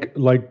 It's like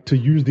to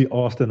use the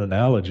Austin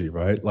analogy,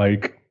 right?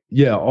 Like,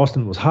 yeah,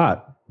 Austin was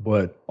hot,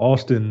 but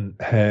Austin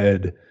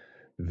had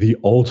the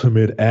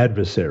ultimate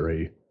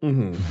adversary,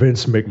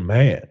 Vince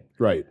McMahon.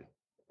 Right.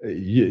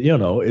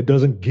 It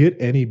doesn't get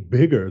any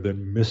bigger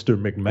than Mr.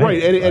 McMahon.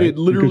 Right. And it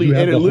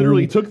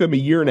literally took them a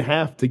year and a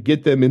half to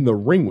get them in the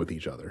ring with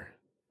each other.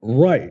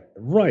 Right.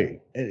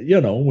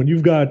 When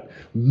you've got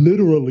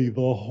literally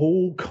the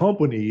whole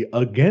company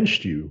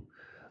against you,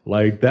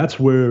 like, that's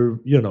where,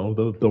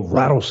 the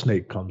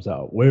rattlesnake comes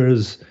out.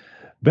 Whereas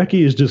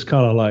Becky is just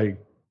kind of like,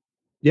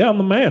 yeah, I'm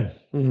the man.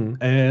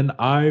 And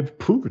I've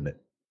proven it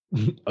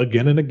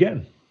again and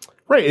again.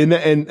 Right.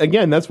 And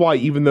again, that's why,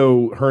 even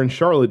though her and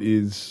Charlotte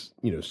is,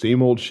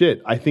 same old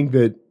shit, I think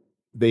that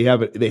they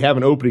have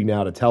an opening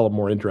now to tell a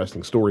more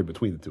interesting story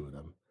between the two of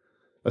them,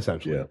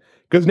 essentially. Yeah.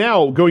 Because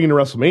now, going into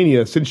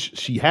WrestleMania, since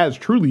she has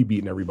truly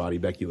beaten everybody,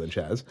 Becky Lynch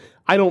has,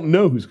 I don't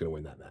know who's going to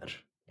win that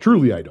match.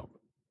 Truly, I don't.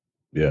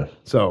 Yeah.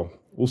 So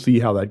we'll see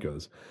how that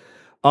goes.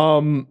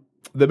 The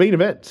main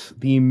event,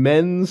 the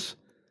men's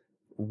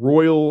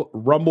Royal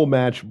Rumble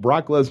match,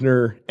 Brock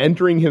Lesnar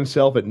entering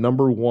himself at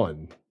number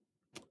 1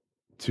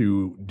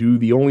 to do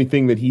the only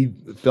thing that he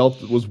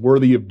felt was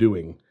worthy of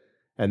doing,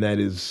 and that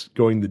is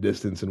going the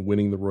distance and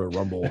winning the Royal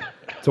Rumble.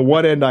 To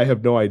what end, I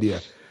have no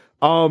idea.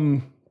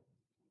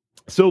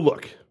 So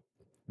look,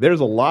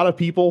 there's a lot of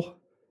people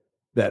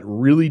that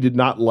really did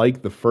not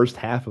like the first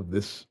half of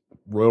this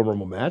Royal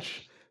Rumble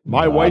match.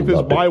 My wife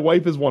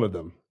is one of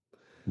them.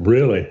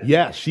 Really?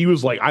 Yeah, she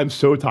was like, I'm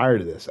so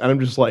tired of this. And I'm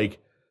just like,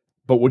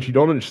 but what you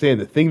don't understand,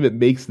 the thing that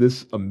makes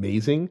this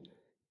amazing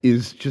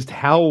is just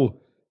how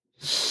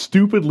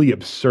stupidly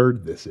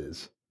absurd this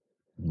is.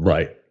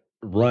 Right.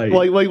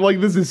 Like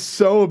this is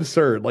so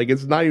absurd. Like,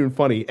 it's not even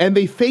funny. And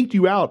they faked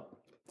you out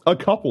a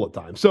couple of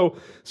times. So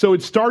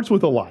it starts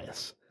with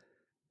Elias.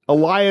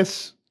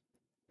 Elias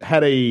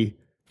had a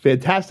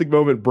fantastic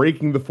moment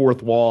breaking the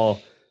fourth wall,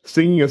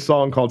 singing a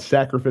song called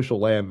Sacrificial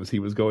Lamb as he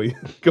was going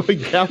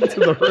down to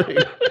the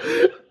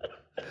ring.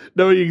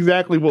 Knowing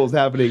exactly what was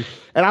happening.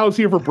 And I was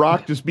here for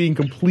Brock just being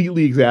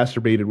completely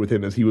exacerbated with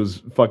him as he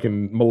was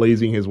fucking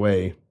malazing his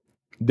way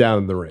down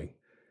in the ring.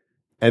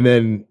 And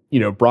then,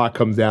 Brock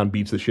comes down,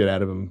 beats the shit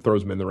out of him,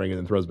 throws him in the ring, and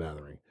then throws him out of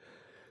the ring.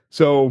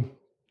 So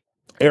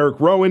Eric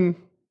Rowan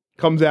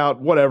comes out,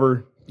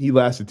 whatever. He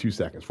lasted 2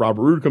 seconds.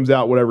 Robert Roode comes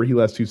out, whatever. He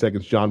lasted 2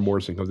 seconds. John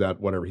Morrison comes out,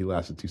 whatever. He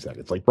lasted 2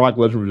 seconds. Like, Brock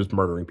Lesnar was just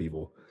murdering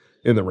people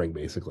in the ring,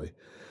 basically.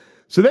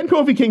 So then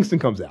Kofi Kingston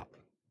comes out.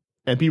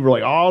 And people are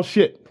like, oh,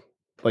 shit.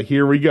 Like,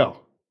 here we go.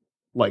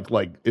 Like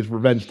it's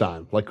revenge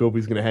time. Like,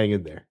 Kofi's going to hang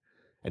in there.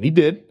 And he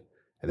did.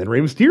 And then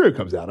Rey Mysterio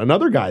comes out.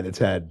 Another guy that's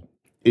had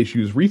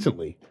issues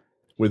recently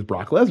with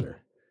Brock Lesnar.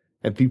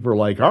 And people are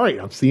like, all right,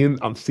 I'm seeing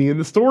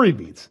the story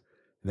beats.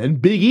 And then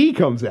Big E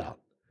comes out.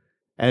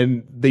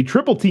 And they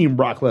triple team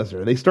Brock Lesnar.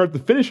 And they start the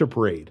finisher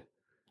parade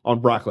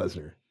on Brock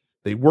Lesnar.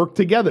 They work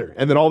together.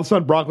 And then all of a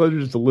sudden, Brock Lesnar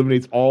just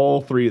eliminates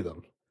all three of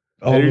them.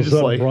 All of a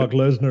sudden,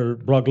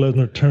 Brock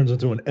Lesnar turns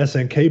into an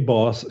SNK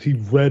boss. He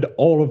read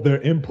all of their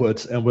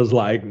inputs and was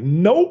like,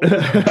 nope.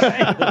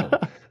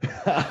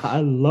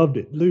 I loved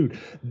it. Dude,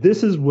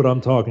 this is what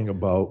I'm talking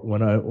about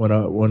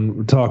when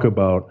we talk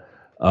about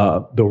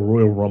the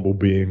Royal Rumble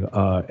being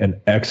an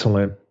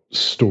excellent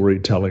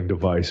storytelling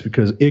device,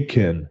 because it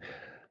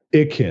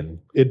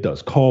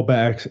does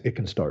callbacks, it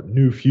can start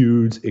new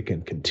feuds, it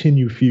can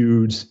continue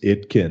feuds,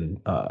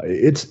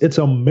 it's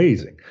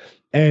amazing.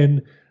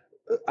 And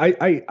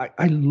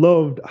I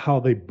loved how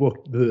they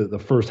booked the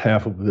first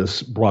half of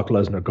this Brock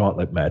Lesnar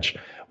gauntlet match,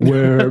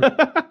 where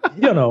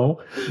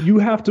you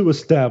have to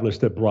establish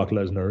that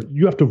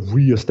you have to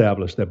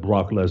reestablish that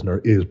Brock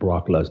Lesnar is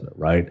Brock Lesnar,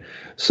 right?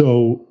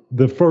 So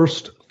the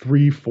first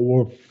 3,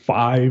 4,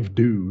 5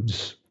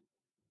 dudes,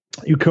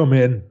 you come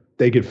in,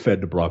 they get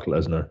fed to Brock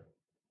Lesnar.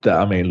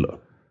 I mean,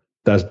 look,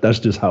 that's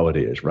just how it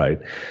is,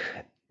 right?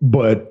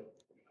 But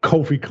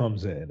Kofi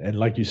comes in, and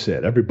like you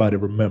said, everybody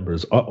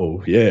remembers,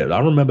 yeah, I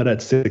remember that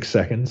 6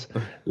 seconds.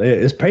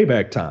 It's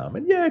payback time.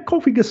 And yeah,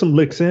 Kofi gets some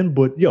licks in,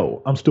 but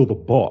I'm still the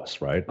boss,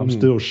 right? I'm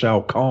still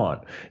Shao Kahn.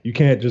 You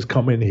can't just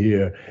come in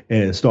here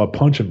and start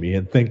punching me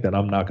and think that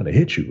I'm not going to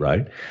hit you,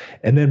 right?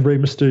 And then Rey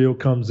Mysterio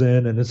comes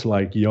in, and it's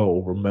like,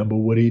 remember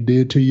what he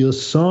did to your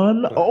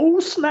son? Oh,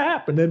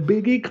 snap. And then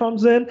Big E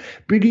comes in.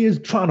 Big E is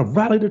trying to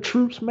rally the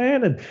troops,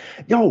 man. And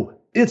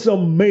it's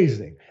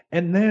amazing.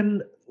 And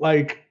then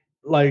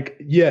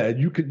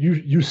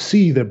you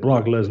see that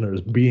Brock Lesnar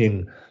is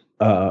being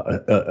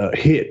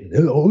hit.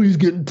 Oh, he's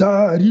getting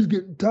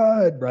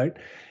tired, right?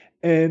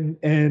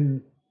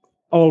 And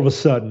all of a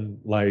sudden,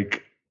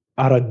 like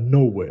out of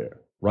nowhere,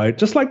 right?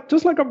 Just like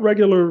a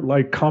regular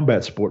like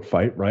combat sport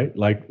fight, right?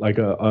 Like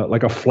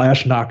a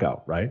flash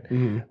knockout, right?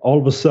 Mm-hmm. All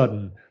of a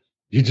sudden,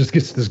 he just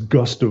gets this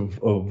gust of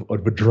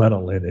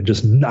adrenaline and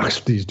just knocks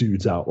these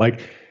dudes out.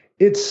 Like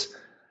it's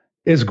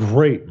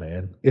great,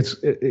 man.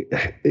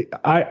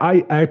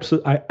 I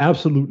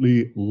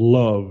absolutely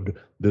loved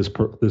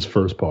this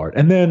first part,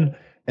 and then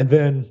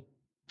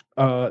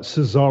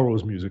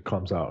Cesaro's music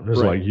comes out, and it's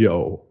like,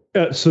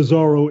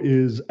 Cesaro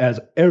is, as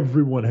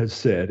everyone has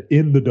said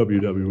in the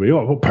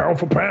WWE, pound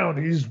for pound,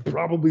 he's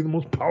probably the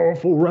most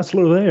powerful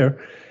wrestler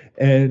there,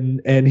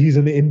 and he's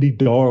an indie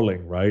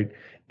darling, right?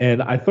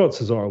 And I thought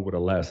Cesaro would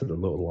have lasted a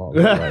little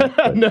longer.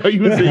 Right? No, he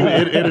was in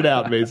and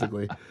out,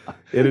 basically.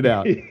 In and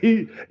out.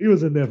 He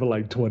was in there for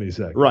like 20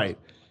 seconds. Right.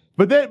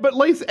 But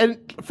Lace, and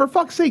for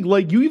fuck's sake,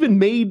 like, you even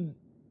made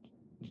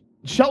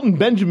Shelton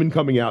Benjamin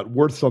coming out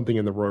worth something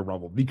in the Royal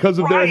Rumble because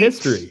of their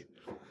history.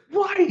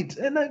 Right.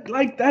 And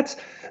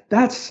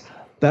that's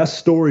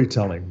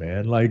storytelling,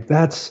 man. Like,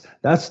 that's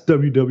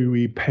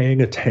WWE paying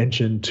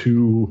attention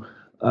to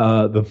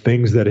the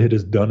things that it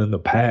has done in the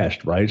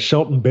past, right?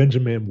 Shelton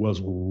Benjamin was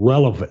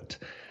relevant.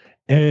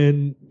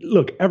 And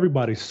look,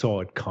 everybody saw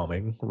it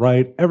coming,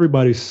 right?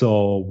 Everybody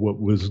saw what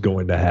was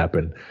going to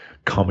happen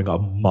coming a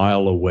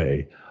mile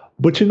away.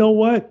 But you know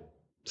what?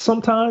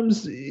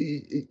 Sometimes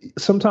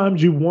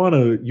you want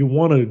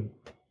to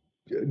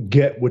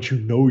get what you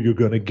know you're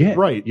going to get.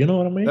 Right. You know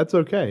what I mean? That's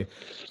okay.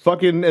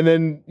 And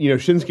then,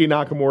 Shinsuke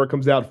Nakamura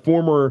comes out,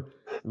 former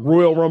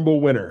Royal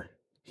Rumble winner.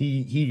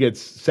 He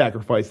gets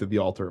sacrificed at the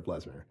altar of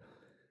Lesnar.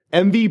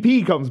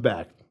 MVP comes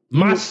back.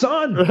 My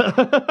son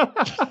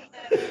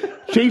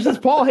chases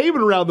Paul Heyman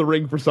around the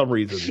ring for some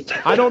reason.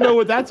 I don't know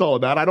what that's all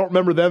about. I don't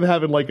remember them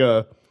having like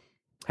a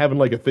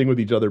thing with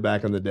each other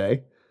back in the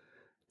day.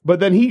 But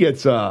then he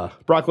gets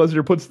Brock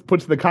Lesnar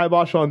puts the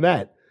kibosh on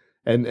that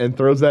and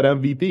throws that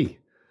MVP.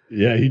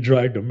 Yeah, he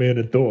dragged him in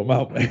and threw him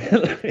out,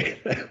 man.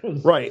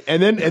 Right,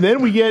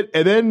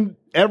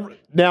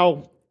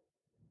 now.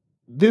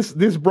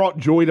 This brought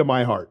joy to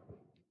my heart.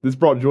 This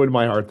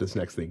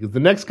next thing. Because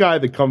the next guy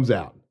that comes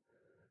out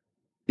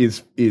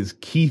is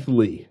Keith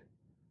Lee.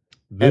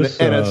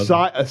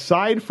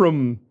 Aside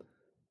from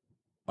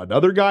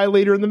another guy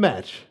later in the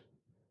match,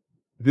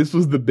 this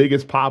was the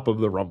biggest pop of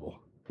the Rumble,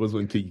 was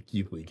when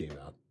Keith Lee came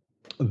out.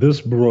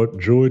 This brought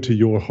joy to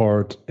your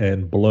heart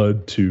and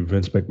blood to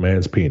Vince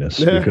McMahon's penis,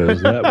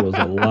 because that was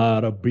a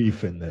lot of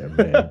beef in there,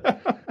 man.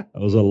 There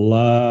was a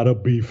lot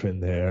of beef in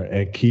there.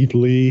 And Keith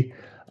Lee,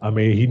 I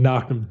mean, he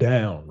knocked him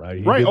down,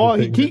 right?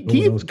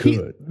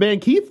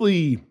 Keith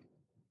Lee,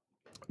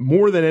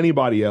 more than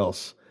anybody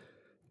else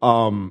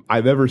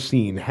I've ever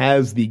seen,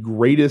 has the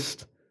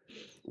greatest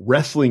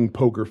wrestling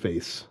poker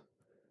face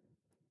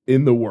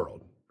in the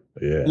world.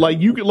 Yeah. Like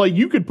you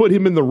could put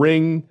him in the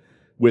ring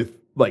with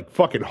like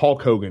fucking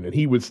Hulk Hogan and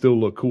he would still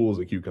look cool as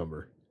a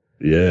cucumber.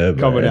 Yeah,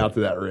 coming out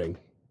to that ring.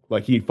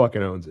 Like he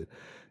fucking owns it.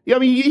 Yeah, I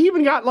mean he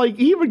even got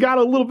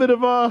a little bit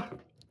of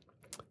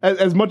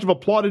as much of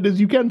applauded as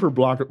you can for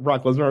Brock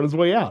Lesnar on his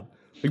way out.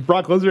 Like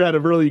Brock Lesnar had a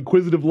really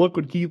inquisitive look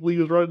when Keith Lee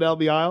was running down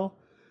the aisle.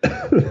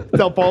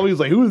 Tell Paul he was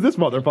like, "Who is this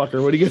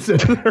motherfucker?" when he gets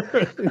into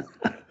there.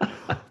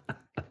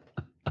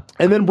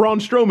 And then Braun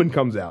Strowman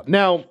comes out.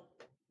 Now,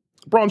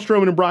 Braun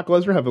Strowman and Brock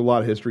Lesnar have a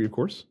lot of history, of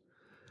course.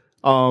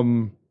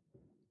 The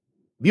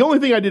only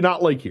thing I did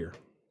not like here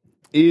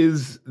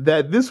is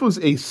that this was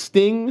a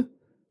Sting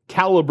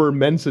caliber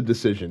Mensa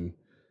decision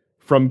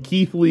from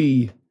Keith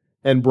Lee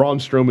and Braun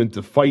Strowman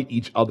to fight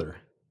each other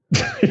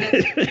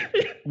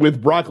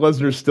with Brock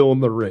Lesnar still in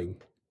the ring.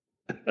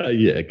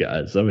 Yeah,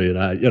 guys. I mean,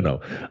 I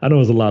know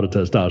there's a lot of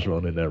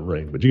testosterone in that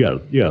ring, but you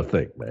gotta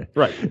think, man.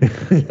 Right.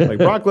 Like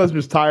Brock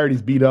Lesnar's tired,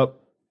 he's beat up.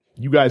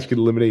 You guys could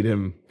eliminate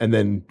him and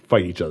then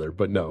fight each other,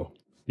 but no,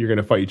 you're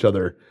gonna fight each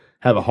other,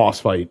 have a hoss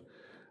fight,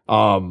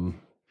 and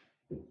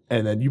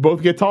then you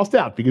both get tossed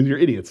out because you're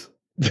idiots.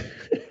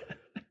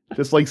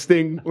 Just like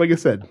Sting, like I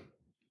said.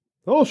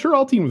 Oh, sure,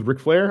 I'll team with Ric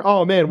Flair.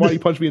 Oh man, why'd he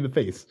punch me in the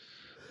face?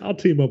 I'll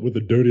team up with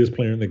the dirtiest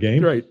player in the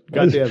game. Right.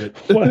 God damn it.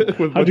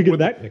 How'd you get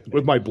that nickname?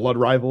 With my blood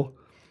rival.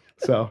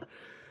 So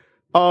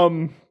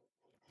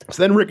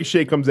then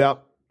Ricochet comes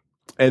out,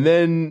 and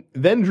then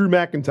Drew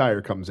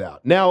McIntyre comes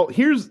out. Now,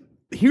 here's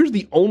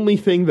the only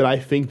thing that I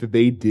think that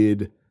they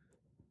did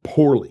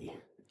poorly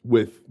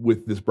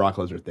with this Brock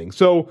Lesnar thing.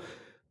 So,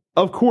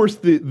 of course,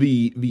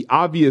 the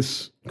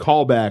obvious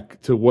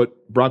callback to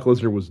what Brock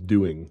Lesnar was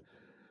doing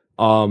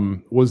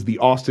was the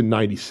Austin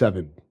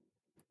 97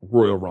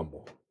 Royal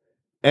Rumble.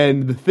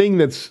 And the thing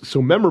that's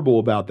so memorable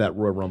about that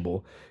Royal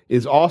Rumble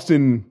is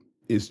Austin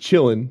is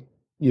chilling,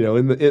 sitting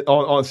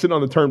on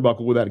the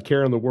turnbuckle without a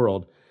care in the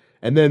world.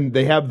 And then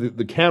they have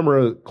the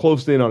camera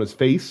close in on his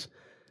face.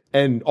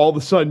 And all of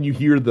a sudden you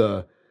hear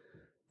the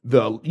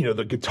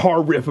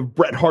guitar riff of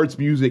Bret Hart's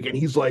music. And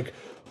he's like,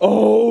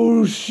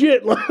 oh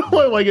shit.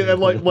 like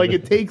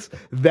it takes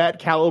that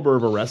caliber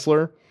of a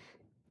wrestler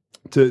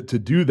to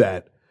do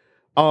that.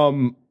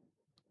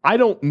 I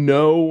don't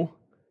know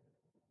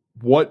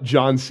what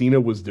John Cena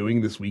was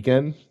doing this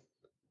weekend,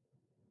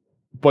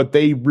 but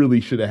they really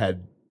should have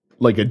had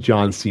like a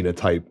John Cena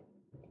type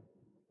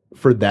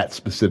for that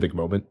specific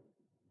moment.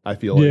 I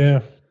feel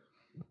like.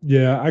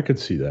 Yeah, I could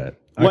see that.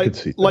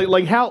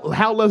 Like how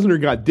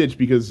Lesnar got ditched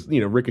because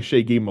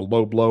Ricochet gave him a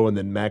low blow and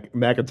then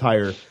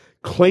McIntyre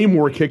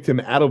Claymore kicked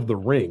him out of the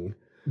ring,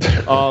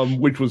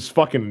 which was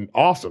fucking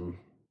awesome.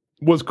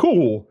 Was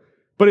cool,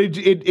 but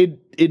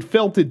it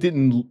felt it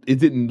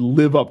didn't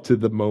live up to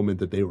the moment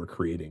that they were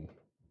creating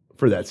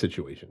for that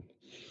situation.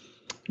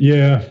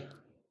 Yeah,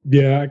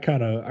 I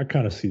kind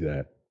of see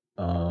that.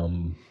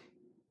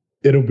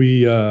 It'll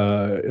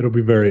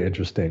be very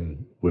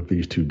interesting with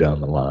these two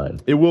down the line.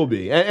 It will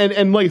be,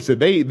 and like I said,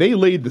 they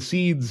laid the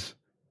seeds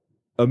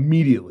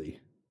immediately.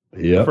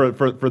 Yeah, for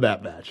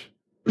that match.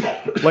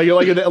 like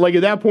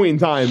at that point in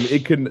time,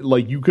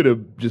 you could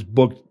have just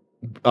booked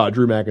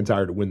Drew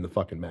McIntyre to win the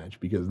fucking match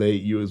because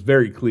it was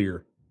very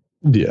clear.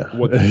 Yeah,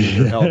 what the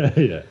future held.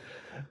 Yeah.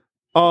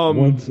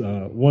 Once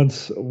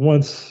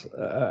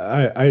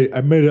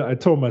I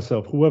told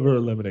myself whoever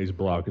eliminates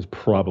Brock is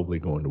probably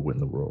going to win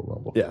the Royal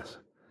Rumble. Yes.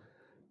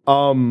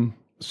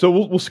 So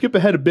we'll skip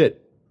ahead a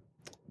bit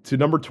to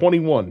number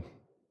 21.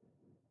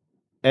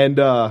 And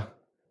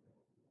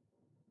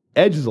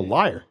Edge is a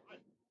liar.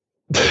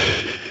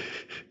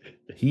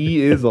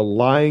 He is a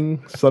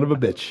lying son of a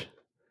bitch.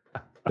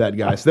 That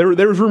guy. So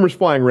there was rumors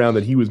flying around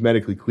that he was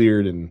medically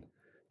cleared and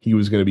he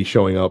was going to be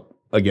showing up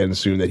again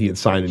soon, that he had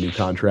signed a new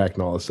contract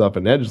and all this stuff.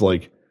 And Edge's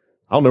like,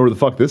 I don't know where the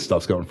fuck this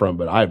stuff's coming from,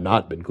 but I have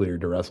not been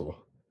cleared to wrestle.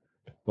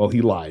 Well,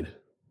 he lied.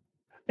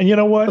 And you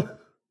know what?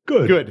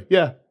 Good. Good.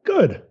 Yeah.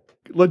 Good.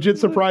 Legit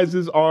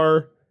surprises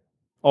are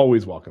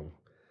always welcome.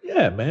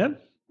 Yeah, man.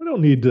 We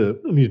don't need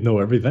to know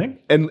everything.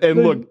 And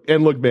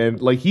look, man,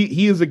 like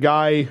he is a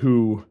guy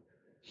who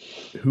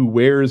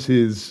wears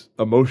his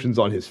emotions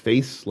on his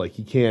face. Like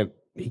he can't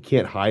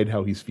hide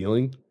how he's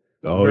feeling.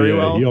 Oh very yeah,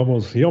 well.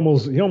 he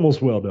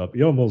almost welled up.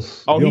 He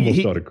almost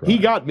started crying. He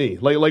got me.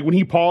 Like when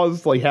he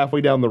paused like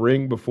halfway down the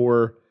ring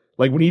before,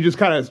 like when he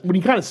kind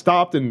of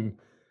stopped and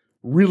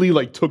really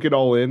like took it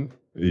all in.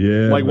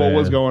 Yeah. Like what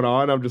was going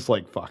on? I'm just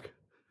like, fuck.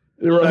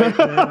 Right,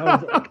 man. I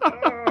was like,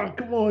 oh,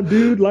 come on,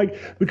 dude.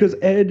 Like, because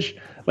Edge,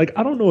 like,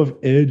 I don't know if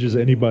Edge is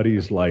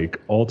anybody's like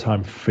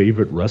all-time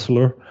favorite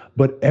wrestler,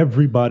 but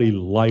everybody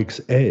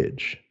likes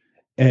Edge.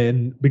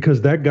 And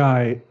because that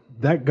guy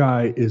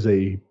is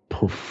a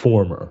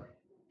performer.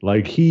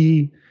 Like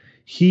he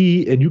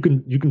and you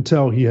can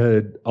tell he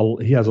has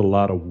a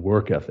lot of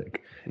work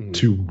ethic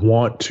to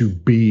want to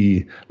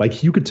be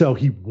like, you could tell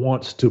he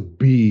wants to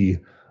be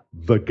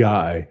the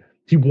guy.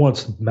 He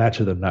wants match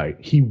of the night.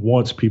 He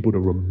wants people to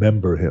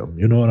remember him.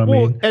 You know what I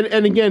mean?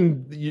 And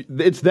again,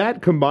 it's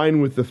that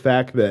combined with the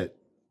fact that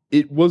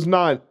it was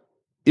not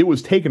it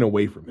was taken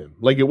away from him.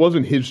 Like, it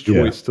wasn't his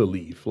choice to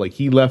leave. Like,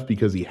 he left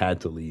because he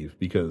had to leave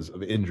because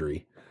of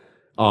injury.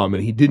 And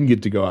he didn't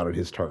get to go out on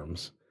his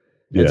terms.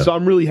 Yeah. And so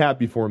I'm really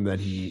happy for him that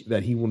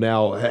he will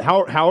now,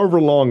 however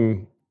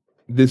long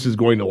this is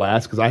going to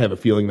last, because I have a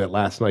feeling that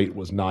last night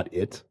was not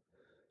it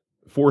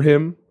for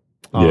him.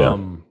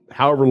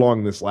 However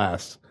long this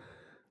lasts,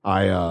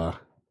 I'm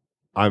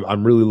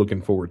really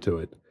looking forward to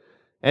it.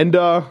 And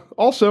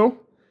also,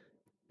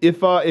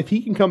 if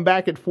he can come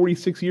back at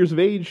 46 years of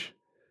age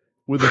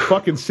with a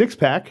fucking six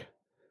pack,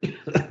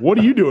 what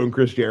are you doing,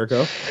 Chris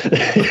Jericho?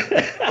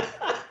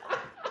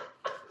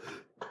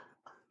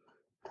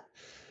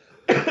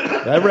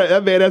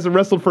 That man hasn't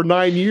wrestled for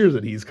 9 years,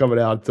 and he's coming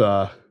out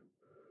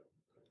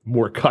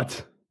more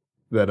cut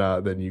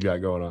than you got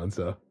going on.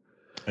 So,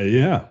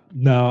 yeah.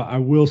 Now, I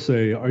will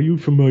say, are you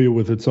familiar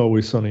with "It's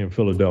Always Sunny in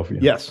Philadelphia"?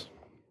 Yes.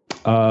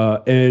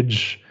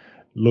 Edge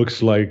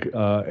looks like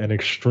an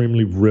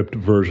extremely ripped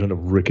version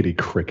of Rickety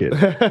Cricket.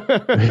 His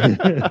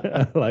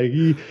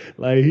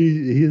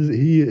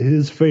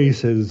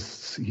face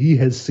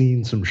has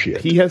seen some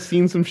shit. He has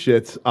seen some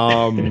shit.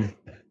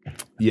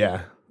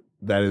 Yeah,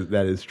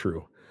 that is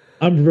true.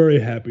 I'm very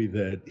happy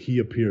that he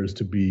appears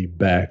to be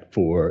back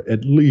for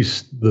at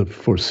least the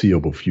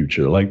foreseeable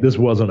future. Like, this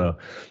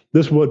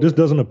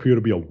doesn't appear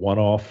to be a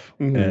one-off,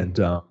 and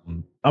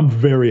I'm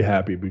very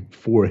happy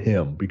for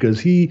him because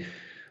he,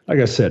 like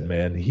I said,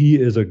 man,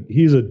 he's a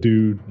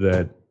dude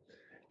that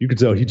you could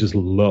tell he just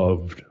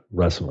loved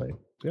wrestling,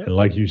 and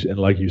like you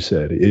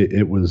said,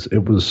 it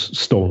was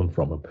stolen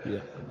from him.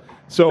 Yeah.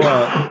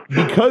 So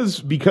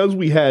because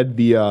we had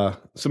the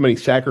so many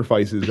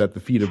sacrifices at the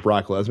feet of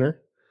Brock Lesnar.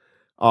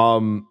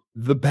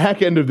 The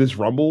back end of this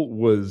Rumble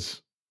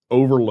was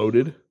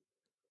overloaded.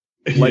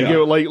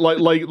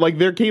 Like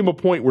there came a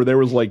point where there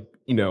was like,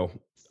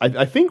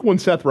 I think when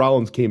Seth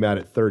Rollins came out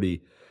at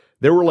 30,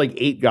 there were like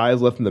 8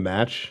 guys left in the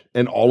match,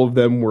 and all of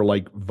them were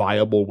like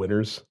viable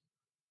winners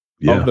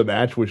of the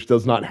match, which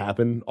does not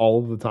happen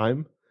all of the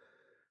time.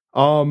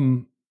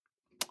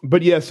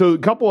 But yeah, so a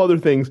couple other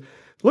things.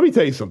 Let me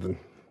tell you something.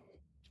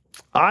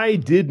 I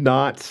did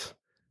not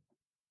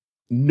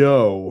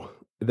know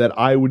that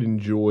I would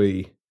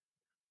enjoy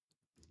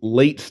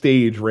late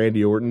stage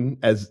Randy Orton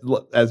as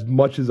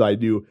much as I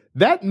do.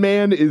 That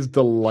man is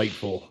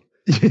delightful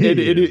in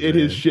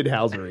his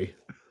shithousery.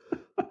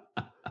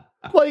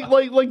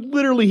 like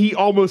literally, he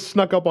almost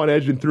snuck up on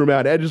Edge and threw him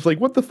out. Edge is like,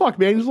 "What the fuck,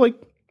 man?" He's like,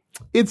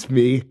 "It's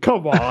me.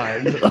 Come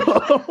on."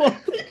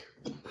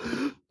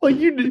 Like,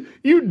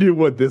 you knew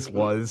what this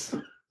was.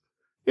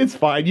 It's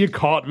fine. You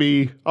caught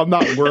me. I'm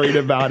not worried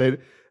about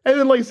it. And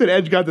then, like I said,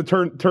 Edge got to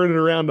turn it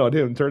around on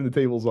him, turn the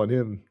tables on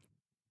him.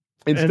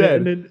 Instead,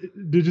 and then,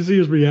 did you see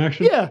his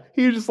reaction? Yeah,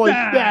 he was just like,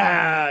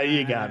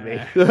 you got me.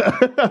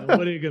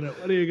 What are you gonna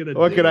do?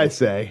 What can I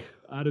say?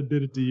 I'd have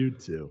did it to you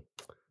too.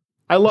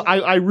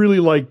 I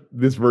really like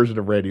this version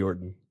of Randy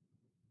Orton.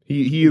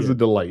 He is a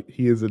delight.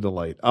 He is a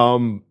delight.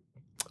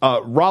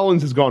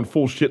 Rollins has gone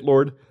full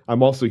shitlord.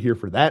 I'm also here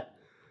for that.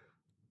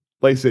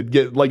 Like I said,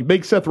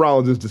 make Seth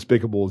Rollins as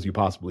despicable as you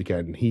possibly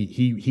can.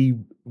 He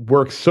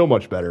works so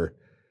much better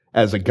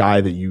as a guy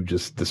that you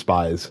just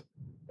despise.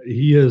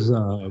 He is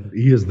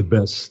the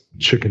best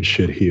chicken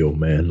shit heel,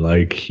 man.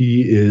 Like,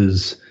 he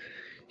is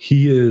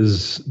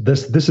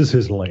this is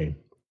his lane.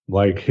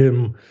 Like,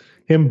 him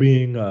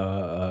being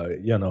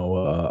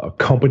a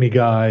company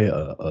guy,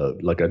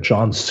 like a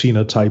John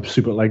Cena type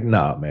super, like,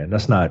 nah, man,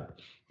 that's not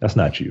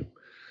you.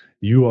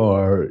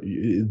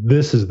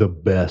 This is the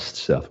best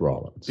Seth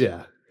Rollins.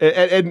 Yeah.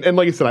 And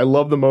like I said, I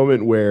love the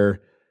moment where,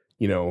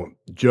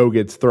 Joe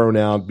gets thrown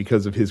out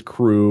because of his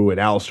crew, and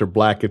Aleister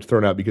Black gets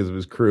thrown out because of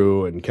his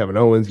crew, and Kevin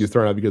Owens gets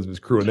thrown out because of his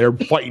crew, and they're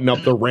fighting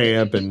up the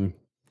ramp, and,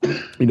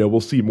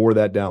 we'll see more of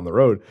that down the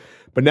road.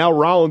 But now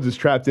Rollins is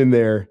trapped in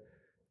there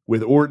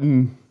with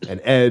Orton and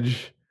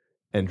Edge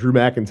and Drew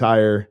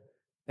McIntyre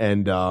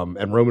and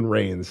Roman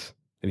Reigns,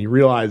 and he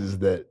realizes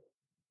that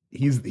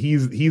he's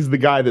the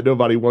guy that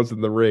nobody wants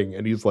in the ring,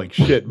 and he's like,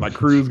 shit, my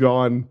crew's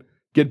gone.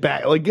 Get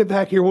back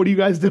here. What are you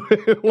guys doing?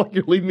 Like,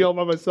 you're leaving me all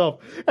by myself.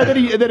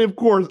 And then of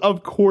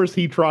course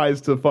he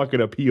tries to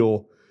fucking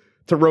appeal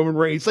to Roman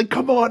Reigns. Like,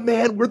 come on,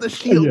 man, we're the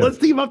Shield. Yeah. Let's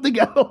team up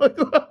together.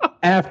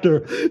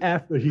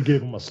 after he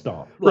gave him a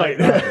stomp. Right.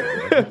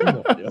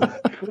 Come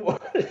on.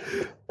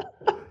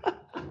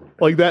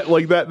 Like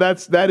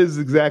that is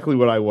exactly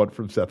what I want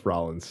from Seth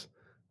Rollins.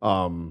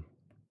 Like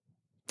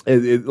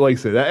I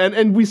said,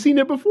 and we've seen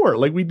it before.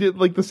 Like, we did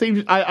like the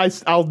same.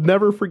 I'll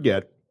never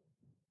forget.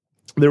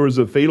 There was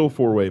a fatal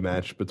 4-way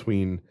match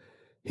between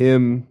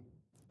him.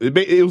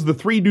 It was the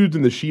 3 dudes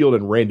in the Shield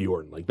and Randy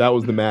Orton. Like, that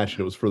was the match, and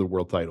it was for the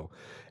world title.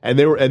 And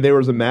there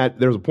was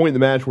a point in the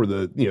match where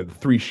the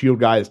 3 Shield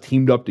guys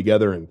teamed up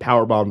together and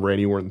powerbombed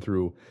Randy Orton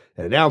through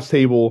an announce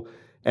table.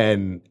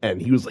 And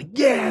he was like,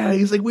 yeah,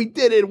 he's like, we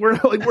did it. We're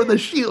the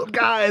Shield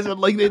guys, and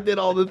like they did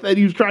all this. And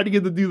he was trying to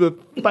get to do the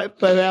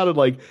fight out, and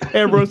like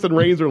Ambrose and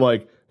Reigns are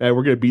like, hey,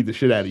 we're gonna beat the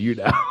shit out of you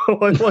now.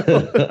 like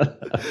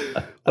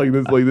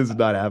this is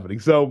not happening.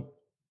 So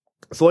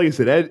like I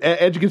said,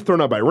 Edge gets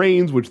thrown out by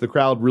Reigns, which the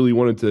crowd really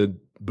wanted to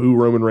boo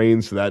Roman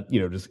Reigns, so that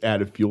just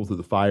added fuel to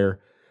the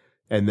fire.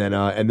 And then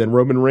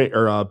Drew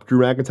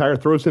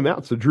McIntyre throws him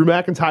out. So Drew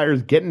McIntyre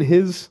is getting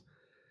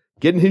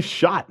his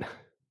shot.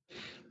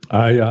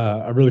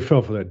 I really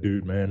felt for that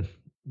dude, man.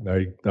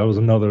 Like, that was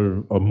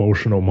another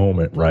emotional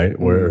moment, right?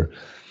 Where,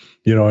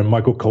 and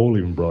Michael Cole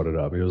even brought it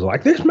up. He was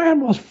like, "This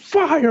man was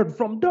fired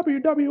from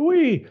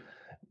WWE,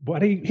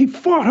 but he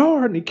fought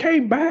hard and he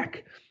came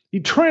back. He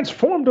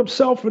transformed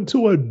himself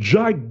into a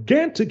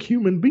gigantic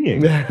human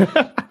being."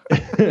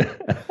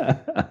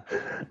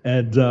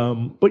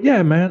 And but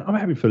yeah, man, I'm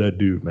happy for that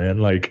dude, man.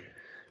 Like,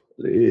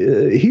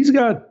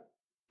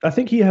 I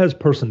think he has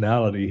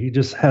personality. He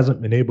just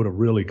hasn't been able to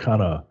really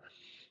kind of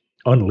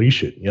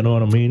unleash it. You know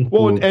what I mean?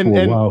 Well,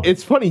 and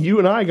it's funny, you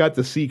and I got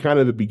to see kind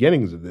of the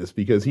beginnings of this,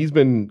 because he's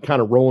been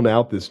kind of rolling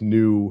out this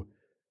new,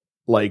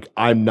 like,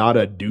 I'm not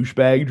a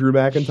douchebag Drew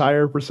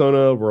McIntyre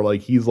persona, where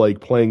like he's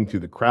like playing to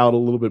the crowd a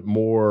little bit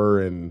more,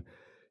 and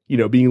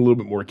being a little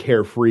bit more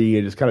carefree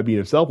and just kind of being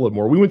himself a little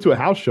more. We went to a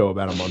house show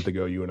about a month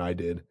ago, you and I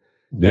did,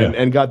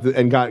 and got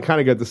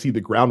to see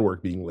the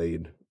groundwork being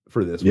laid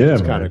for this, which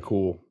is kind of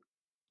cool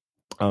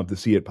to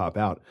see it pop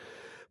out.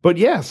 But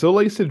yeah, so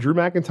like I said, Drew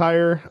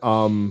McIntyre.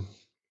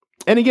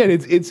 And again,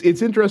 it's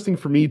interesting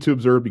for me to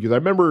observe, because I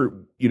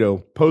remember,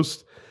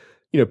 post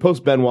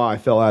Benoit, I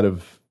fell out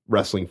of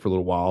wrestling for a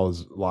little while,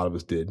 as a lot of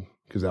us did,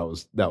 because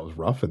that was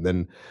rough. And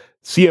then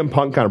CM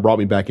Punk kind of brought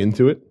me back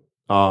into it.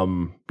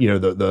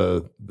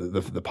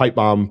 The pipe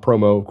bomb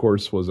promo, of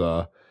course, was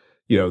I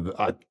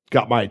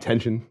got my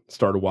attention.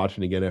 Started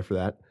watching again after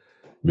that.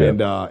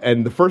 Yeah.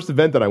 And the first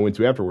event that I went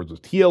to afterwards was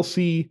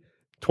TLC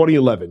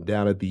 2011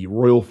 down at the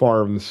Royal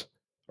Farms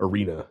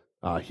Arena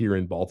here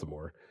in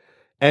Baltimore.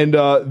 And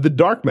the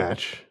dark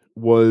match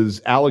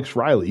was Alex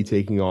Riley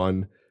taking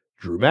on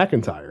Drew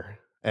McIntyre.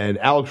 And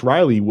Alex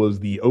Riley was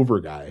the over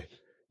guy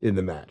in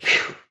the match.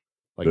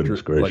 Like Drew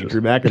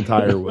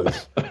McIntyre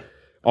was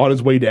on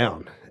his way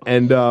down.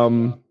 And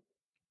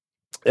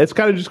it's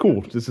kind of just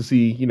cool just to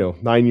see,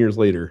 9 years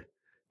later,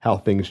 how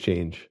things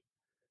change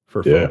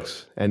for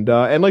folks. And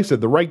like I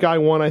said, the right guy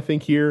won, I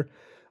think, here.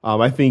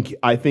 I think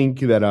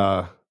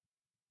that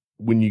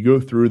when you go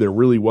through, there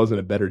really wasn't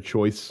a better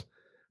choice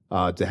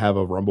to have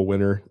a Rumble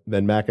winner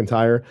than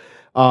McIntyre.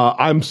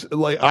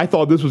 I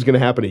thought this was going to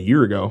happen a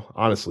year ago,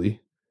 honestly.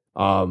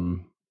 I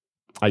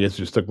guess it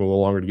just took me a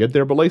little longer to get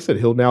there. But like I said,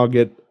 he'll now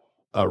get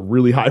a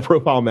really high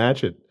profile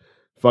match at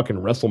fucking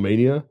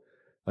WrestleMania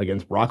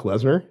against Brock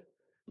Lesnar.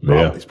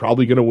 He's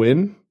probably going to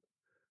win.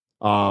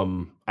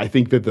 I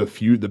think that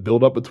the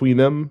build up between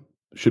them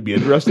should be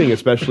interesting,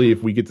 especially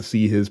if we get to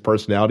see his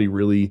personality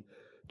really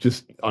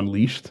just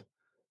unleashed,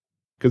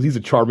 because he's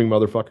a charming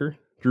motherfucker.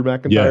 Drew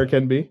McIntyre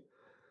can be.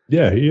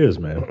 Yeah, he is,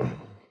 man.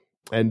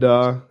 And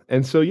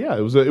so yeah,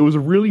 it was a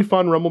really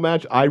fun Rumble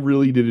match. I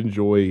really did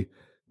enjoy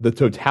the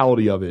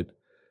totality of it,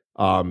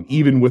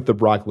 even with the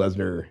Brock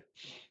Lesnar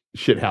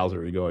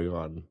shithousery going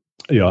on.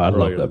 Yeah, I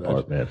love that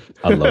part, man.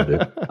 I loved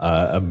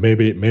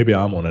it. Maybe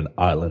I'm on an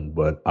island,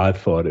 but I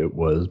thought it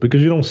was,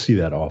 because you don't see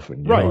that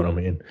often. You know what I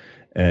mean?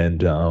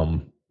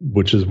 And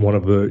which is one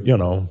of the,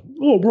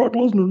 Brock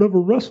Lesnar never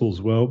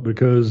wrestles well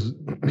because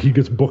he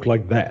gets booked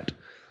like that.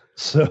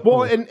 So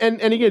well,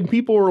 and again,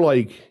 people were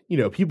like,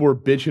 people were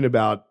bitching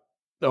about,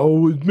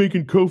 it's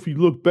making Kofi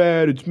look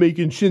bad. It's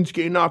making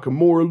Shinsuke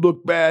Nakamura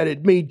look bad.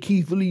 It made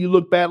Keith Lee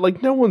look bad.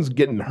 Like, no one's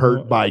getting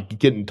hurt by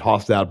getting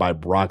tossed out by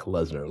Brock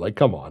Lesnar. Like,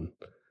 come on.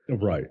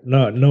 Right.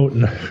 No.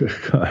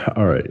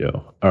 All right,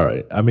 yo. All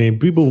right. I mean,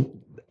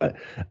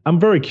 I'm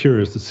very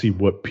curious to see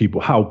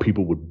how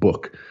people would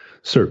book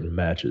certain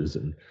matches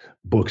and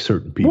book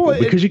certain people,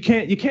 because you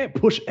can't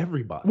push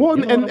everybody.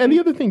 Well, and the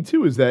other thing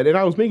too is that, and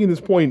I was making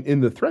this point in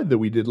the thread that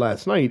we did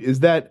last night,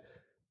 is that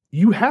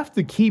you have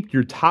to keep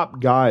your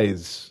top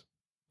guys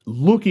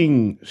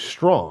looking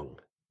strong,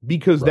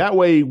 because that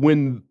way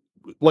when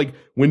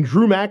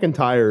Drew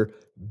McIntyre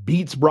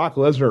beats Brock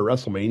Lesnar at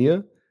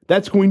WrestleMania,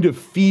 that's going to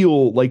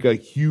feel like a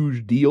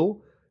huge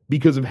deal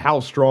because of how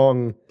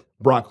strong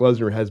Brock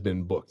Lesnar has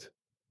been booked.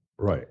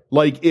 Right.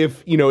 Like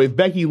if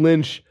Becky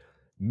Lynch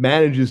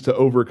manages to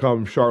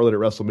overcome Charlotte at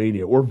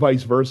WrestleMania, or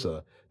vice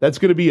versa, that's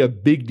going to be a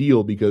big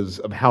deal because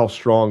of how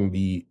strong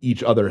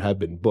each other have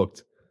been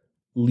booked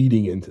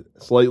leading into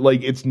this.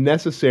 Like it's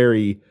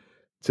necessary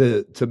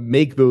to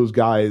make those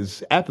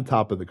guys at the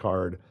top of the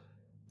card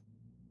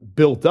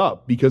built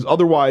up, because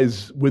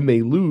otherwise when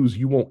they lose,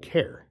 you won't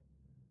care.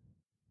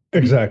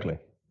 Exactly.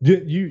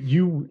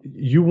 You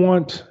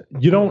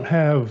don't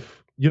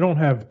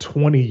have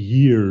 20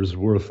 years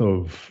worth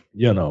of,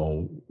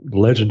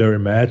 legendary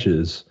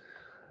matches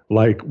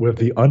like with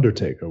The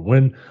Undertaker.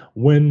 When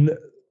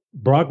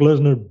Brock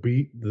Lesnar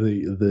beat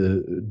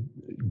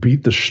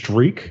the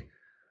streak,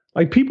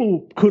 like,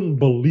 people couldn't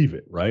believe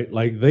it, right?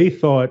 Like, they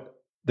thought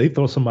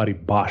somebody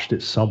botched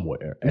it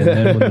somewhere. And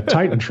then when the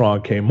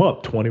Titantron came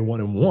up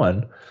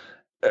 21-1,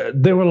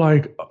 they were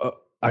like,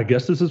 I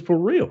guess this is for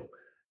real.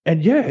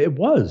 And yeah, it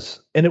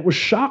was. And it was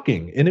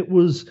shocking. And it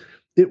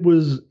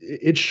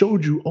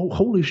showed you, oh,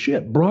 holy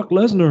shit, Brock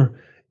Lesnar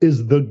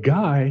is the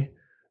guy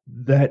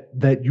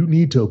that you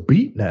need to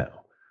beat now.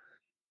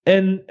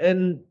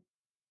 And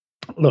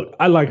look,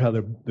 I like how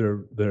they're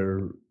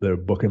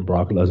booking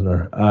Brock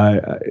Lesnar.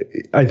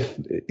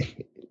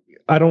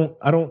 I don't.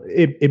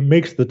 It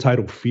makes the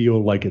title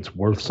feel like it's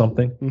worth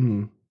something.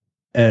 Mm-hmm.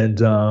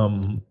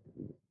 And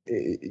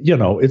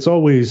it's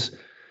always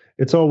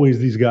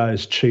these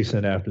guys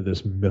chasing after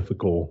this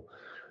mythical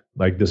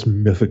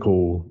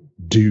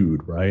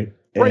dude, right?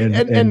 Right,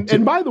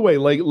 and by the way,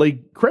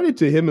 like credit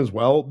to him as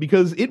well,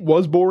 because it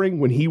was boring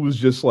when he was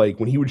just like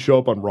when he would show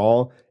up on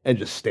Raw and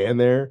just stand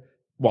there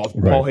while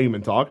Paul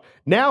Heyman talked.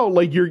 Now,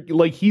 like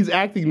he's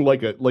acting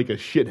like a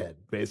shithead,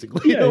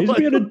 basically. Yeah, he's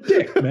being a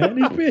dick, man.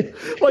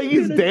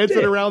 He's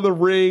dancing around the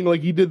ring, like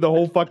he did the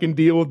whole fucking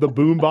deal with the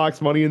boombox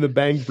Money in the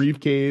Bank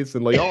briefcase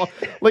and all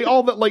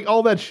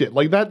that shit.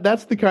 Like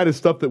that's the kind of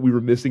stuff that we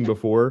were missing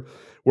before.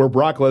 Where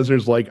Brock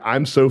Lesnar's like,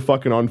 I'm so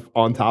fucking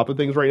on top of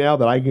things right now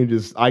that I can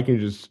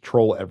just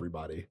troll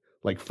everybody.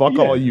 Like, fuck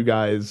all you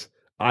guys.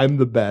 I'm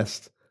the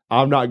best.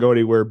 I'm not going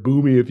anywhere.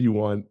 Boo me if you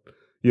want.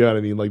 You know what I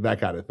mean? Like that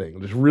kind of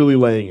thing. Just really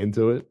laying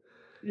into it.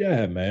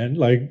 Yeah, man.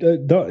 Like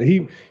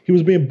he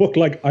was being booked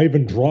like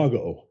Ivan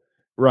Drago,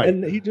 right?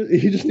 And he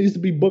just needs to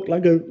be booked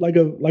like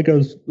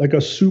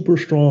a super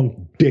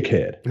strong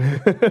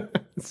dickhead.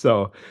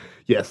 So,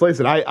 yes,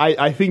 listen,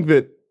 I think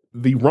that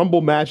the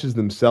Rumble matches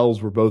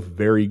themselves were both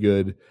very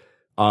good.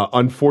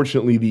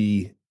 Unfortunately,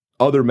 the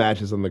other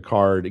matches on the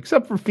card,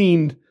 except for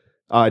Fiend,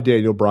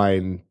 Daniel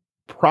Bryan,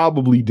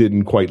 probably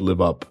didn't quite live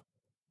up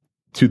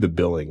to the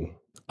billing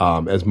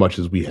as much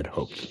as we had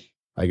hoped,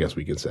 I guess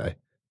we could say.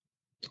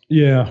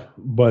 Yeah,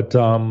 but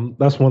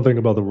that's one thing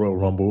about the Royal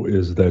Rumble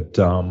is that,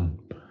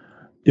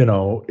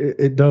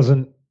 it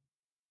doesn't,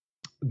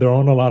 there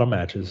aren't a lot of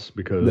matches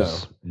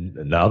because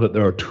now that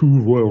there are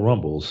 2 Royal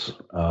Rumbles,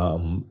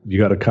 you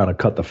got to kind of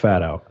cut the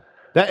fat out.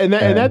 And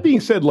that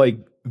being said, like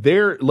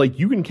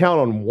you can count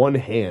on one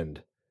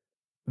hand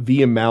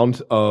the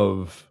amount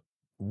of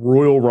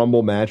Royal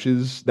Rumble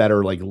matches that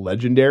are like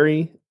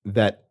legendary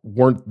that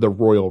weren't the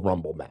Royal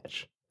Rumble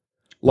match.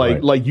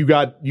 Like you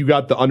got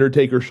the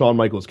Undertaker Shawn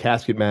Michaels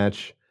casket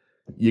match,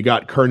 you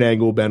got Kurt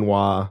Angle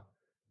Benoit,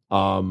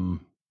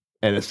 and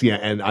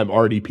I'm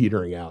already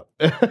petering out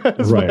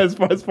as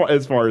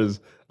far as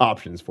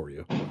options for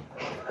you.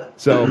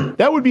 So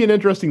that would be an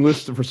interesting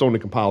list for someone to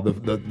compile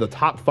the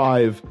top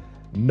 5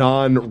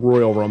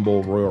 non-Royal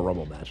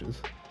Rumble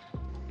matches.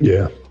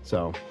 Yeah.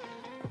 So,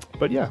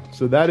 but yeah,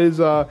 so that is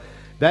our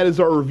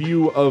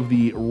review of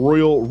the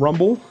Royal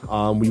Rumble.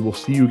 We will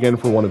see you again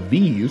for one of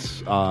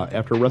these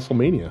after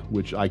WrestleMania,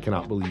 which I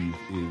cannot believe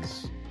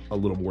is a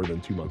little more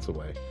than 2 months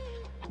away.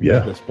 Yeah.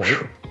 At this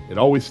point, it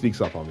always sneaks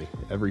up on me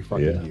every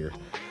fucking year.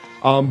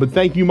 But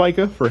thank you,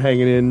 Micah, for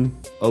hanging in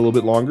a little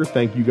bit longer.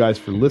 Thank you guys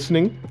for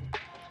listening,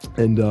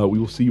 and we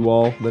will see you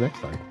all the next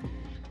time.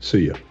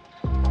 See ya.